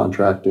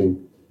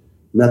subcontracting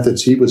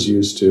methods he was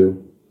used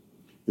to,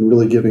 and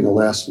really giving a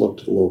last look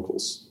to the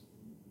locals.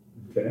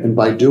 Okay. And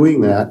by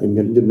doing that and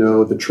getting to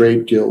know the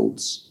trade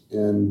guilds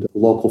and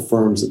local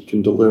firms that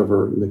can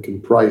deliver and that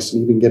can price,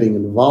 and even getting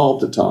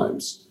involved at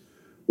times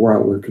where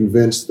we're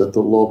convinced that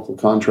the local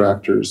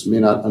contractors may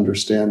not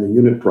understand the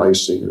unit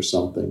pricing or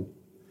something,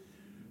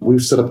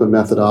 we've set up a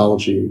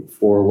methodology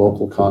for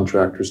local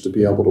contractors to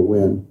be able to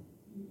win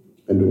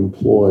and to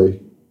employ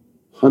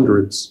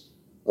hundreds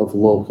of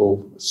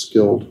local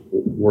skilled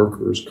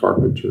workers,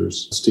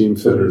 carpenters, steam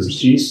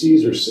fitters.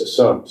 GCs or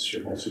subs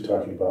you're mostly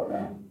talking about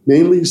now?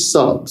 Mainly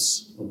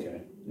subs.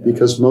 Okay. Yeah.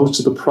 Because most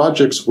of the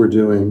projects we're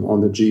doing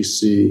on the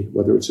GC,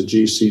 whether it's a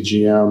GC,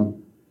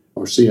 GM,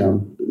 or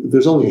CM,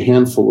 there's only a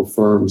handful of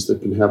firms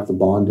that can have the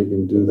bonding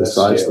and do the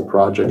size of the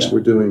projects. Yeah.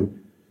 We're doing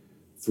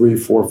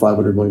 $300, $400,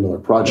 $500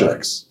 million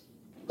projects.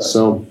 Right.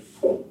 So,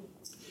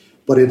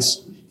 but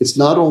it's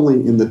not only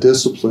in the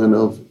discipline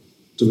of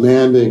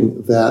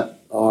demanding that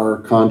our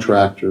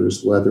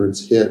contractors, whether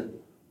it's HIT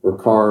or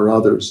CAR or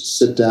others,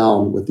 sit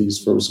down with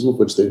these firms, some of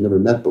which they've never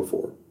met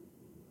before,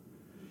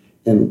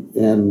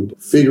 and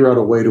figure out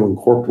a way to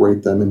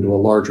incorporate them into a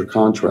larger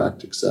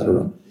contract, et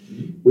cetera.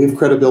 We have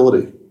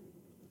credibility.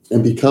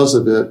 And because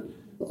of it,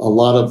 a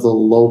lot of the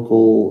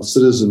local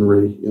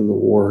citizenry in the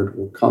ward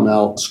will come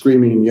out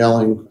screaming and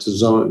yelling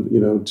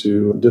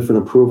to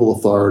different approval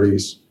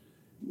authorities,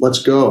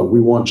 let's go, we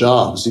want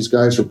jobs. These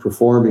guys are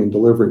performing and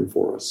delivering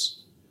for us.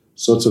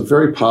 So it's a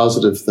very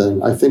positive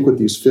thing. I think with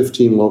these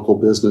 15 local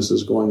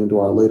businesses going into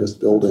our latest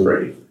building,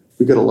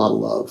 we get a lot of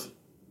love.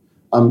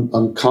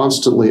 I'm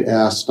constantly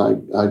asked,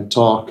 I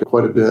talk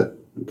quite a bit,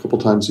 a couple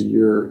times a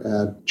year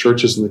at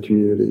churches in the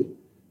community.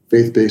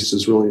 Faith-based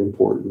is really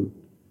important.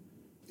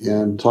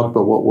 And talk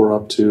about what we're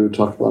up to,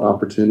 talk about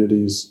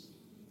opportunities.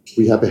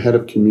 We have a head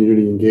of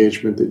community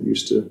engagement that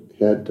used to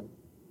head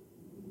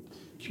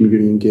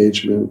community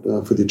engagement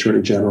for the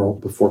Attorney General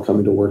before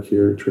coming to work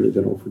here, Attorney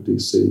General for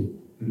D.C.,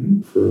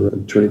 for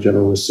Attorney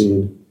General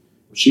Racine.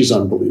 She's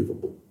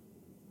unbelievable.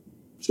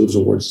 She was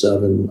in Ward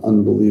 7,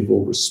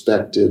 unbelievable,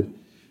 respected.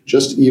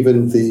 Just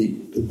even the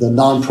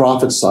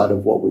nonprofit side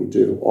of what we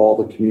do, all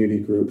the community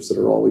groups that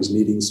are always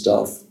needing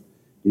stuff,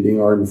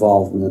 needing our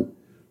involvement.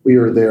 We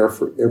are there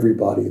for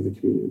everybody in the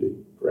community.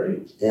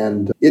 Great.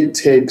 And it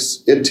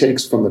takes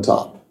from the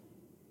top.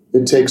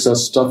 It takes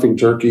us stuffing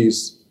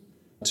turkeys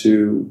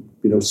to,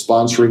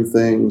 sponsoring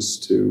things,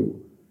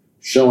 to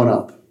showing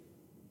up,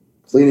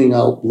 cleaning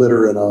out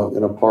litter in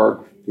a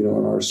park, in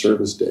our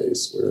service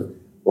days where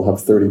we'll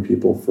have 30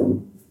 people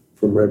from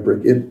Red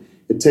Brick.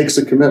 It takes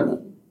a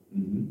commitment.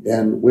 Mm-hmm.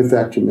 And with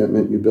that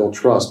commitment, you build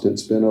trust.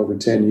 It's been over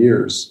 10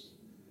 years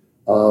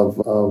of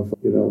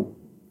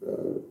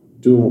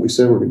doing what we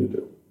said we're going to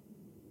do.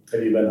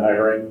 Have you been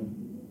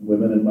hiring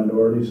women and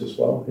minorities as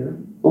well here?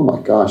 Oh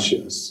my gosh,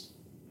 yes.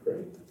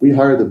 Great. We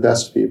hire the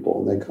best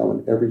people, and they come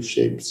in every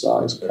shape,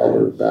 size,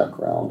 color,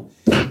 background.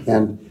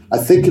 And I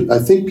think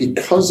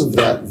because of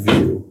that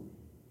view,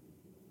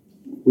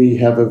 we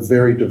have a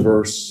very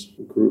diverse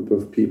group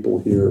of people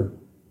here.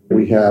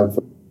 We have,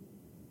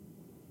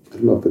 I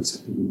don't know if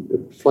it's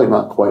probably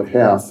not quite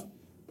half,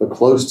 but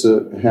close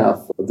to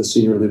half of the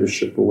senior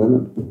leadership are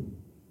women.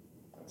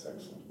 That's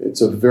excellent.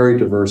 It's a very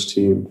diverse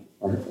team,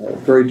 a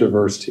very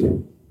diverse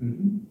team.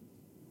 Mm-hmm.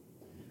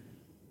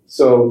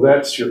 So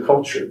that's your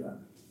culture then?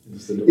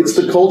 It's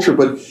the culture,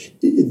 but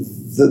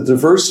the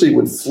diversity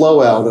would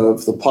flow out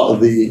of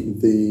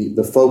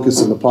the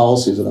focus and the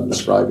policies that I'm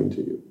describing to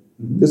you.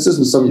 Mm-hmm. This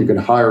isn't something you can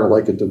hire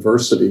like a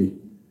diversity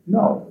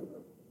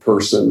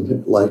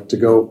person, like to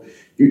go.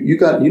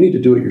 You need to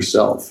do it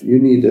yourself. You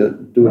need to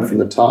do it from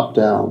the top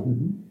down.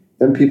 Mm-hmm.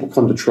 Then people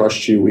come to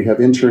trust you. We have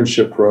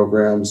internship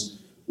programs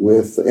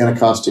with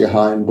Anacostia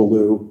High and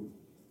Ballou.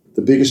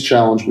 The biggest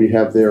challenge we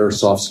have there are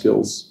soft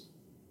skills.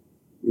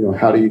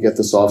 How do you get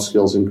the soft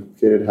skills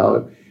inculcated?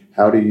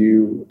 How do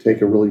you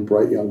take a really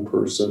bright young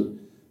person,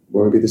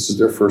 or maybe this is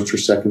their first or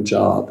second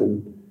job,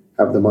 and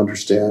have them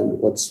understand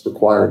what's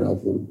required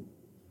of them?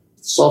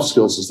 Soft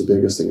skills is the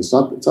biggest thing. It's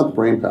not the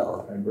brain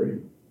power. I agree.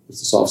 It's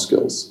the soft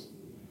skills.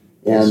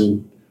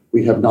 And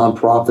we have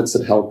nonprofits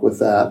that help with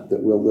that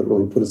will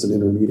literally put us an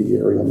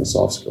intermediary on the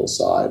soft skills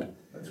side.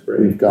 That's great.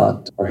 We've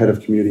got our head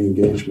of community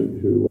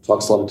engagement who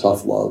talks a lot of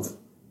tough love,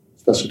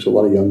 especially to a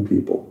lot of young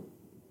people.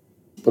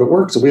 But it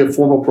works. So we have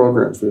formal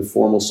programs. We have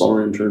formal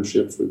summer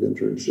internships. We have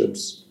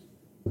internships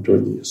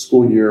during the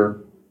school year,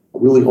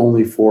 really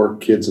only for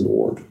kids in the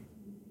ward.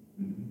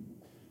 Mm-hmm.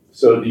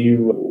 So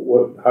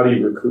how do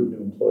you recruit new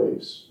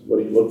employees? What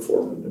do you look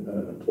for in an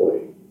independent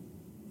employee?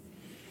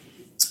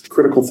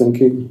 Critical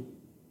thinking.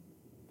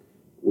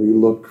 We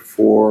look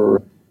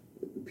for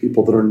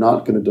people that are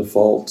not going to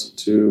default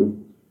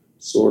to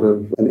sort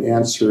of an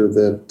answer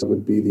that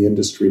would be the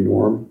industry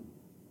norm.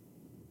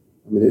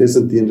 I mean, it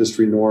isn't the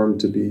industry norm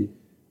to be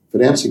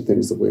financing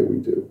things the way we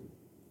do.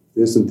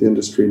 It isn't the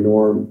industry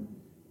norm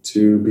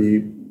to be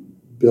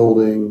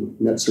building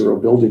net zero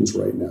buildings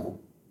right now,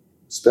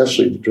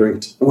 especially during a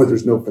time where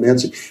there's no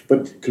financing.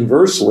 But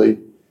conversely,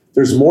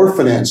 there's more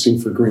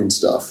financing for green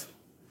stuff.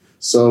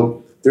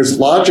 So there's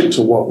logic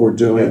to what we're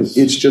doing. Yes.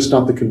 It's just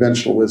not the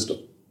conventional wisdom.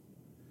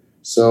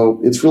 So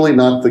it's really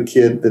not the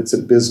kid that's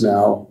at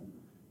BizNow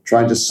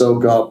trying to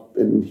soak up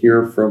and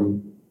hear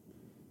from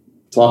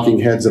talking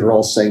heads that are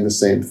all saying the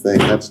same thing.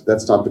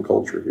 That's not the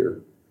culture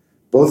here.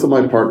 Both of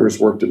my partners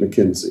worked at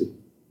McKinsey.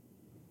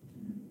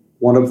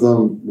 One of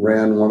them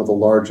ran one of the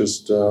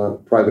largest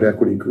private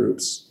equity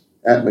groups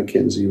at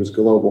McKinsey. He was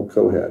global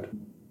co-head.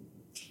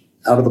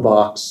 Out of the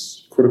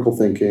box, critical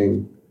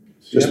thinking.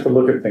 So you have to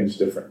look at things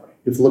differently.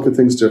 You have to look at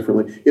things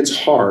differently. It's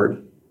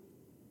hard.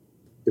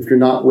 If you're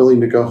not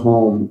willing to go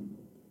home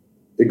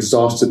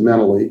exhausted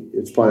mentally,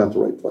 it's probably not the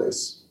right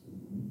place.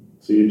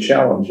 So you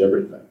challenge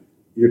everything.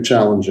 You're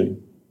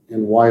challenging.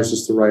 And why is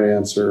this the right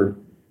answer?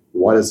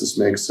 Why does this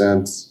make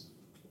sense?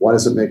 Why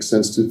does it make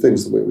sense to do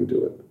things the way we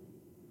do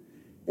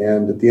it?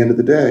 And at the end of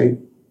the day,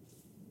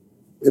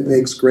 it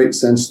makes great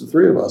sense to the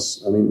three of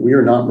us. I mean, we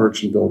are not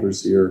merchant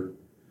builders here.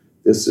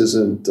 This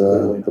isn't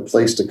the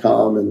place to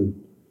come and,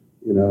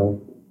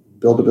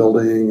 build a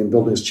building and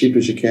build it as cheap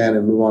as you can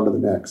and move on to the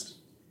next.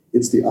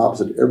 It's the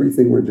opposite.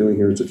 Everything we're doing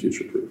here is a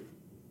future-proof.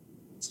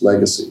 It's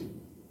legacy,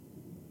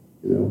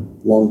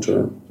 long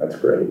term. That's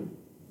great.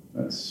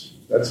 That's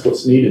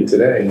what's needed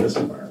today in this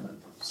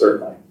environment,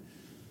 certainly.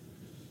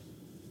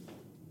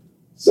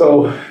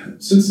 So,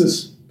 since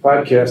this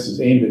podcast is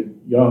aimed at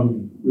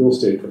young real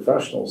estate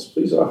professionals,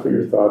 please offer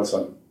your thoughts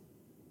on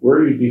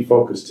where you'd be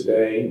focused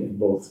today in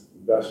both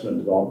investment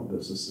and development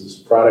businesses,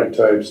 product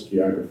types,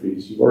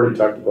 geographies. You've already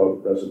talked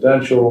about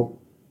residential,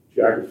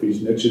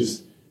 geographies,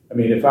 niches. I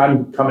mean, if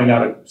I'm coming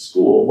out of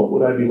school, what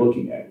would I be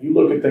looking at? You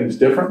look at things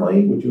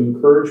differently. Would you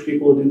encourage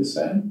people to do the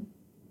same?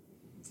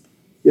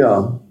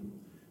 Yeah.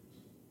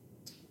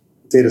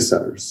 Data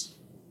centers.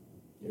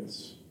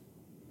 Yes.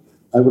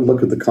 I would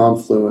look at the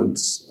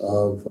confluence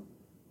of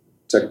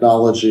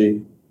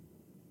technology,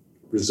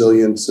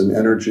 resilience, and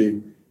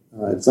energy.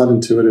 It's not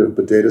intuitive,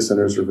 but data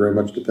centers are very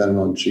much dependent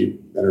on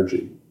cheap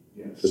energy.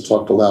 Yes. Just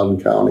talk to Loudoun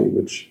County,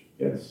 which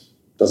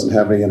doesn't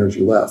have any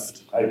energy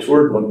left. I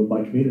toured one with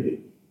my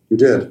community. You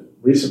did?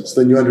 Recently.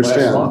 So then you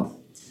understand. Last month.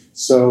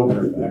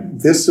 So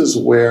this is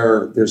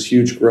where there's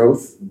huge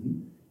growth. Mm-hmm.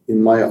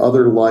 In my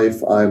other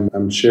life,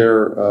 I'm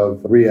chair of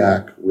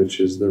REAC, which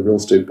is the real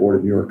estate board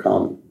at New York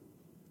Common.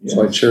 Yes.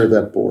 So I chair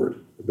that board.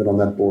 I've been on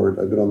that board.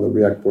 I've been on the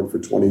REAC board for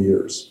 20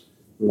 years.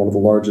 I'm one of the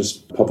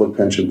largest public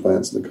pension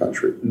plans in the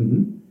country.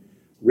 Mm-hmm.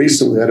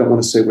 Recently, I don't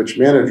want to say which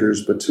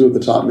managers, but two of the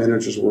top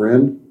managers were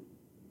in.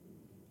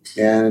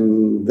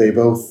 And they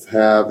both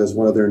have as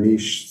one of their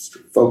niche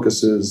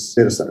focuses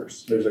data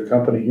centers. There's a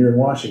company here in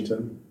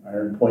Washington,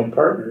 Iron Point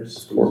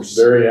Partners, of course,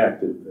 very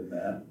active in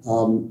that.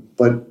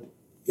 But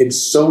it's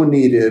so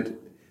needed.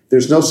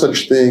 There's no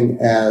such thing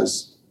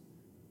as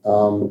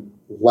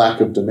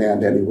lack of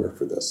demand anywhere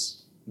for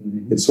this.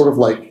 Mm-hmm. It's sort of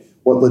like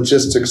what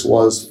logistics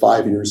was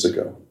 5 years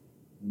ago.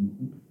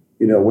 Mm-hmm.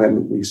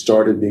 when we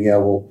started being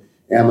able,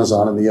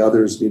 Amazon and the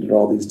others needed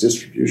all these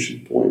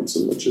distribution points,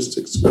 and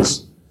logistics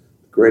was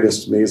the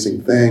greatest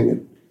amazing thing.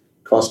 It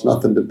cost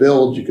nothing to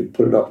build. You could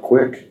put it up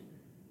quick.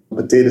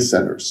 But data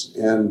centers,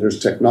 and there's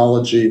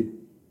technology,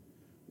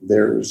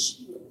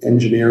 there's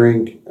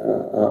engineering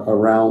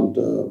around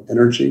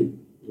energy,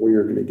 where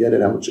you're going to get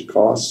it, how much it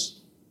costs.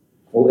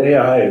 Well,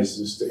 AI is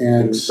just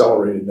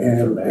accelerated that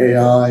and dramatically.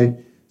 AI.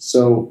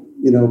 So,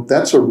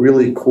 that's a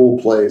really cool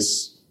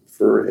place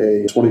for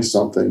a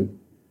 20-something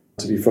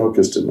to be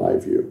focused, in my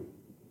view.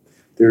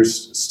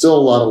 There's still a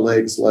lot of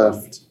legs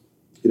left,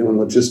 in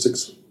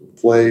logistics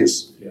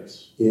plays,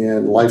 yes,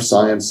 in life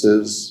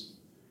sciences,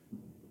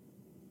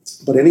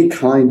 but any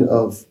kind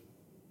of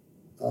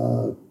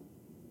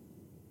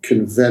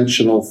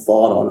conventional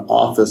thought on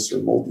office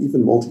or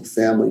even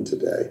multifamily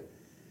today,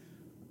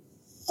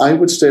 I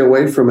would stay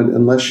away from it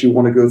unless you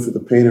want to go through the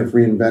pain of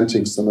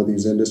reinventing some of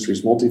these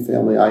industries.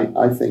 Multifamily,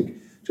 I think,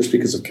 just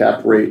because of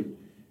cap rate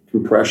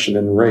compression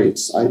and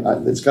rates,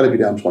 it's got to be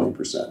down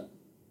 20%,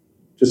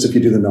 just if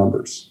you do the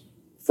numbers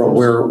from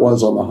where it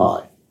was on the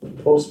high.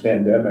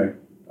 Post-pandemic,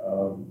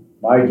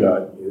 my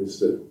gut is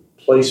that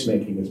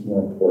placemaking is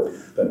more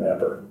important than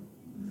ever.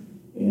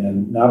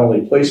 And not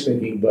only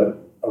placemaking, but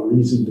a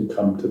reason to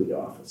come to the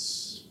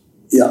office.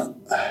 Yeah,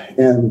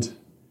 and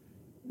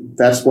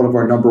that's one of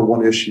our number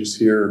one issues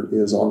here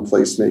is on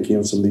placemaking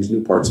in some of these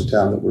new parts of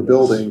town that we're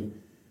building.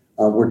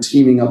 We're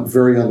teaming up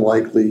very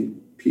unlikely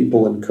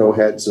people and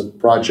co-heads of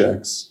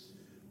projects,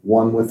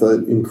 one with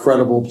an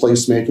incredible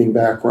placemaking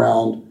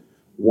background,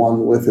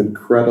 one with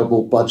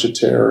incredible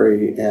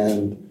budgetary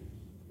and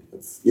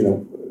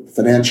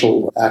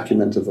financial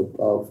acumen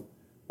of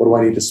what do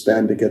I need to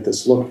spend to get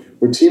this look.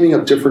 We're teaming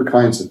up different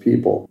kinds of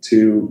people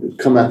to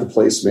come at the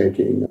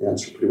placemaking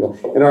answer pretty well.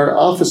 In our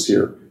office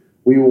here,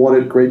 we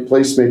wanted great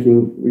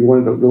placemaking. We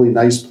wanted a really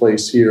nice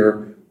place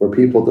here where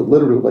people that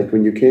literally, like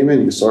when you came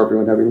in, you saw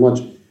everyone having lunch.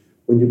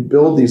 When you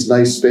build these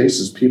nice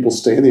spaces, people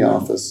stay in the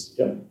office.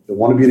 Yep. They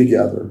want to be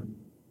together.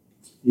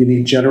 You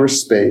need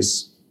generous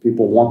space.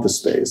 People want the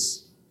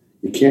space.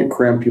 You can't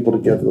cram people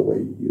together the way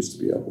you used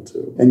to be able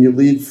to. And you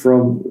lead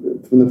from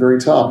the very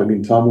top. I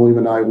mean, Tom, William,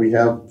 and I, we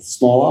have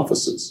small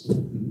offices.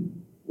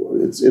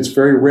 Mm-hmm. It's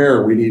very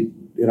rare we need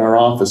in our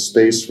office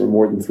space for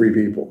more than 3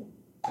 people.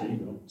 There you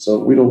go. So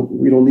we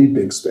don't need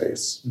big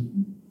space.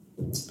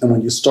 Mm-hmm. And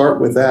when you start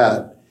with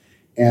that,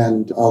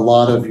 and a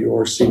lot of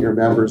your senior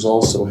members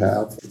also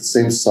have the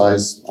same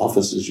size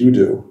office as you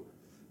do,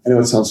 I know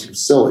it sounds sort of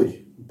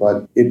silly,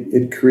 but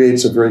it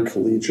creates a very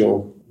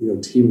collegial,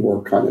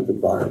 teamwork kind of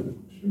environment,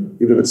 sure,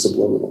 even if it's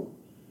subliminal.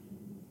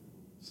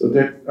 So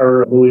Dick,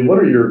 or Louis, what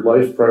are your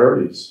life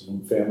priorities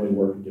in family,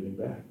 work, and giving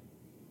back?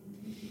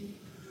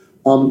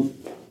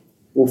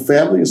 Well,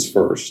 family is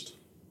first.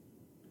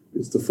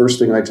 It's the first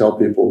thing I tell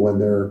people when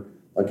they're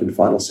like in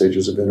final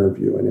stages of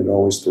interview, and it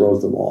always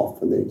throws them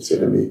off. And they say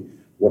to me,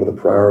 what are the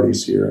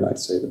priorities here? And I'd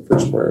say the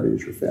first priority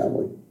is your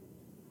family.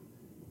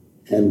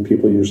 And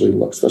people usually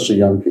look, especially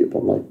young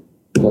people, like,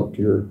 look,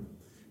 you're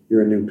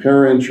a new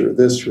parent, you're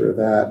this, you're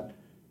that.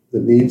 The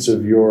needs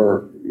of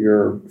your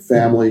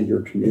family,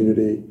 your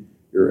community,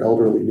 your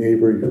elderly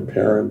neighbor, your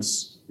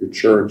parents, your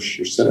church,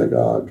 your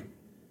synagogue,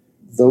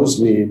 those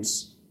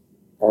needs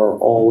are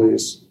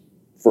always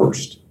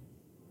first.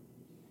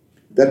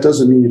 That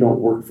doesn't mean you don't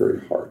work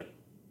very hard.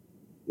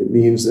 It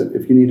means that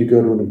if you need to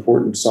go to an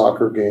important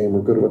soccer game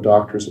or go to a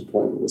doctor's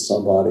appointment with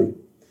somebody,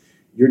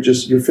 you're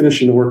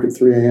finishing the work at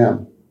 3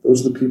 a.m.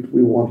 Those are the people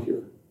we want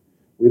here.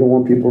 We don't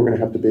want people who are going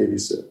to have to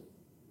babysit.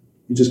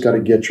 You just got to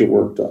get your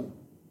work done.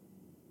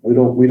 We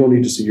don't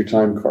need to see your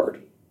time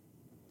card.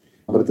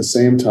 But at the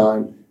same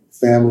time,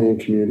 family and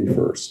community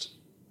first.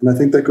 And I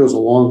think that goes a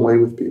long way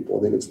with people.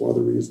 I think it's one of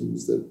the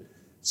reasons that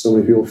so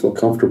many people feel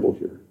comfortable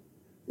here.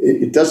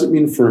 It doesn't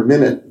mean for a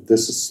minute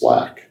this is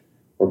slack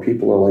or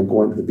people are like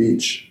going to the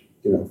beach,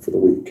 for the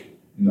week.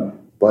 No.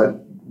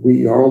 But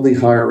we are only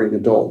hiring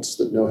adults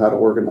that know how to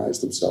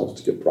organize themselves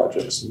to get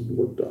projects and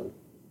work done.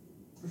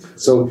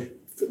 So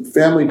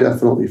family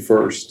definitely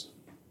first.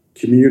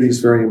 Community is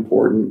very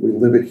important. We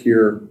live it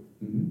here.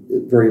 Mm-hmm.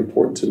 It's very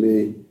important to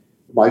me.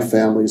 My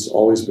family's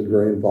always been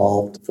very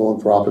involved.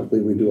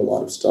 Philanthropically, we do a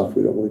lot of stuff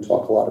we don't really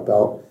talk a lot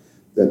about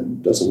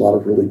that does a lot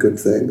of really good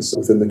things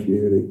within the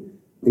community,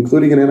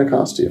 including in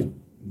Anacostia.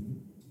 Mm-hmm.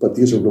 But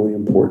these are really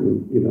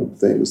important,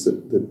 things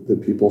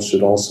that people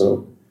should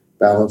also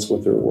balance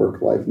with their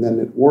work life. And then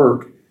at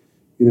work,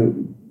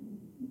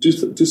 do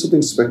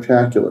something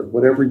spectacular.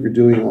 Whatever you're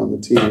doing on the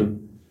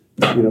team,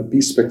 be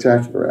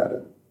spectacular at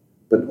it.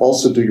 But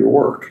also do your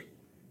work.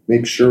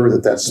 Make sure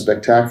that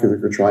spectacular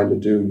you're trying to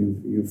do,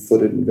 you've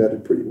footed and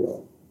vetted pretty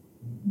well.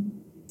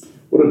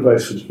 What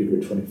advice would you give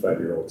your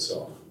 25-year-old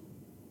self?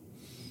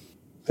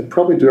 I'd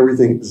probably do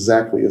everything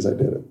exactly as I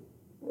did it.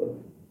 Really?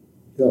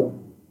 Yeah.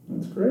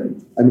 That's great.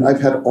 I mean,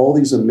 I've had all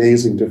these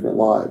amazing different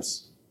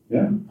lives.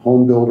 Yeah.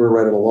 Home builder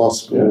right out of law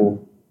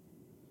school.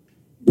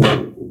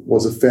 Yeah.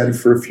 Was a Fed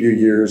for a few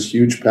years.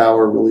 Huge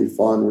power, really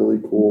fun, really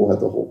cool.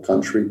 Had the whole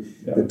country.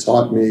 Yeah. It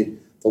taught me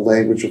the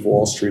language of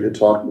Wall Street. It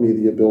taught me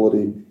the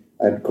ability.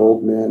 I had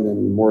Goldman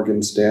and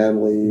Morgan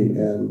Stanley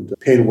and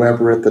Payne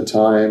Weber at the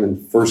time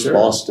and First Sure.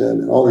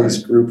 Boston and all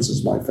these groups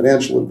as my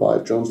financial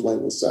advisor. Jones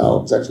Lang LaSalle,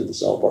 it was actually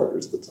LaSalle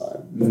Partners at the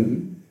time.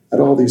 Mm-hmm. I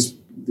had all these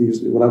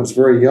when I was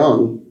very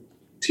young,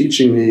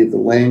 teaching me the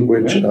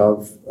language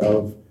of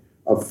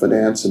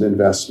finance and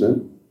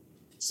investment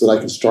so that I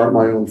could start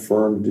my own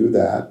firm, do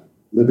that,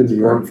 live in New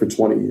York for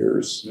 20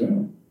 years,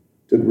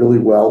 did really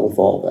well with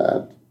all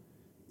that.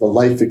 The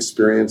life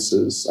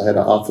experiences, I had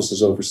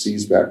offices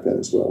overseas back then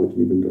as well, we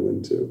didn't even go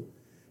into.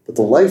 But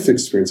the life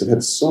experience, I've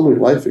had so many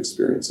life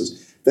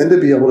experiences. Then to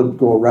be able to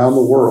go around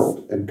the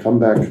world and come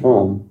back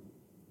home,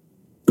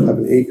 I have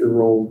an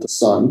 8-year-old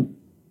son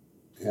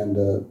and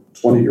a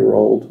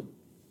 20-year-old,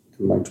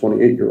 and my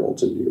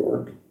 28-year-old's in New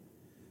York.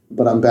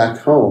 But I'm back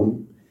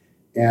home,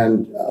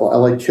 and I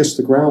like kiss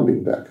the ground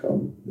being back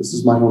home. This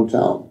is my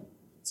hometown.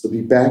 So to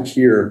be back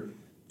here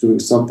doing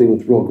something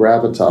with real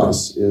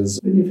gravitas is...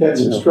 And you've had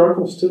some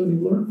struggles too, and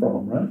you learned from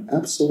them, right?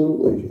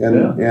 Absolutely.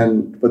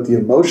 But the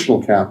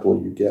emotional capital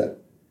you get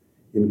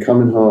in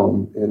coming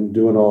home and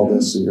doing all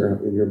this in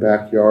your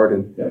backyard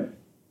and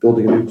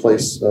building a new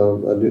place, a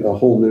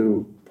whole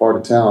new part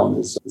of town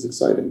is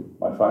exciting.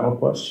 My final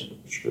question.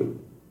 Sure.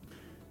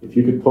 If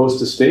you could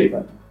post a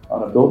statement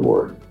on a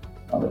billboard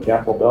on the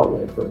Capitol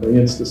Beltway for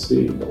millions to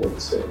see, what would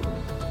it say?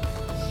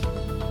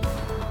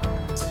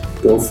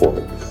 Go for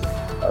it.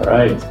 All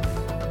right.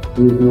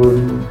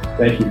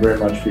 Thank you very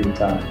much for your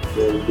time.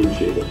 Really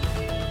appreciate it.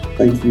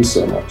 Thank you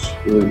so much.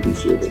 Really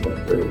appreciate it. It's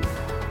been great.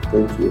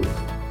 Thank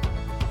you.